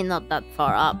 I mean, not that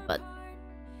far up, but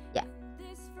yeah.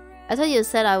 I thought you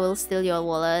said I will steal your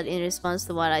wallet in response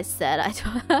to what I said. I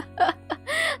don't know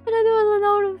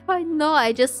if I know.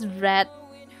 I just read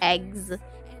eggs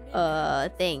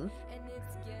thing.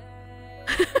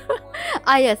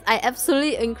 Ah yes, I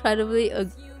absolutely incredibly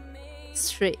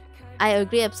stream. I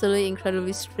agree, absolutely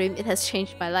incredibly stream. It has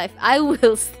changed my life. I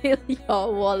will steal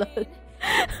your wallet.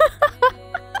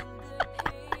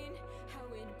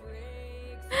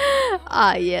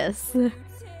 Ah yes.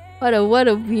 What a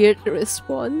weird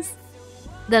response.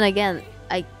 Then again,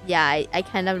 I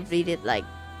kind of read it like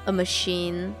a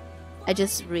machine. I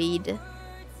just read.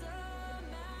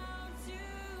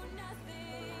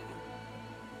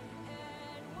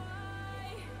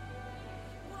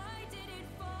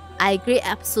 I agree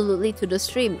absolutely to the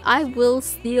stream. I will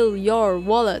steal your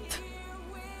wallet.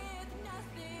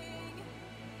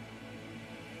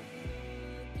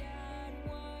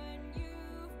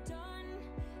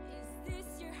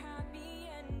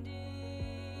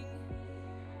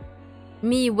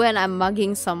 Me when I'm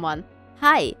mugging someone.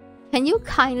 Hi, can you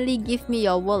kindly give me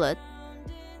your wallet?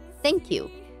 Thank you.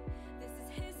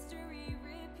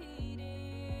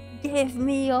 Give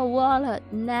me your wallet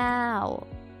now.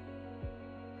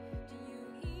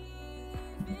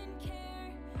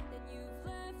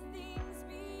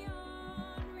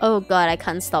 Oh god, I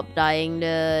can't stop dying,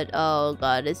 dude. Oh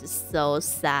god, this is so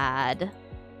sad.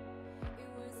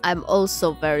 I'm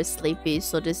also very sleepy,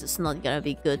 so this is not gonna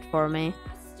be good for me.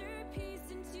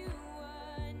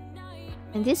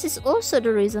 And this is also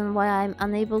the reason why I'm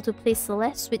unable to play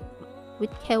Celeste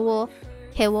with Kewo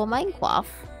Minecraft.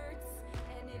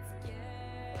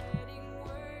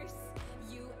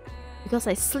 Because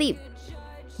I sleep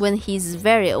when he's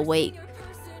very awake.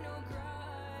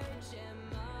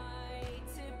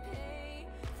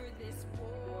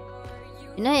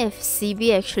 You know, if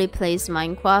CB actually plays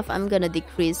Minecraft, I'm gonna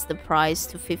decrease the price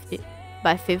to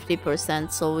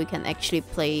 50% so we can actually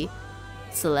play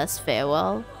Celeste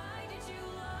Farewell.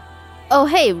 Oh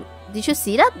hey, did you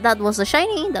see that? That was a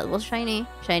shiny. That was shiny.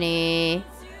 Shiny.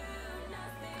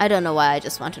 I don't know why, I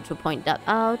just wanted to point that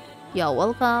out. You're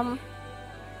welcome.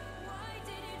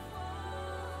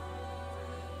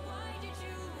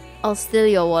 I'll steal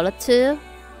your wallet too.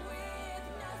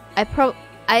 I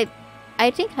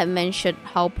think I mentioned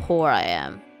how poor I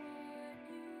am.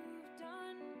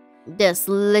 There's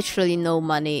literally no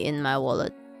money in my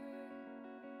wallet.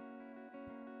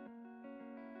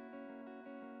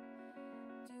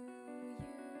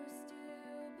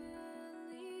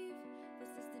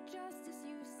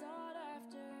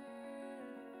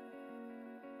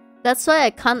 That's why I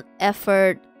can't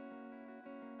afford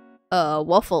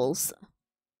waffles.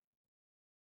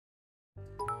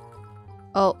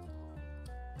 Oh.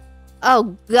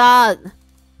 Oh god.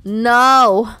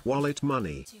 No. Wallet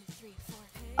money.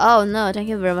 Oh no, thank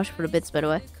you very much for the bits, by the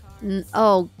way.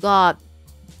 Oh god.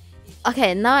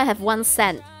 Okay, now I have 1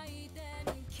 cent.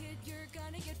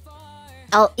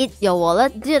 I'll eat your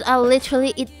wallet. Dude, I'll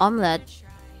literally eat omelette.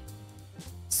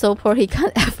 So poor he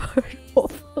can't afford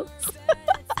waffles.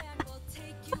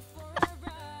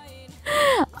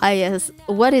 Ah yes,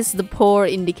 what is the poor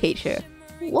indicator?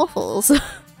 Waffles.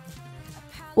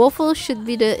 Waffles should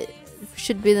be the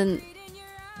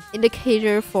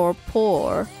indicator for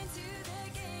poor.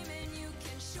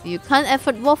 You can't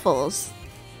afford waffles.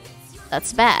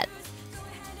 That's bad.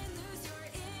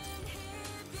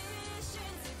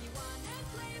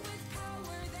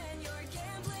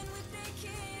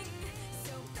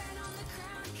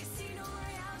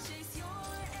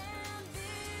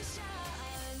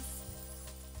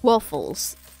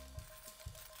 Waffles.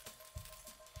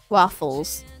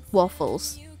 Waffles.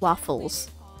 Waffles. Waffles.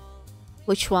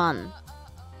 Which one?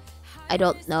 I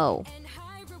don't know.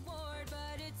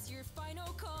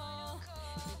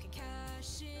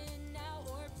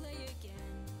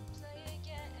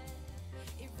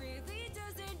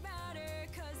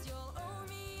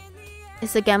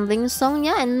 It's a gambling song,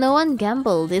 yeah, and no one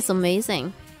gambled. It's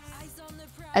amazing.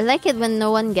 I like it when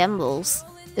no one gambles.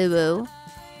 Ew.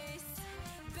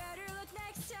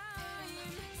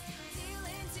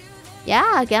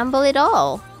 Yeah, gamble it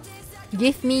all.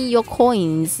 Give me your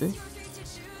coins.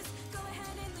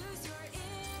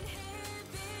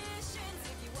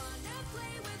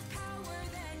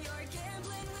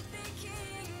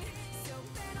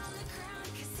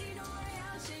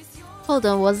 Hold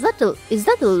on, is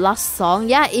that the last song?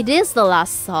 Yeah, it is the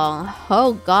last song.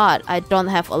 Oh god, I don't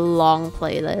have a long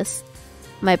playlist.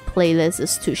 My playlist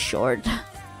is too short.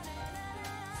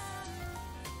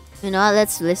 You know what,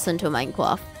 let's listen to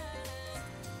Minecraft.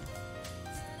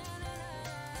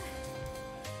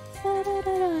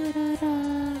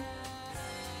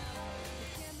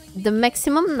 The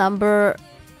maximum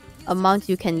amount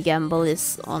you can gamble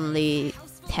is only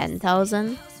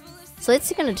 10,000. So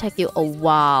it's gonna take you a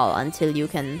while until you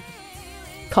can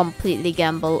completely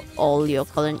gamble all your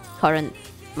current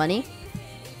money.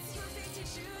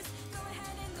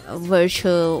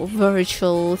 Virtual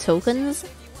tokens.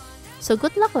 So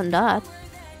good luck on that.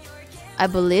 I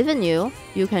believe in you.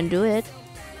 You can do it.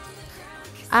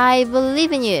 I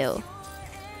believe in you.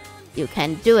 You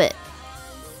can do it.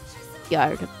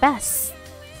 You're the best.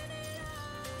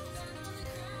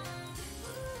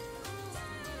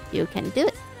 You can do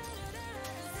it.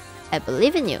 I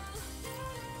believe in you.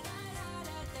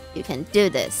 You can do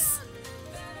this.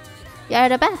 You're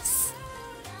the best.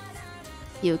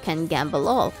 You can gamble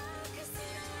all.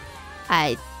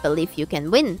 I believe you can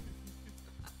win.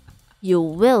 You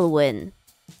will win.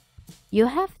 You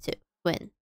have to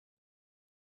win.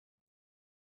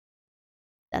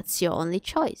 That's your only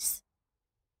choice.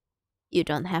 You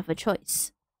don't have a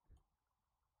choice.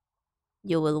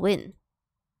 You will win.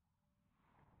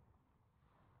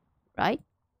 Right?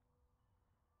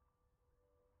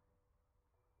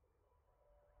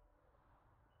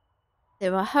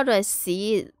 How do I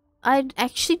see it? I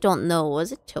actually don't know.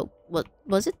 Was it what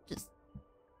was it?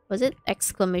 Was it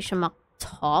exclamation mark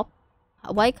top?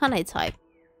 Why can't I type?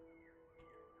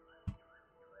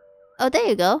 Oh, there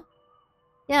you go.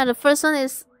 Yeah, the first one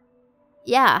is,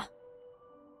 yeah.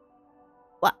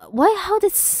 Why? How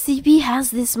did CB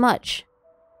has this much?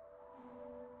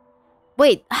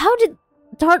 Wait, how did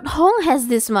Dart Hong has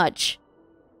this much?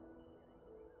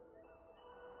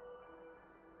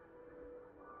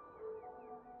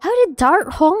 How did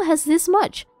Dart Hong has this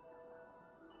much?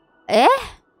 Eh?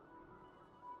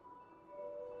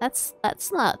 That's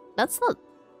not.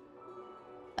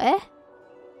 Eh?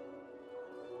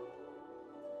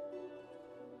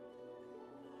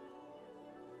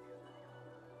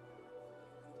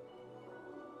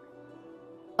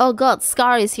 Oh god,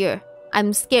 Scar is here.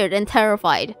 I'm scared and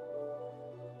terrified.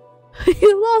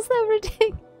 You lost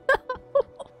everything.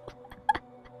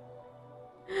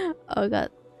 Oh god.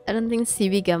 I don't think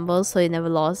CB gambles, so he never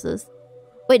loses.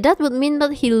 Wait, that would mean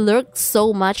that he lurked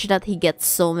so much that he gets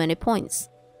so many points.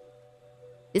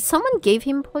 Did someone give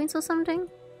him points or something?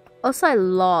 Also, I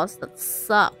lost. That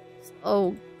sucks.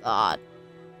 Oh god.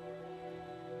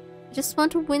 I just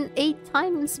want to win 8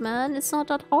 times, man. It's not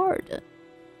that hard.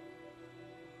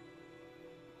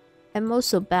 I'm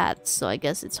also bad, so I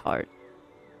guess it's hard.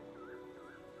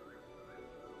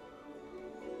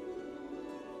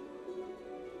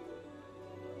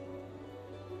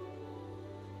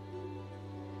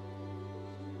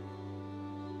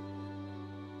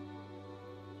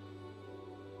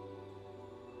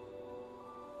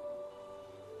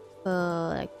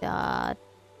 Like that.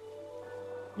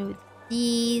 And it would do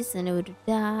this, and it would do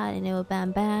that, and it would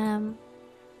bam bam.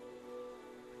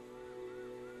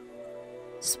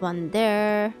 Just one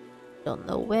there. Don't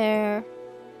know where.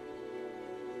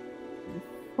 And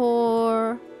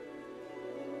 4.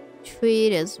 3,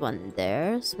 there's one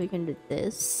there, so we can do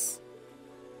this.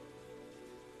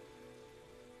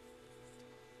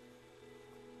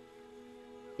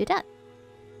 Do that.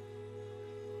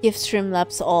 Give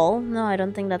Streamlabs all? No, I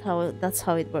don't think that's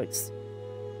how it works.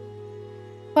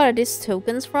 What are these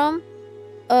tokens from?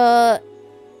 Okay.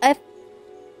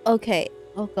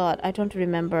 Oh god, I don't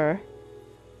remember.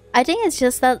 I think it's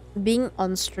just that being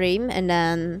on stream and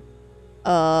then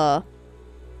the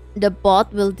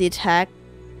bot will detect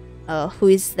who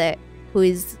is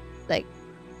like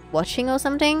watching or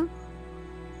something,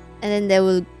 and then they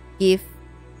will give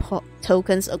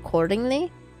tokens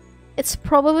accordingly. It's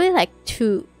probably like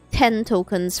 10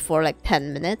 tokens for like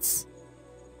 10 minutes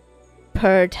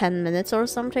per 10 minutes or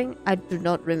something. I do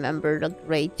not remember the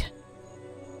rate.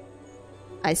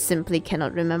 I simply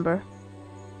cannot remember.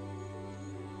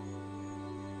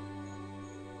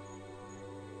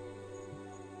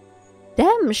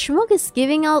 Damn, Schmook is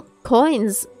giving out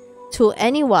coins to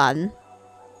anyone.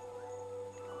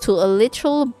 To a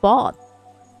literal bot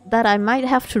that I might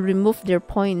have to remove their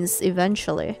points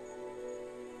eventually,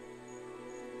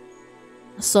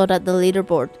 so that the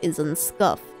leaderboard isn't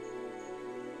scuffed.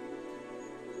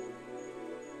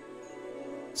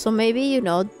 So maybe, you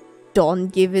know, don't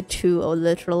give it to a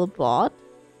literal bot.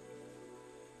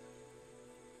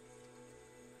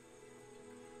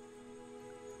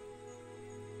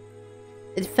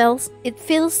 It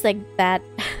feels like bad.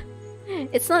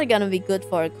 It's not gonna be good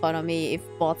for economy if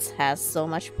bots has so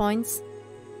much points.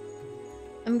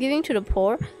 I'm giving to the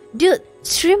poor. Dude,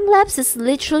 Streamlabs is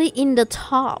literally in the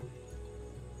top.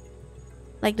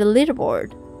 Like the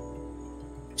leaderboard.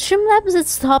 Streamlabs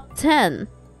is top 10.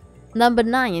 Number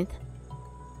 9th.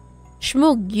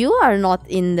 Schmook, you are not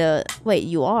in the... Wait,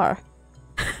 you are.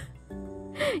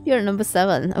 You're number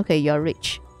 7. Okay, you're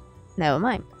rich. Never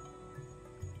mind.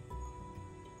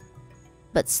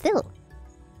 But still.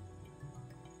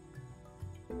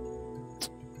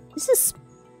 This is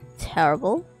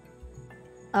terrible.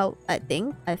 Oh, I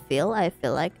feel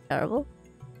like terrible.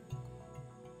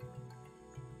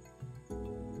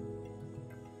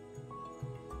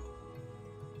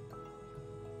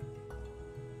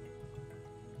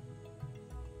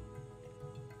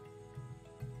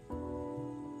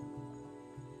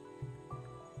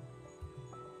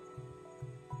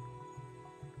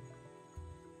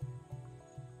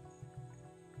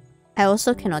 I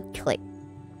also cannot click.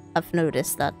 I've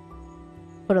noticed that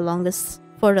for the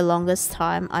longest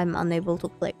time I'm unable to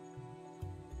click.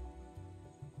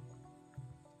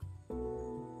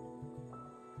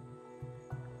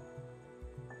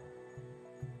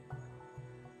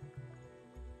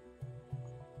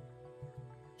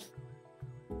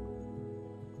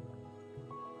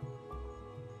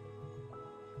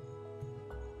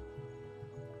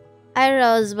 Hi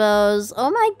Rosebos. Oh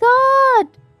my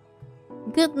god!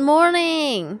 Good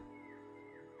morning!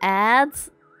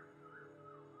 Ads?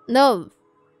 No.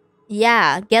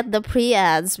 Yeah, get the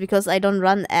pre-ads because I don't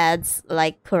run ads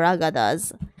like Kuraga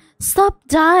does. Stop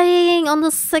dying on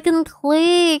the second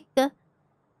click!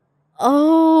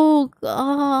 Oh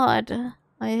god.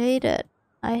 I hate it.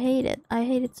 I hate it. I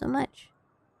hate it so much.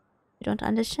 You don't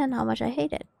understand how much I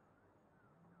hate it.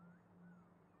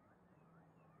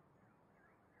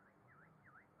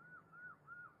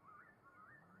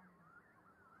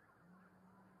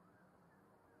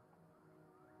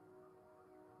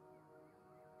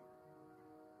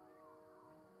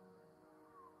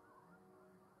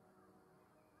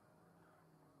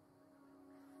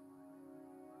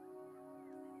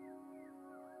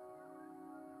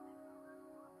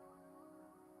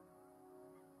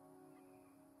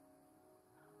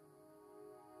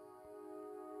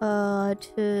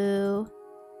 To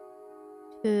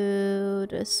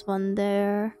this one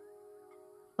there.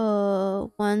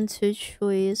 1, 2,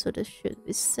 3, so this should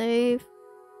be safe.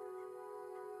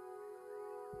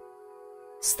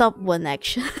 Stop one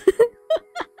action.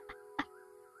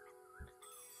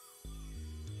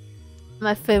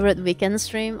 My favorite weekend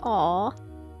stream. Aw.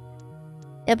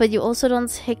 Yeah, but you also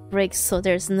don't take breaks, so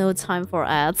there's no time for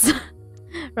ads.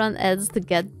 Run ads to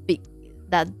get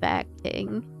that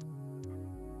backing.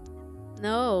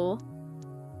 No.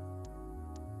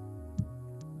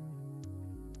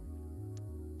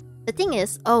 The thing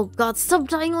is, oh god, stop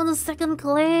dying on the second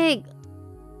click!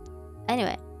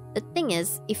 Anyway, the thing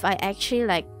is, if I actually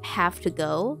like have to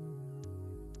go,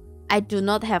 I do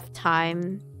not have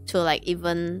time to like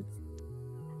even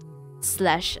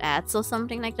slash ads or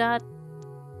something like that.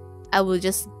 I will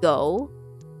just go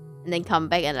and then come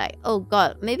back and like, oh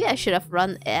god, maybe I should have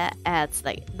run ads,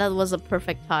 like that was a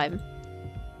perfect time.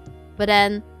 But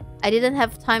then I didn't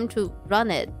have time to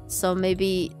run it, so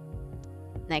maybe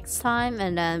next time,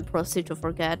 and then proceed to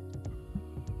forget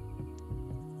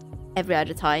every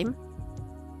other time.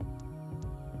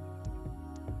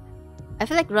 I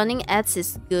feel like running ads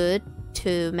is good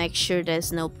to make sure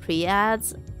there's no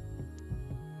pre-ads,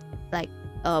 like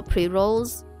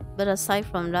pre-rolls, but aside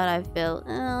from that I feel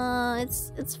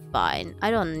it's fine.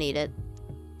 I don't need it.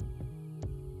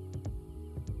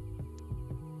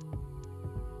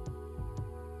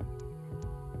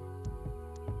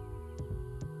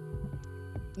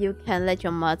 You can let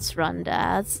your mods run the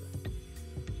ads.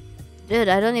 Dude,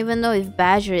 I don't even know if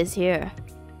Badger is here.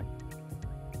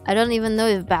 I don't even know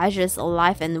if Badger is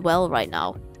alive and well right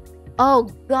now. Oh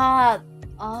god!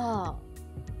 Oh.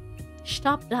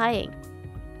 Stop dying.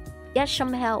 Get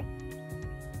some help.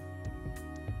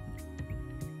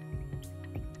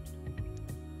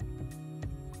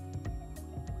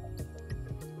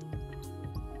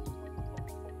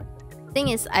 Thing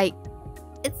is,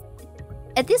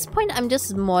 at this point I'm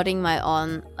just modding my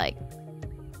own like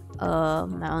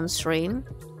my own stream.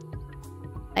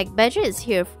 Like Badger is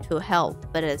here to help,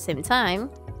 but at the same time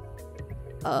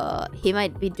he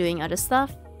might be doing other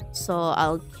stuff, so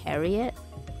I'll carry it.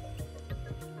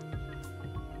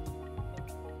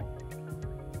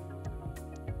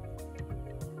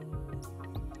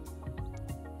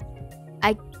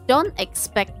 I don't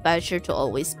expect Badger to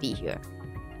always be here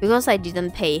because I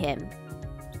didn't pay him.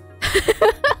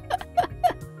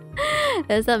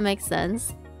 Does that make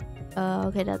sense?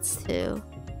 Okay, that's 2.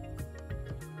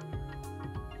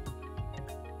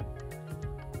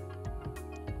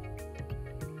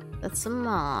 That's a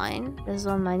mine. There's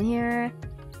one mine here.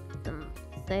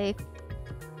 Safe.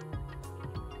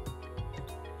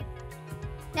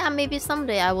 Yeah, maybe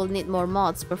someday I will need more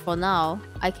mods, but for now,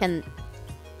 I can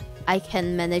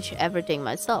manage everything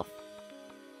myself.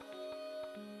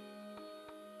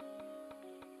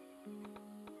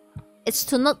 It's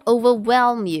to not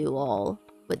overwhelm you all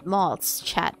with mods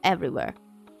chat everywhere.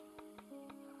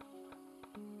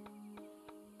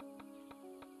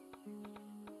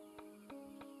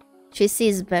 Tracy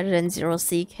is better than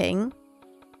 0C King.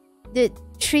 Dude,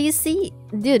 Tracy?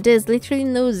 Dude, there's literally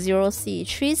no 0C.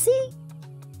 Tracy?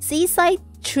 Seaside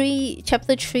 3,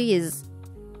 chapter 3 is...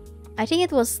 I think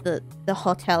it was the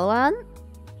hotel one.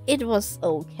 It was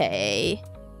okay.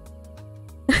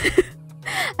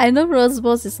 I know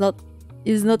Roseboss is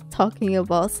not talking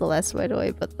about Celeste, by the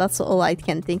way, but that's all I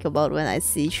can think about when I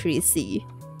see 3C.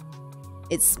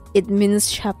 It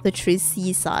means chapter 3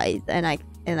 seaside, and I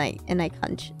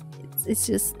can't. It's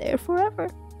just there forever.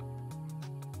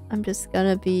 I'm just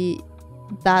gonna be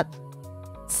that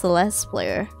Celeste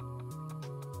player.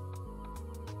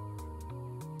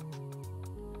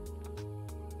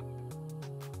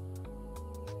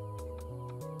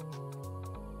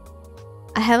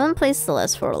 I haven't played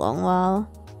Celeste for a long while.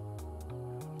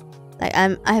 Like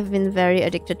I've been very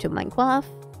addicted to Minecraft,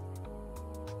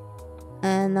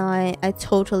 and I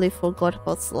totally forgot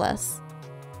about Celeste.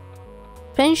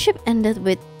 Friendship ended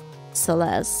with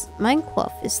Celeste.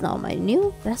 Minecraft is now my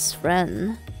new best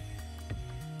friend.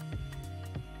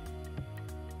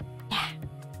 Yeah,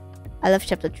 I love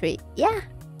chapter 3. Yeah,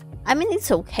 I mean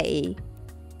it's okay.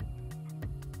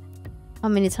 How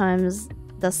many times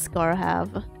does Scar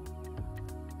have?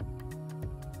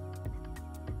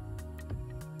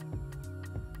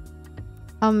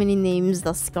 How many names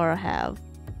does Scar have?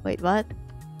 Wait, what?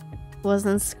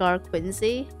 Wasn't Scar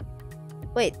Quincy?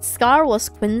 Wait, Scar was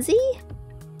Quincy?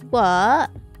 What?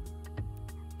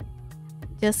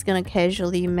 Just gonna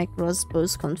casually make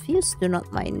Rosebos confused. Do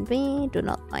not mind me. Do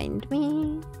not mind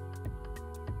me.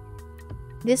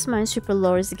 This MineSweeper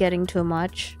lore is getting too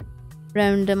much.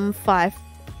 Random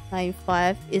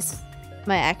 595 is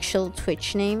my actual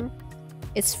Twitch name.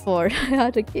 It's for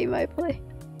the game I play.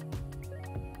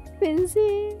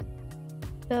 Quincy.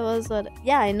 That was what.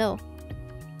 Yeah, I know.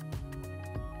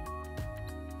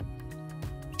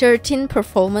 13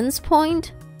 performance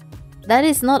point? That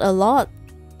is not a lot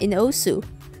in Osu.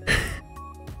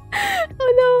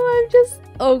 Oh no, I'm just.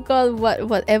 Oh god,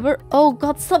 whatever. Oh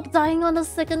god, stop dying on the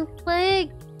second click.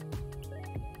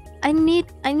 I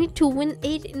need to win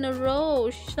 8 in a row.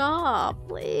 Stop,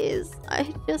 please.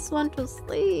 I just want to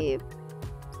sleep.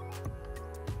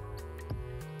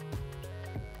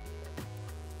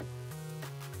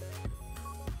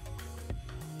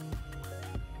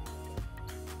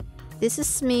 This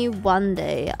is me one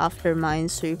day after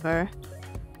MineSweeper.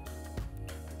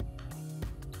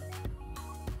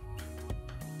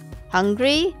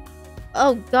 Hungry?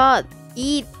 Oh god,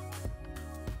 eat.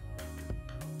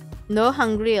 No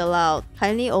hungry allowed.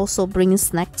 Kindly also bring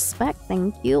snacks back,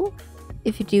 thank you.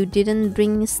 If you didn't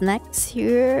bring snacks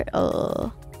here,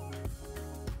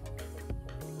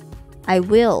 I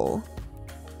will.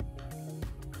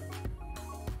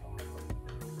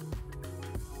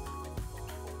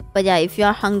 But yeah, if you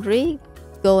are hungry,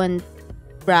 go and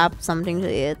grab something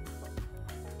to eat.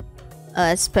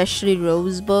 Especially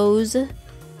rose bows.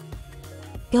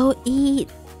 Go eat.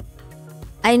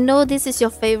 I know this is your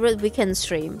favorite weekend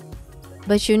stream,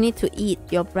 but you need to eat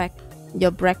your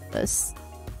breakfast.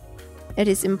 It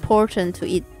is important to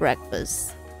eat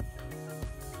breakfast.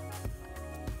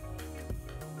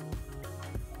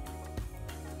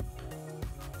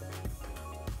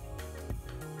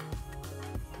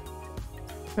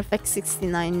 Perfect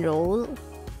 69 roll.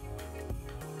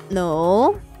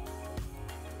 No.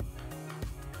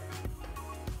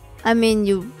 I mean,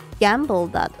 you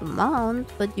gambled that amount,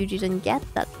 but you didn't get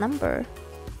that number.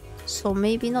 So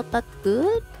maybe not that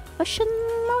good? Question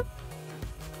mark?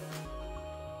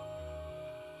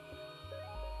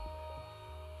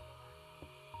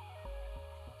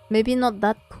 Maybe not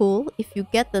that cool. If you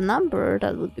get the number,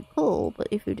 that would be cool. But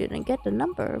if you didn't get the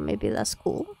number, maybe less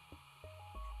cool.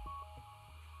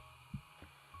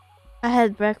 I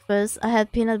had breakfast. I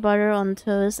had peanut butter on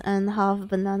toast and half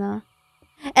banana.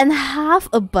 And half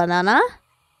a banana?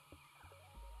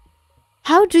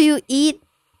 How do you eat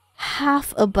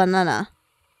half a banana?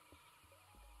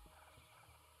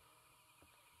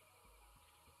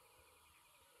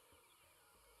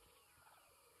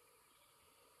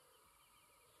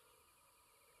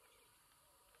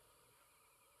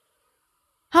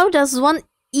 How does one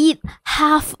eat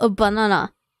half a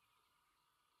banana?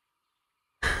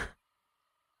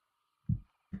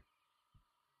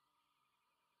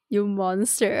 You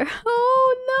monster.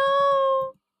 Oh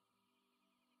no!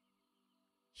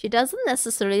 She doesn't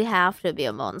necessarily have to be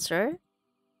a monster.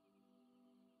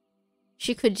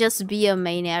 She could just be a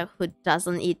maniac who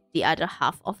doesn't eat the other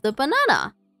half of the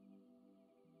banana.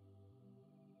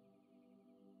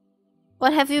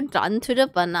 What have you done to the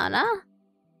banana?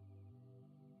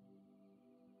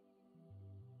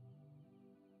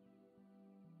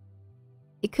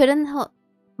 It couldn't help.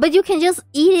 But you can just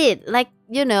eat it. Like,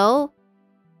 you know,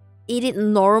 eat it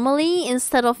normally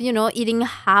instead of, you know, eating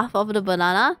half of the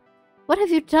banana. What have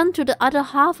you done to the other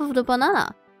half of the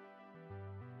banana?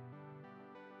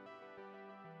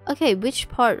 Okay, which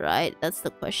part, right? That's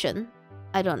the question.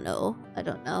 I don't know. I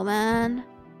don't know, man.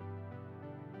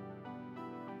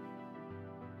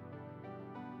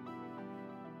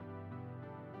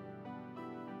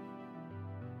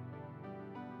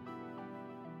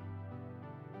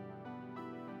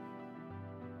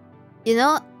 You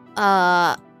know,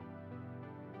 I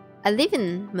live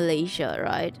in Malaysia,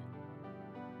 right?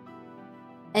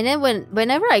 And then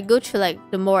whenever I go to like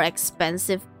the more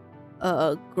expensive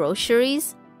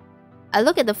groceries, I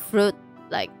look at the fruit,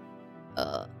 like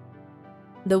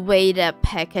the way they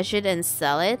package it and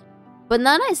sell it.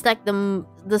 Banana is like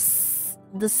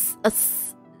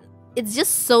it's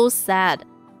just so sad.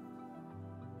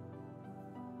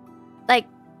 Like,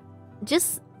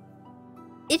 just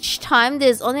each time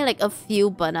there's only like a few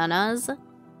bananas,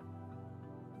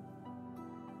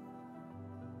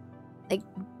 like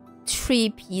 3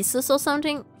 pieces or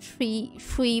something,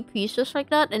 three pieces like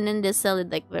that, and then they sell it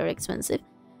like very expensive.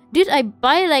 Dude, I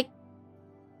buy like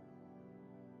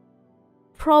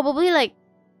probably like,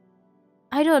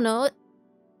 I don't know,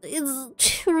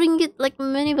 it's 2 ringgit like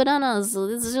many bananas.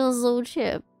 It's just so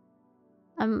cheap.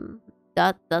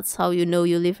 That's how you know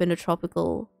you live in a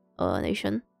tropical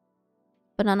nation.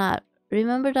 Banana,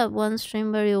 remember that one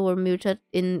stream where you were muted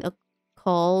in a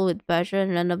call with Badger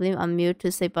and randomly unmute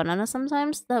to say banana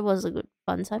sometimes? That was a good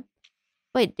fun time.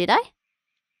 Wait, did I?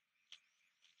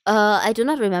 I do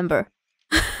not remember.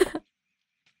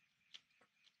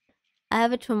 I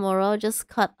have it tomorrow. Just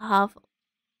cut half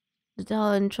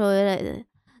down and throw it.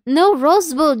 No,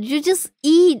 Rosebud, you just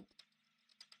eat.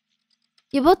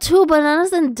 You bought 2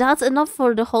 bananas and that's enough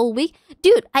for the whole week?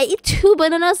 Dude, I eat 2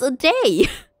 bananas a day.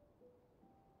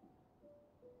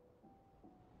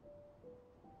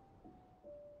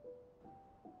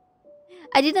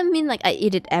 I didn't mean like I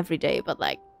eat it every day, but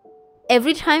like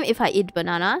every time if I eat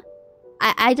banana,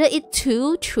 I either eat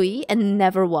 2, 3, and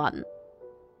never 1.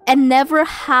 And never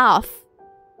half.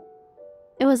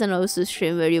 It was an Osu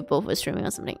stream where you both were streaming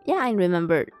or something. Yeah, I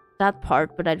remember that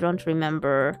part, but I don't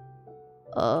remember,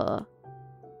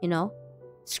 you know,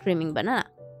 screaming banana.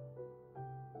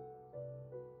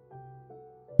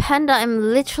 Panda, I'm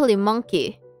literally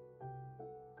monkey.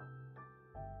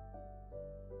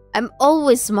 I'm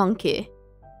always monkey.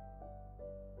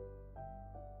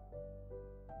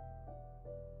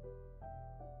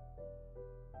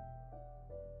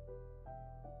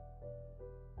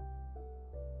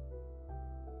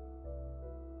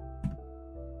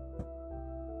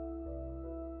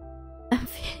 I'm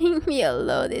feeling me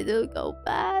alone, it will go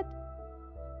bad.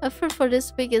 My food for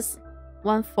this week is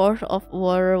 1/4 of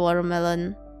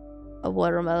watermelon, a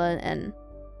watermelon, and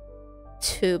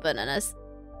 2 bananas.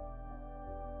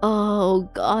 Oh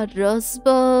god,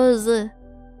 Rosebuzz.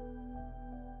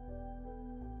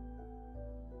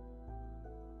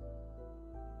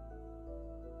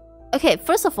 Okay,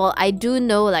 first of all, I do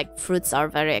know like fruits are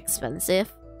very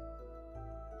expensive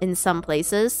in some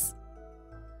places,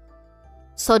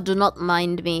 so do not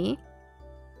mind me.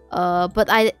 But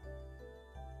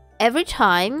every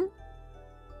time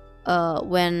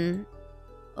when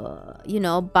you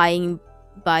know, buying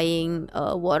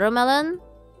watermelon,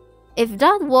 if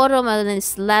that watermelon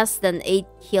is less than 8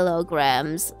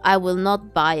 kilograms, I will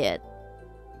not buy it.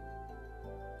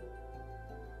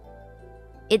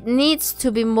 It needs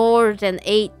to be more than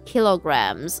 8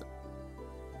 kilograms.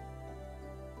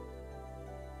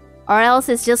 Or else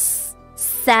it's just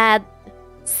sad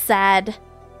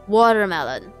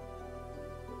watermelon.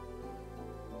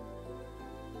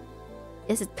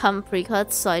 Is it come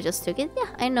pre-cut, so I just took it? Yeah,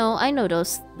 I know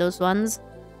those ones.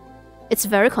 It's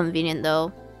very convenient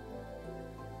though.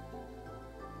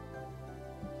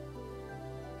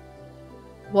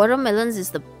 Watermelons is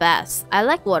the best. I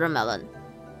like watermelon.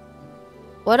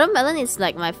 Watermelon is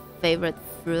like my favorite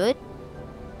fruit.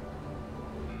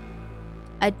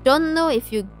 I don't know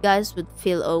if you guys would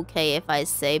feel okay if I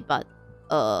say, but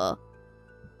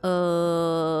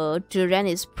durian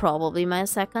is probably my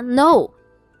second. No,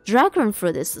 dragon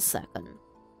fruit is the second.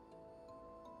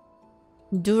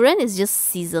 Durian is just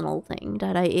seasonal thing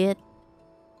that I eat.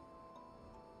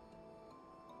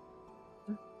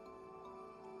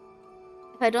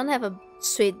 If I don't have a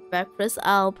sweet breakfast,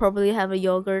 I'll probably have a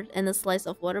yogurt and a slice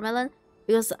of watermelon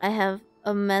because I have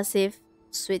a massive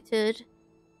sweet tooth.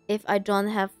 If I don't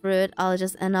have fruit, I'll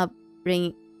just end up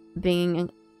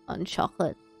bringing on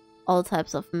chocolate. All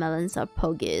types of melons are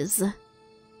pogies.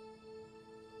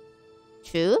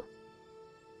 True?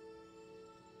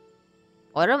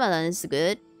 Watermelon is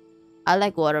good. I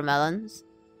like watermelons.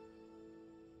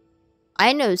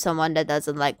 I know someone that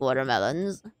doesn't like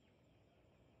watermelons.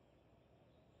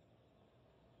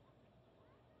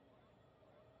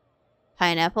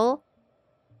 Pineapple.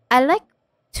 I like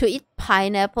to eat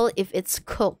pineapple if it's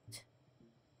cooked.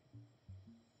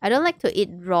 I don't like to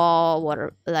eat raw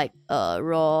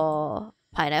raw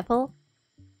pineapple.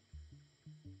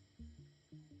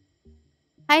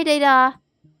 Hi Data.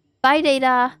 Bye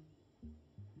Data.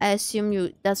 I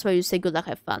assume that's why you say good luck,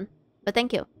 have fun. But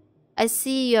thank you. I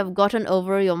see you have gotten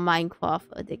over your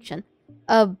Minecraft addiction.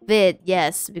 A bit,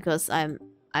 yes, because I'm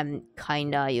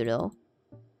kinda, you know.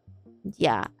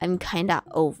 Yeah, I'm kinda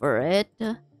over it.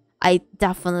 I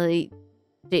definitely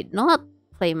did not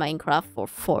play Minecraft for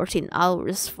 14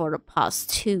 hours for the past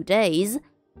 2 days.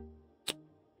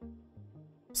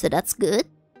 So that's good.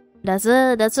 That's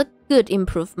a good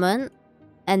improvement.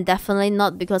 And definitely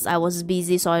not because I was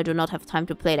busy, so I do not have time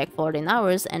to play like 14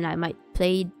 hours, and I might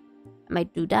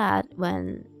do that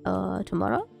when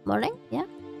tomorrow morning, yeah.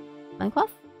 Minecraft.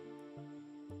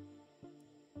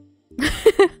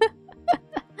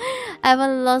 I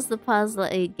haven't lost the past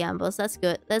 8 gambles. That's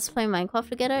good. Let's play Minecraft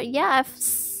together. Yeah,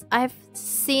 I've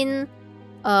seen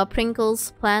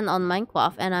Pringle's plan on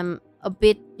Minecraft, and I'm a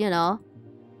bit, you know,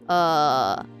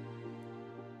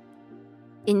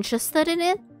 interested in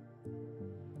it.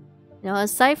 You know,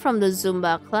 aside from the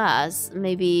Zumba class,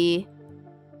 maybe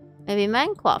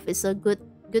Minecraft is a good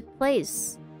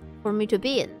place for me to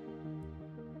be in.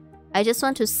 I just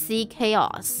want to see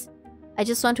chaos. I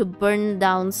just want to burn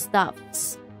down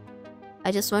stuffs.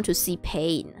 I just want to see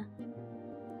pain.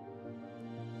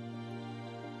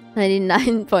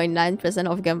 99.9%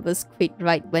 of gamblers quit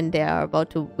right when they are about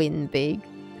to win big.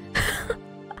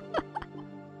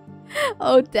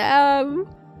 Oh damn!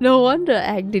 No wonder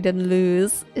Egg didn't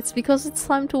lose. It's because it's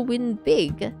time to win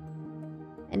big.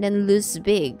 And then lose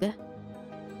big. And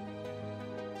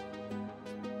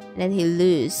then he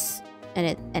lose.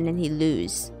 And then he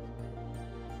lose.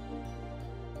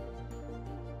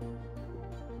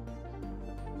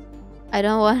 I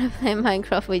don't want to play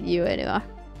Minecraft with you anymore.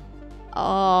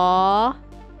 Aww,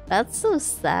 that's so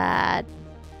sad.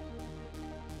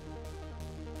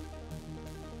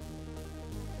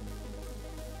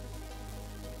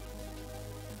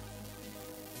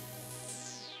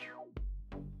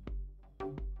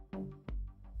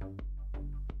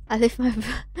 I leave my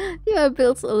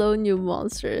builds alone, you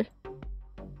monster.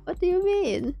 What do you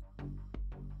mean?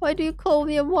 Why do you call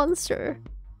me a monster?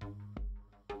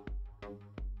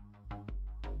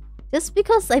 Just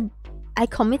because I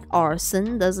commit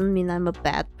arson doesn't mean I'm a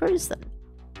bad person.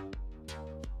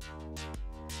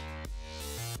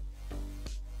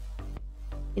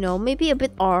 You know, maybe a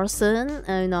bit arson,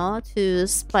 you know, to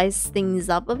spice things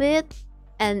up a bit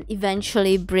and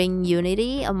eventually bring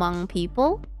unity among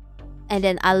people. And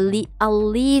then I'll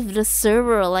leave the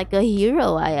server like a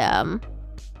hero I am.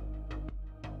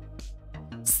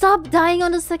 Stop dying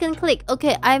on the second click.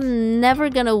 Okay, I'm never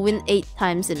gonna win 8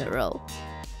 times in a row.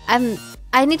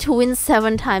 I need to win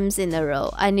 7 times in a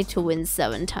row. I need to win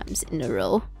 7 times in a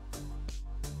row.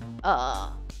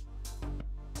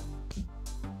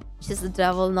 She's the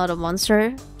devil, not a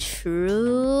monster.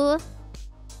 True.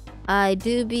 I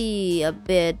do be a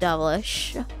bit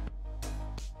devilish.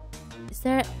 Is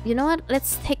there... You know what?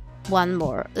 Let's take one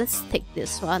more. Let's take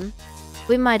this one.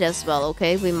 We might as well,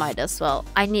 okay? We might as well.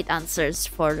 I need answers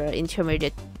for the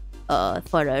intermediate...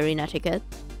 for the arena ticket.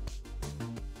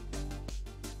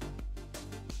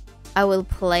 I will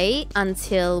play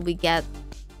until we get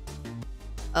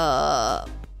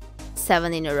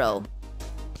 7 in a row.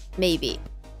 Maybe.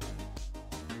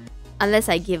 Unless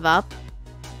I give up,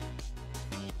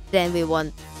 then we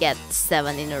won't get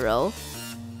 7 in a row.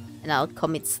 And I'll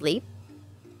commit sleep.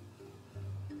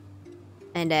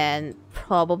 And then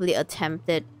probably attempt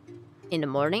it in the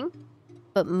morning.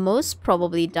 But most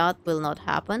probably that will not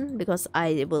happen because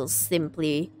I will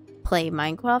simply play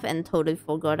Minecraft and totally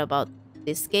forgot about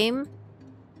this game.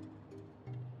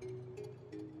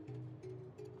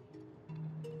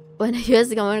 When a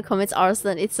US government commits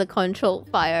arson, it's a controlled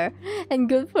fire and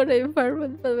good for the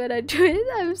environment. But when I do it,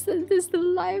 I'm sentenced to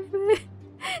life in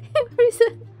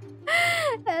prison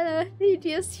and a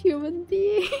hideous human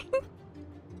being.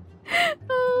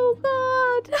 Oh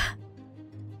god.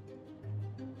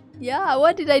 Yeah,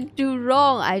 what did I do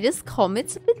wrong? I just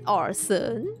commit a bit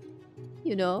arson.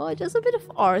 You know, just a bit of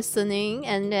arsoning,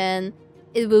 and then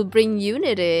it will bring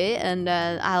unity, and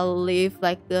then I'll live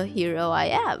like the hero I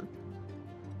am.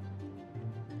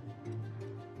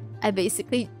 I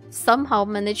basically somehow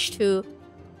managed to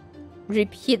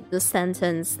repeat the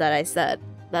sentence that I said.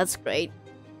 That's great.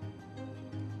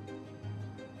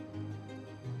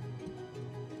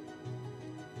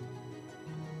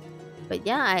 But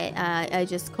yeah, I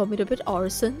just committed a bit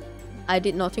arson. I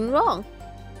did nothing wrong.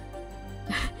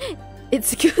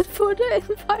 It's good for the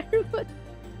environment.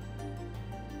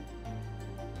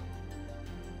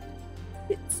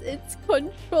 It's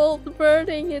controlled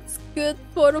burning. It's good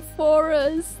for the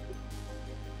forest.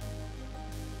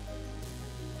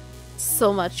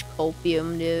 So much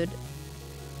copium, dude.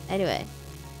 Anyway.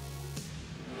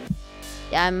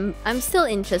 Yeah, I'm still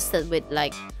interested with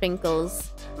like Crinkle's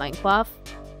Minecraft.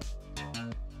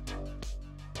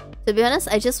 To be honest,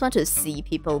 I just want to see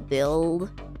people build.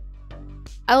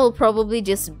 I will probably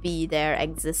just be there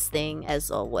existing as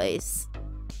always.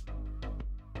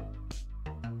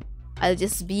 I'll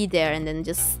just be there and then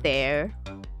just stare.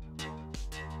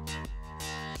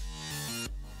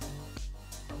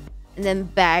 And then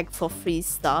beg for free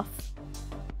stuff.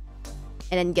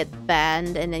 And then get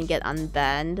banned and then get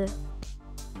unbanned.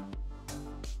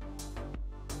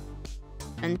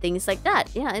 And things like that.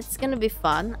 Yeah, it's gonna be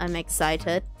fun. I'm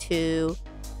excited to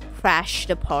crash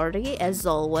the party as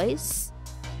always.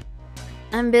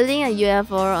 I'm building a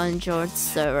UFO on George's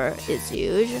server. It's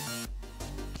huge.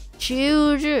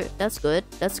 Huge. That's good.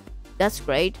 That's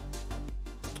great.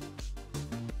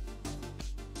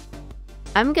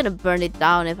 I'm gonna burn it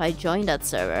down if I join that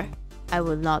server. I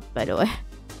will not, by the way.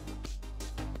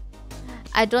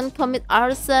 I don't commit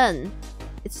arson.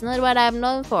 It's not what I'm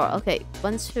known for. Okay,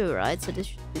 1-2, right? So this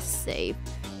should be safe.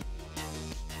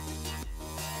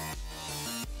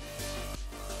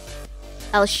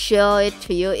 I'll show it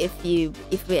to you if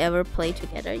we ever play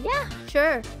together. Yeah,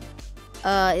 sure.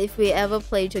 If we ever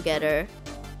play together,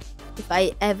 if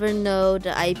I ever know the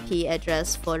IP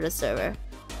address for the server.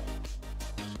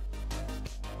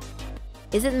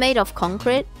 Is it made of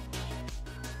concrete?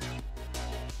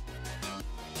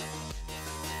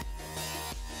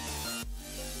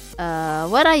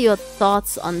 What are your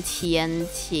thoughts on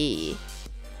TNT?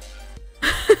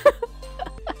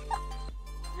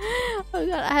 Oh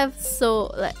god, I have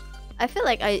so like I feel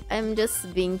like I'm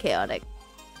just being chaotic.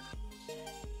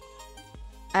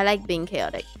 I like being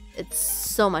chaotic. It's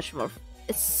so much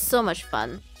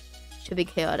fun to be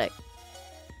chaotic.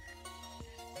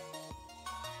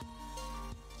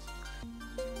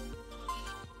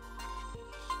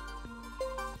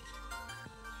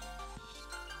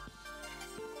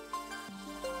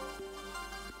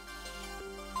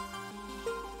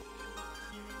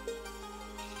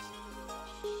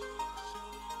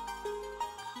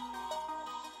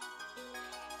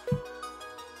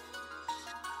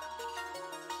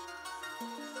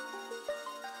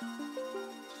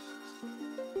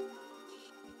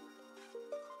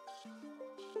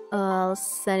 I'll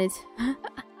send it.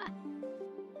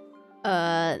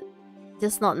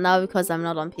 Just not now because I'm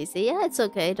not on PC. Yeah, it's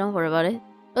okay. Don't worry about it.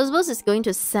 Rosebos is going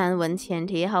to send one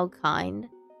TNT. How kind.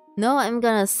 No, I'm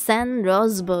gonna send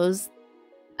Rosebos.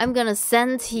 I'm gonna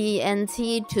send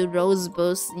TNT to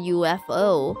Rosebos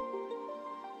UFO.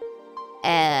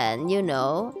 And you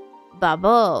know,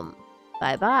 ba-boom.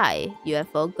 Bye-bye.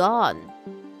 UFO gone.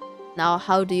 Now,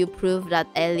 how do you prove that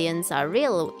aliens are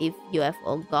real if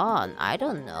UFO gone? I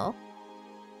don't know.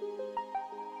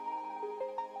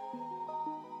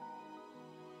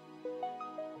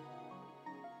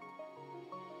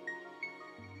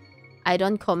 I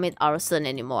don't commit arson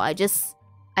anymore. I just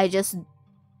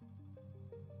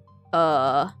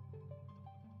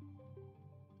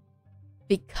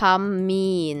become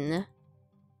mean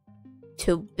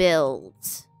to build,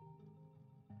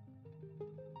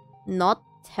 not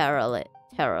terror.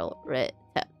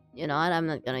 You know what? I'm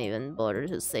not gonna even bother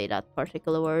to say that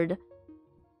particular word.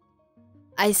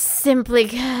 I simply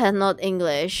cannot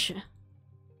English.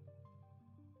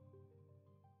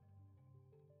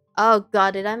 Oh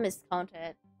god, did I miscount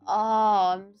it?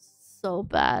 Oh, I'm so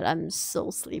bad. I'm so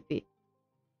sleepy.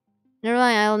 Never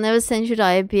mind, I'll never send you the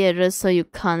IP address so you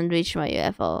can't reach my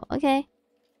UFO. Okay.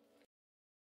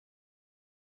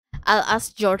 I'll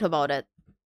ask Jort about it.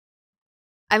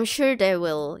 I'm sure they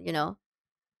will, you know,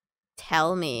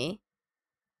 tell me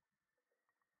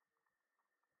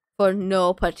for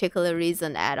no particular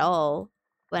reason at all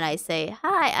when I say,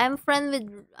 "Hi, I'm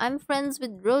friends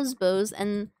with Rosebos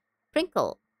and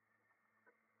Prinkle."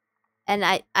 And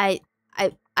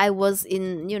I was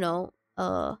in, you know,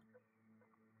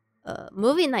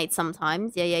 movie night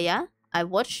sometimes. Yeah. I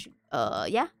watch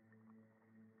yeah,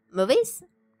 movies.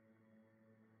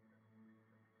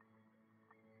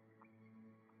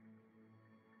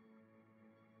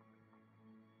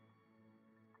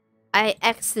 I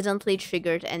accidentally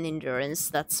triggered an endurance.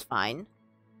 That's fine.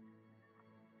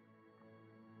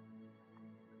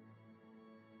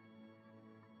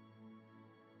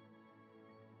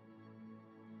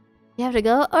 You have to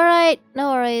go? Alright,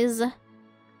 no worries.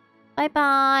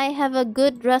 Bye-bye. Have a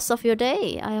good rest of your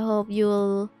day. I hope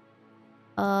you'll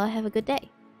have a good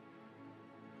day.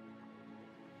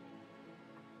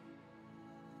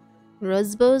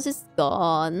 Rosebos is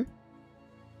gone.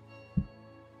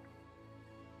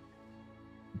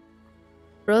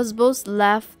 Rosebos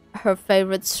left her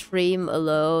favorite stream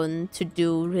alone to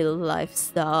do real life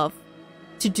stuff.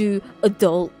 To do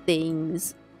adult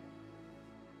things.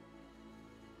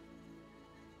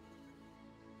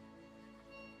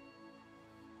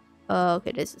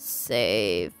 Okay, this is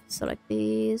safe. Select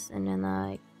these and then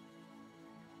like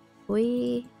what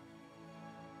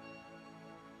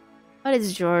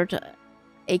is George?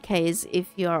 AKs if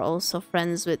you are also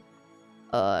friends with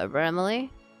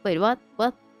Bramley. Wait,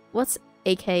 what's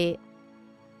AK?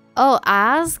 Oh,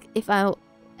 ask if I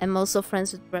am also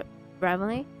friends with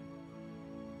Bramley.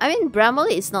 I mean,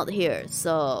 Bramley is not here,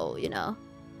 so you know.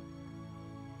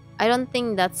 I don't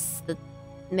think that's the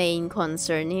main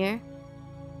concern here.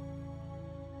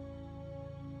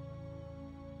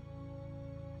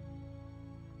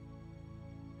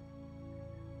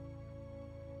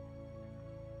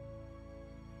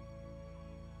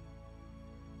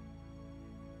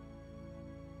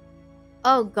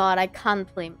 Oh god, I can't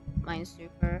play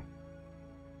MineSweeper.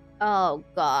 Oh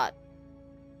god.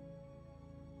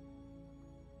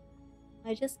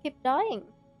 I just keep dying.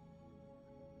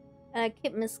 And I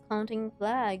keep miscounting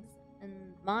flags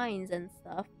and mines and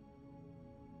stuff.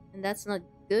 And that's not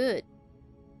good.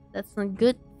 That's not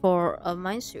good for a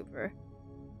MineSweeper.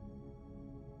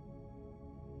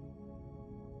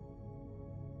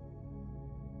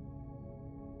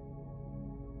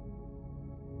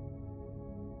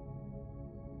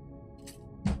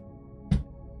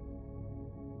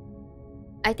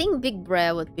 I think Big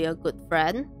Brer would be a good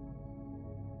friend.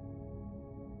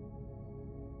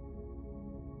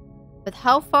 But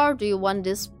how far do you want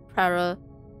this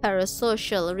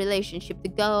parasocial relationship to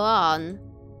go on?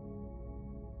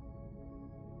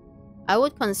 I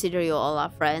would consider you all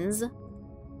our friends.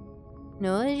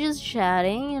 No, it's just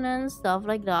chatting and stuff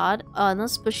like that on a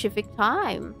specific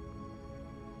time.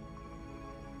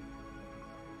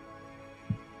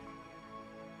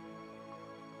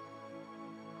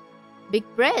 Big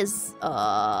Breast,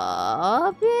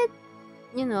 a bit,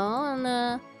 you know, on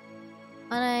a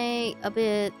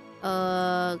bit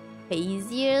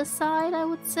crazier side, I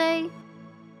would say.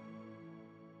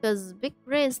 Because Big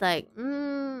Breast, like,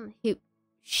 they'll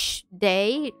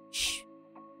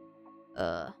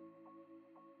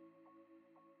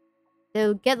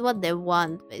get what they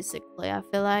want, basically. I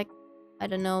feel like, I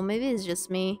don't know, maybe it's just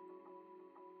me.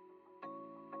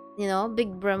 You know,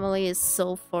 Big Bramley is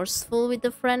so forceful with the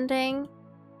friending.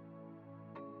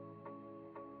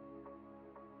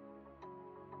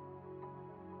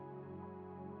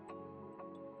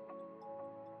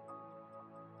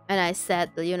 And I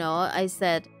said, you know,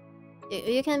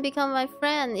 you can become my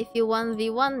friend if you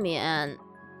 1v1 me, and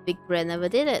Big Bray never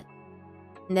did it.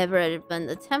 Never even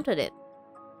attempted it.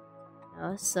 You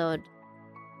know, so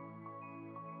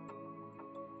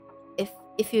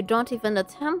if you don't even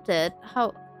attempt it,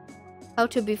 how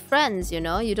to be friends, you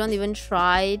know? You don't even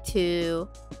try to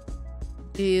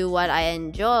do what I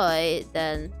enjoy,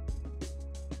 then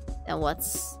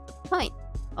what's the point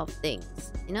of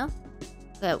things, you know?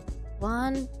 Okay,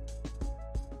 1,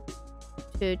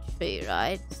 2, 3,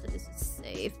 right? So this is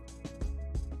safe.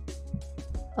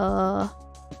 1,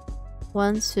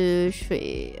 2,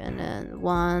 3, and then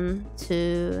 1,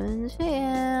 2, and 3.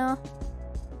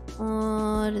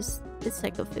 Oh, it's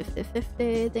like a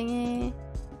 50-50 thingy.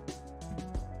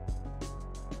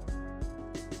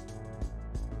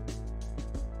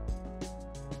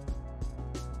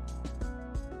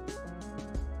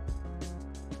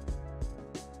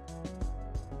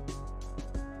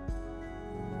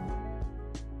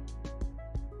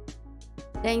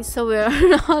 Dang, so we're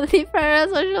not only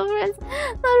parasocial friends,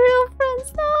 not real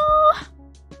friends, no.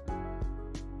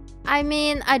 I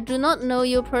mean, I do not know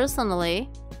you personally,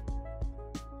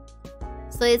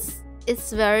 so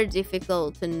it's very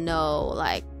difficult to know,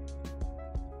 like,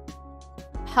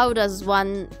 how does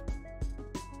one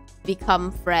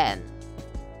become friend?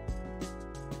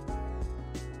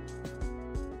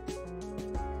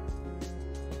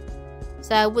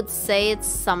 So I would say it's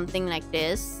something like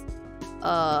this.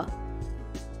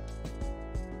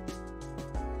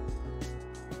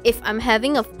 If I'm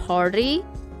having a party,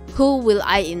 who will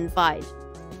I invite?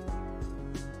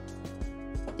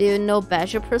 Do you know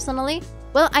Badger personally?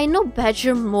 Well, I know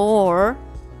Badger more.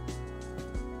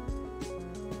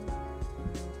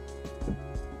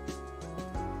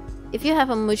 If you have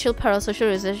a mutual parasocial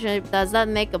relationship, does that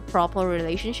make a proper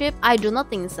relationship? I do not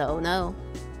think so, no.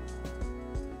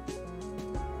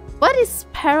 What is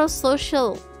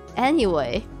parasocial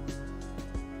anyway?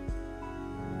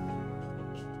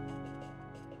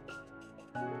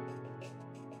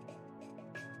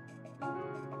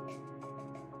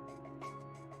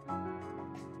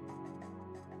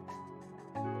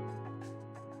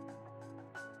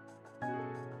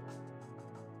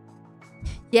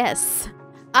 Yes.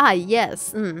 Ah,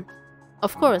 yes.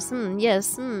 Of course.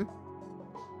 Yes.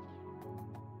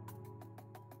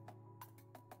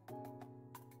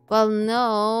 Well,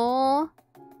 no.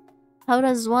 How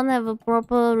does one have a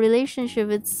proper relationship?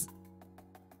 It's,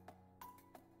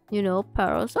 you know,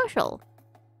 parasocial.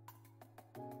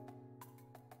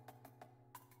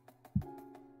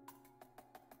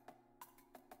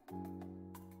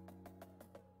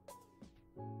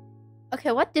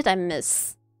 Okay, what did I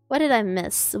miss? What did I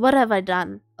miss? What have I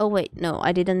done? Oh wait, no,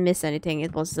 I didn't miss anything.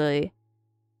 It was I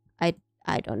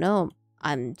don't know.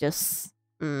 I'm just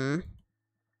can't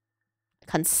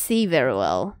see very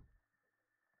well.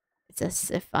 It's as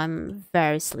if I'm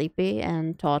very sleepy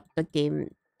and thought the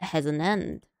game has an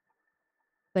end.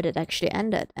 But it actually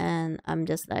ended, and I'm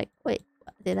just like, wait,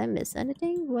 did I miss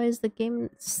anything? Why is the game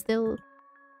still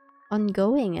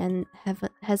ongoing and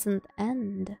hasn't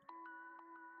ended?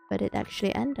 But it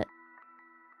actually ended.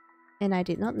 And I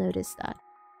did not notice that.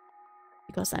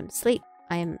 Because I'm asleep.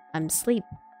 I'm asleep.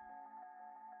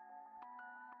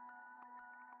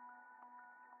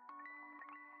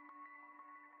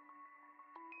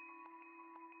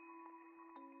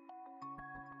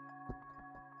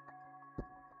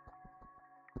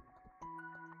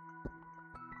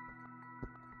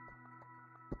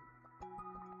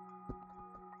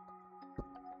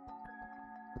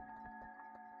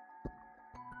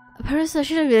 A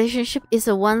parasocial relationship is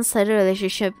a one-sided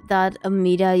relationship that a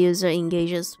media user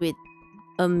engages with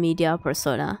a media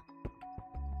persona.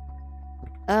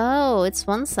 Oh, it's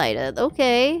one-sided.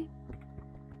 Okay.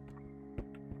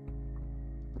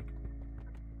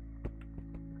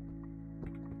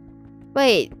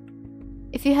 Wait.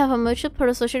 If you have a mutual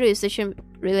parasocial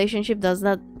relationship, does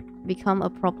that become a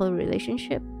proper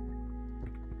relationship?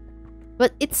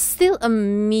 But it's still a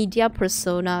media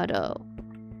persona though.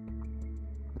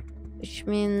 Which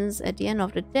means at the end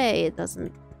of the day, it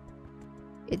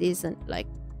isn't like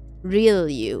real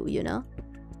you know?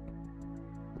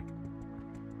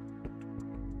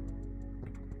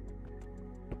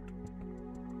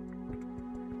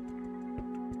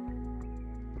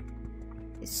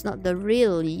 It's not the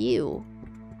real you.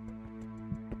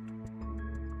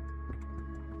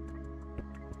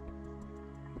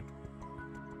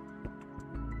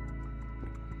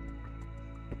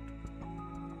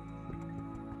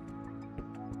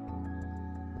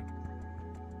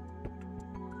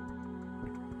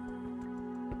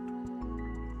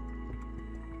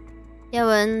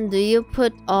 Yawen, do you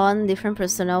put on different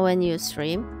persona when you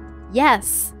stream?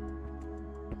 Yes!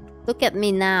 Look at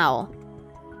me now.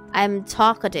 I'm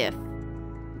talkative.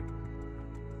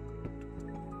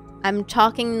 I'm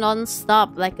talking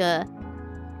non-stop like an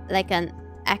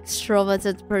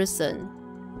extroverted person.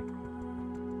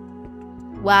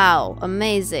 Wow,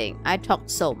 amazing. I talk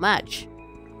so much.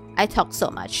 I talk so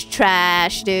much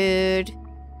trash, dude.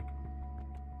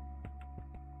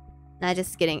 Nah,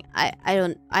 just kidding. I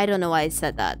don't know why I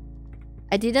said that.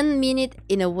 I didn't mean it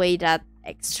in a way that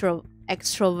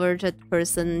extroverted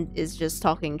person is just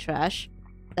talking trash.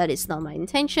 That is not my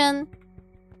intention.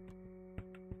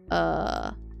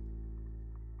 But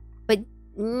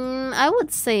I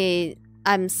would say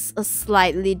I'm a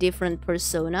slightly different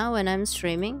persona when I'm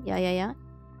streaming. Yeah.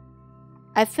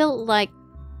 I felt like,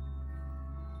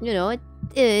 you know,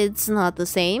 it's not the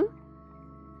same.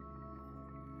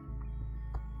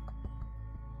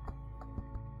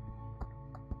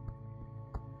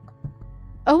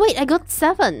 Oh wait, I got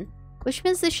 7, which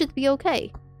means this should be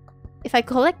okay. If I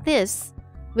collect this,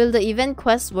 will the event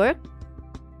quest work?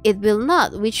 It will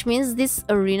not, which means this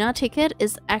arena ticket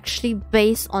is actually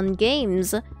based on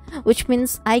games, which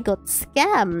means I got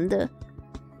scammed.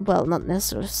 Well, not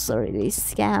necessarily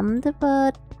scammed,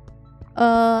 but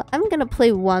I'm gonna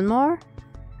play one more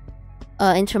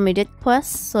intermediate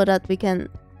quest so that we can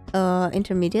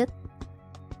intermediate,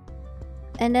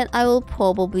 and then I will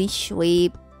probably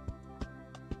sweep.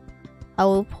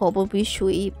 I'm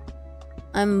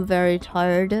very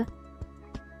tired.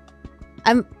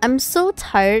 I'm so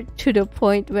tired to the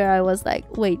point where I was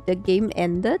like, wait, the game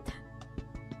ended?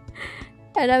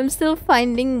 And I'm still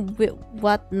finding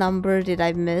what number did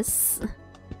I miss?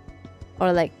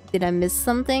 Or like, did I miss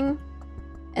something?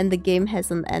 And the game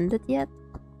hasn't ended yet?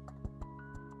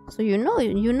 So you know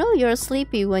you're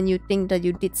sleepy when you think that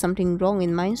you did something wrong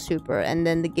in MineSweeper, and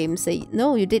then the game say,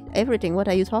 no, you did everything, what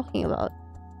are you talking about?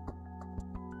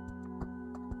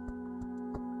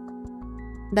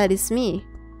 That is me.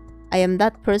 I am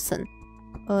that person.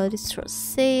 This was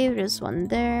saved. There's one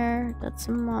there. That's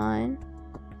mine.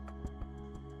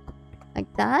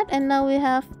 Like that. And now we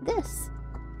have this.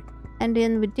 And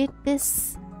then we did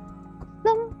this.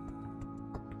 Long.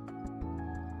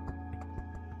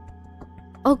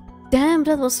 Oh, damn.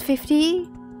 That was 50.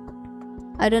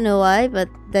 I don't know why, but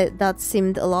that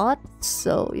seemed a lot.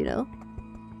 So, you know.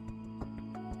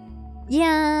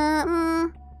 Yeah.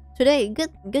 Today,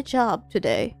 good job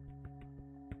today.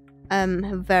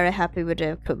 I'm very happy with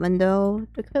the equipment though.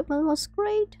 The equipment was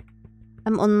great.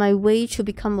 I'm on my way to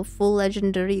become a full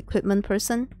legendary equipment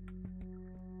person.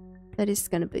 That is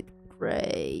gonna be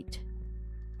great.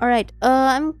 Alright,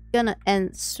 I'm gonna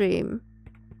end stream.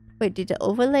 Wait, did the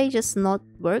overlay just not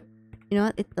work? You know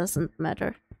what? It doesn't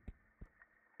matter.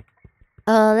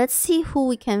 Let's see who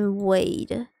we can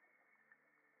wait.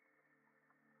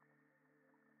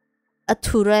 A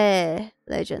Touré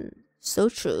legend. So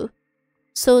true.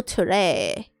 So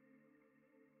Touré.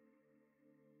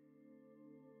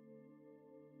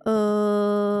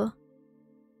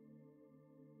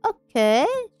 Okay.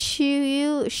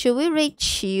 Chiyu. Should we rate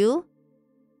Chiyu?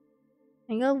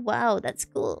 I go, wow, that's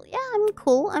cool. Yeah, I'm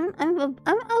cool.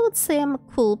 I would say I'm a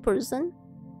cool person.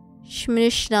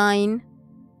 Schmidstein.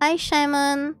 Hi,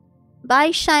 Simon.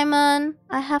 Bye, Simon.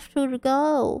 I have to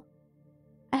go.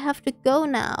 I have to go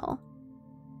now.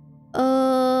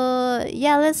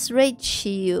 Yeah, let's rate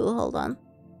Chiyu. Hold on.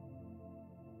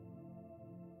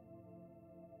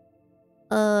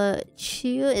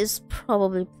 Chiyu is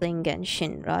probably playing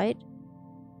Genshin, right?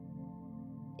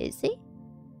 Is he?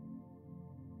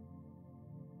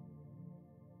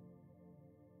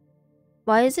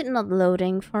 Why is it not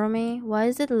loading for me? Why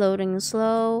is it loading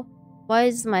slow?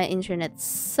 Why is my internet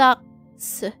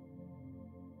sucks?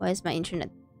 Why is my internet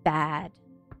bad?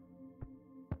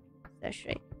 That's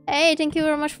right. Hey, thank you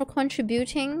very much for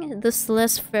contributing this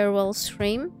last farewell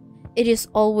stream. It is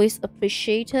always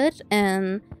appreciated,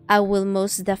 and I will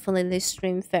most definitely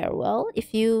stream farewell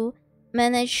if you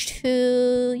manage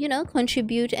to, you know,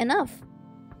 contribute enough.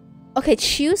 Okay,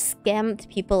 Chew scammed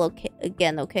people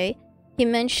again, okay? He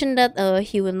mentioned that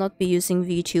he will not be using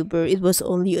VTuber. It was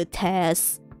only a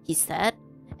test, he said.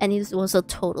 And it was a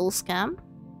total scam.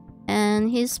 And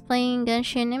he's playing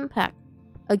Genshin Impact,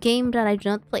 a game that I do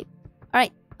not play.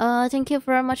 Alright, thank you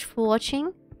very much for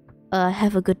watching.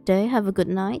 Have a good day, have a good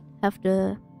night. Have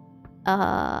the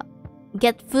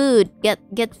get food.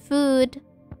 Get food.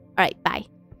 Alright, bye.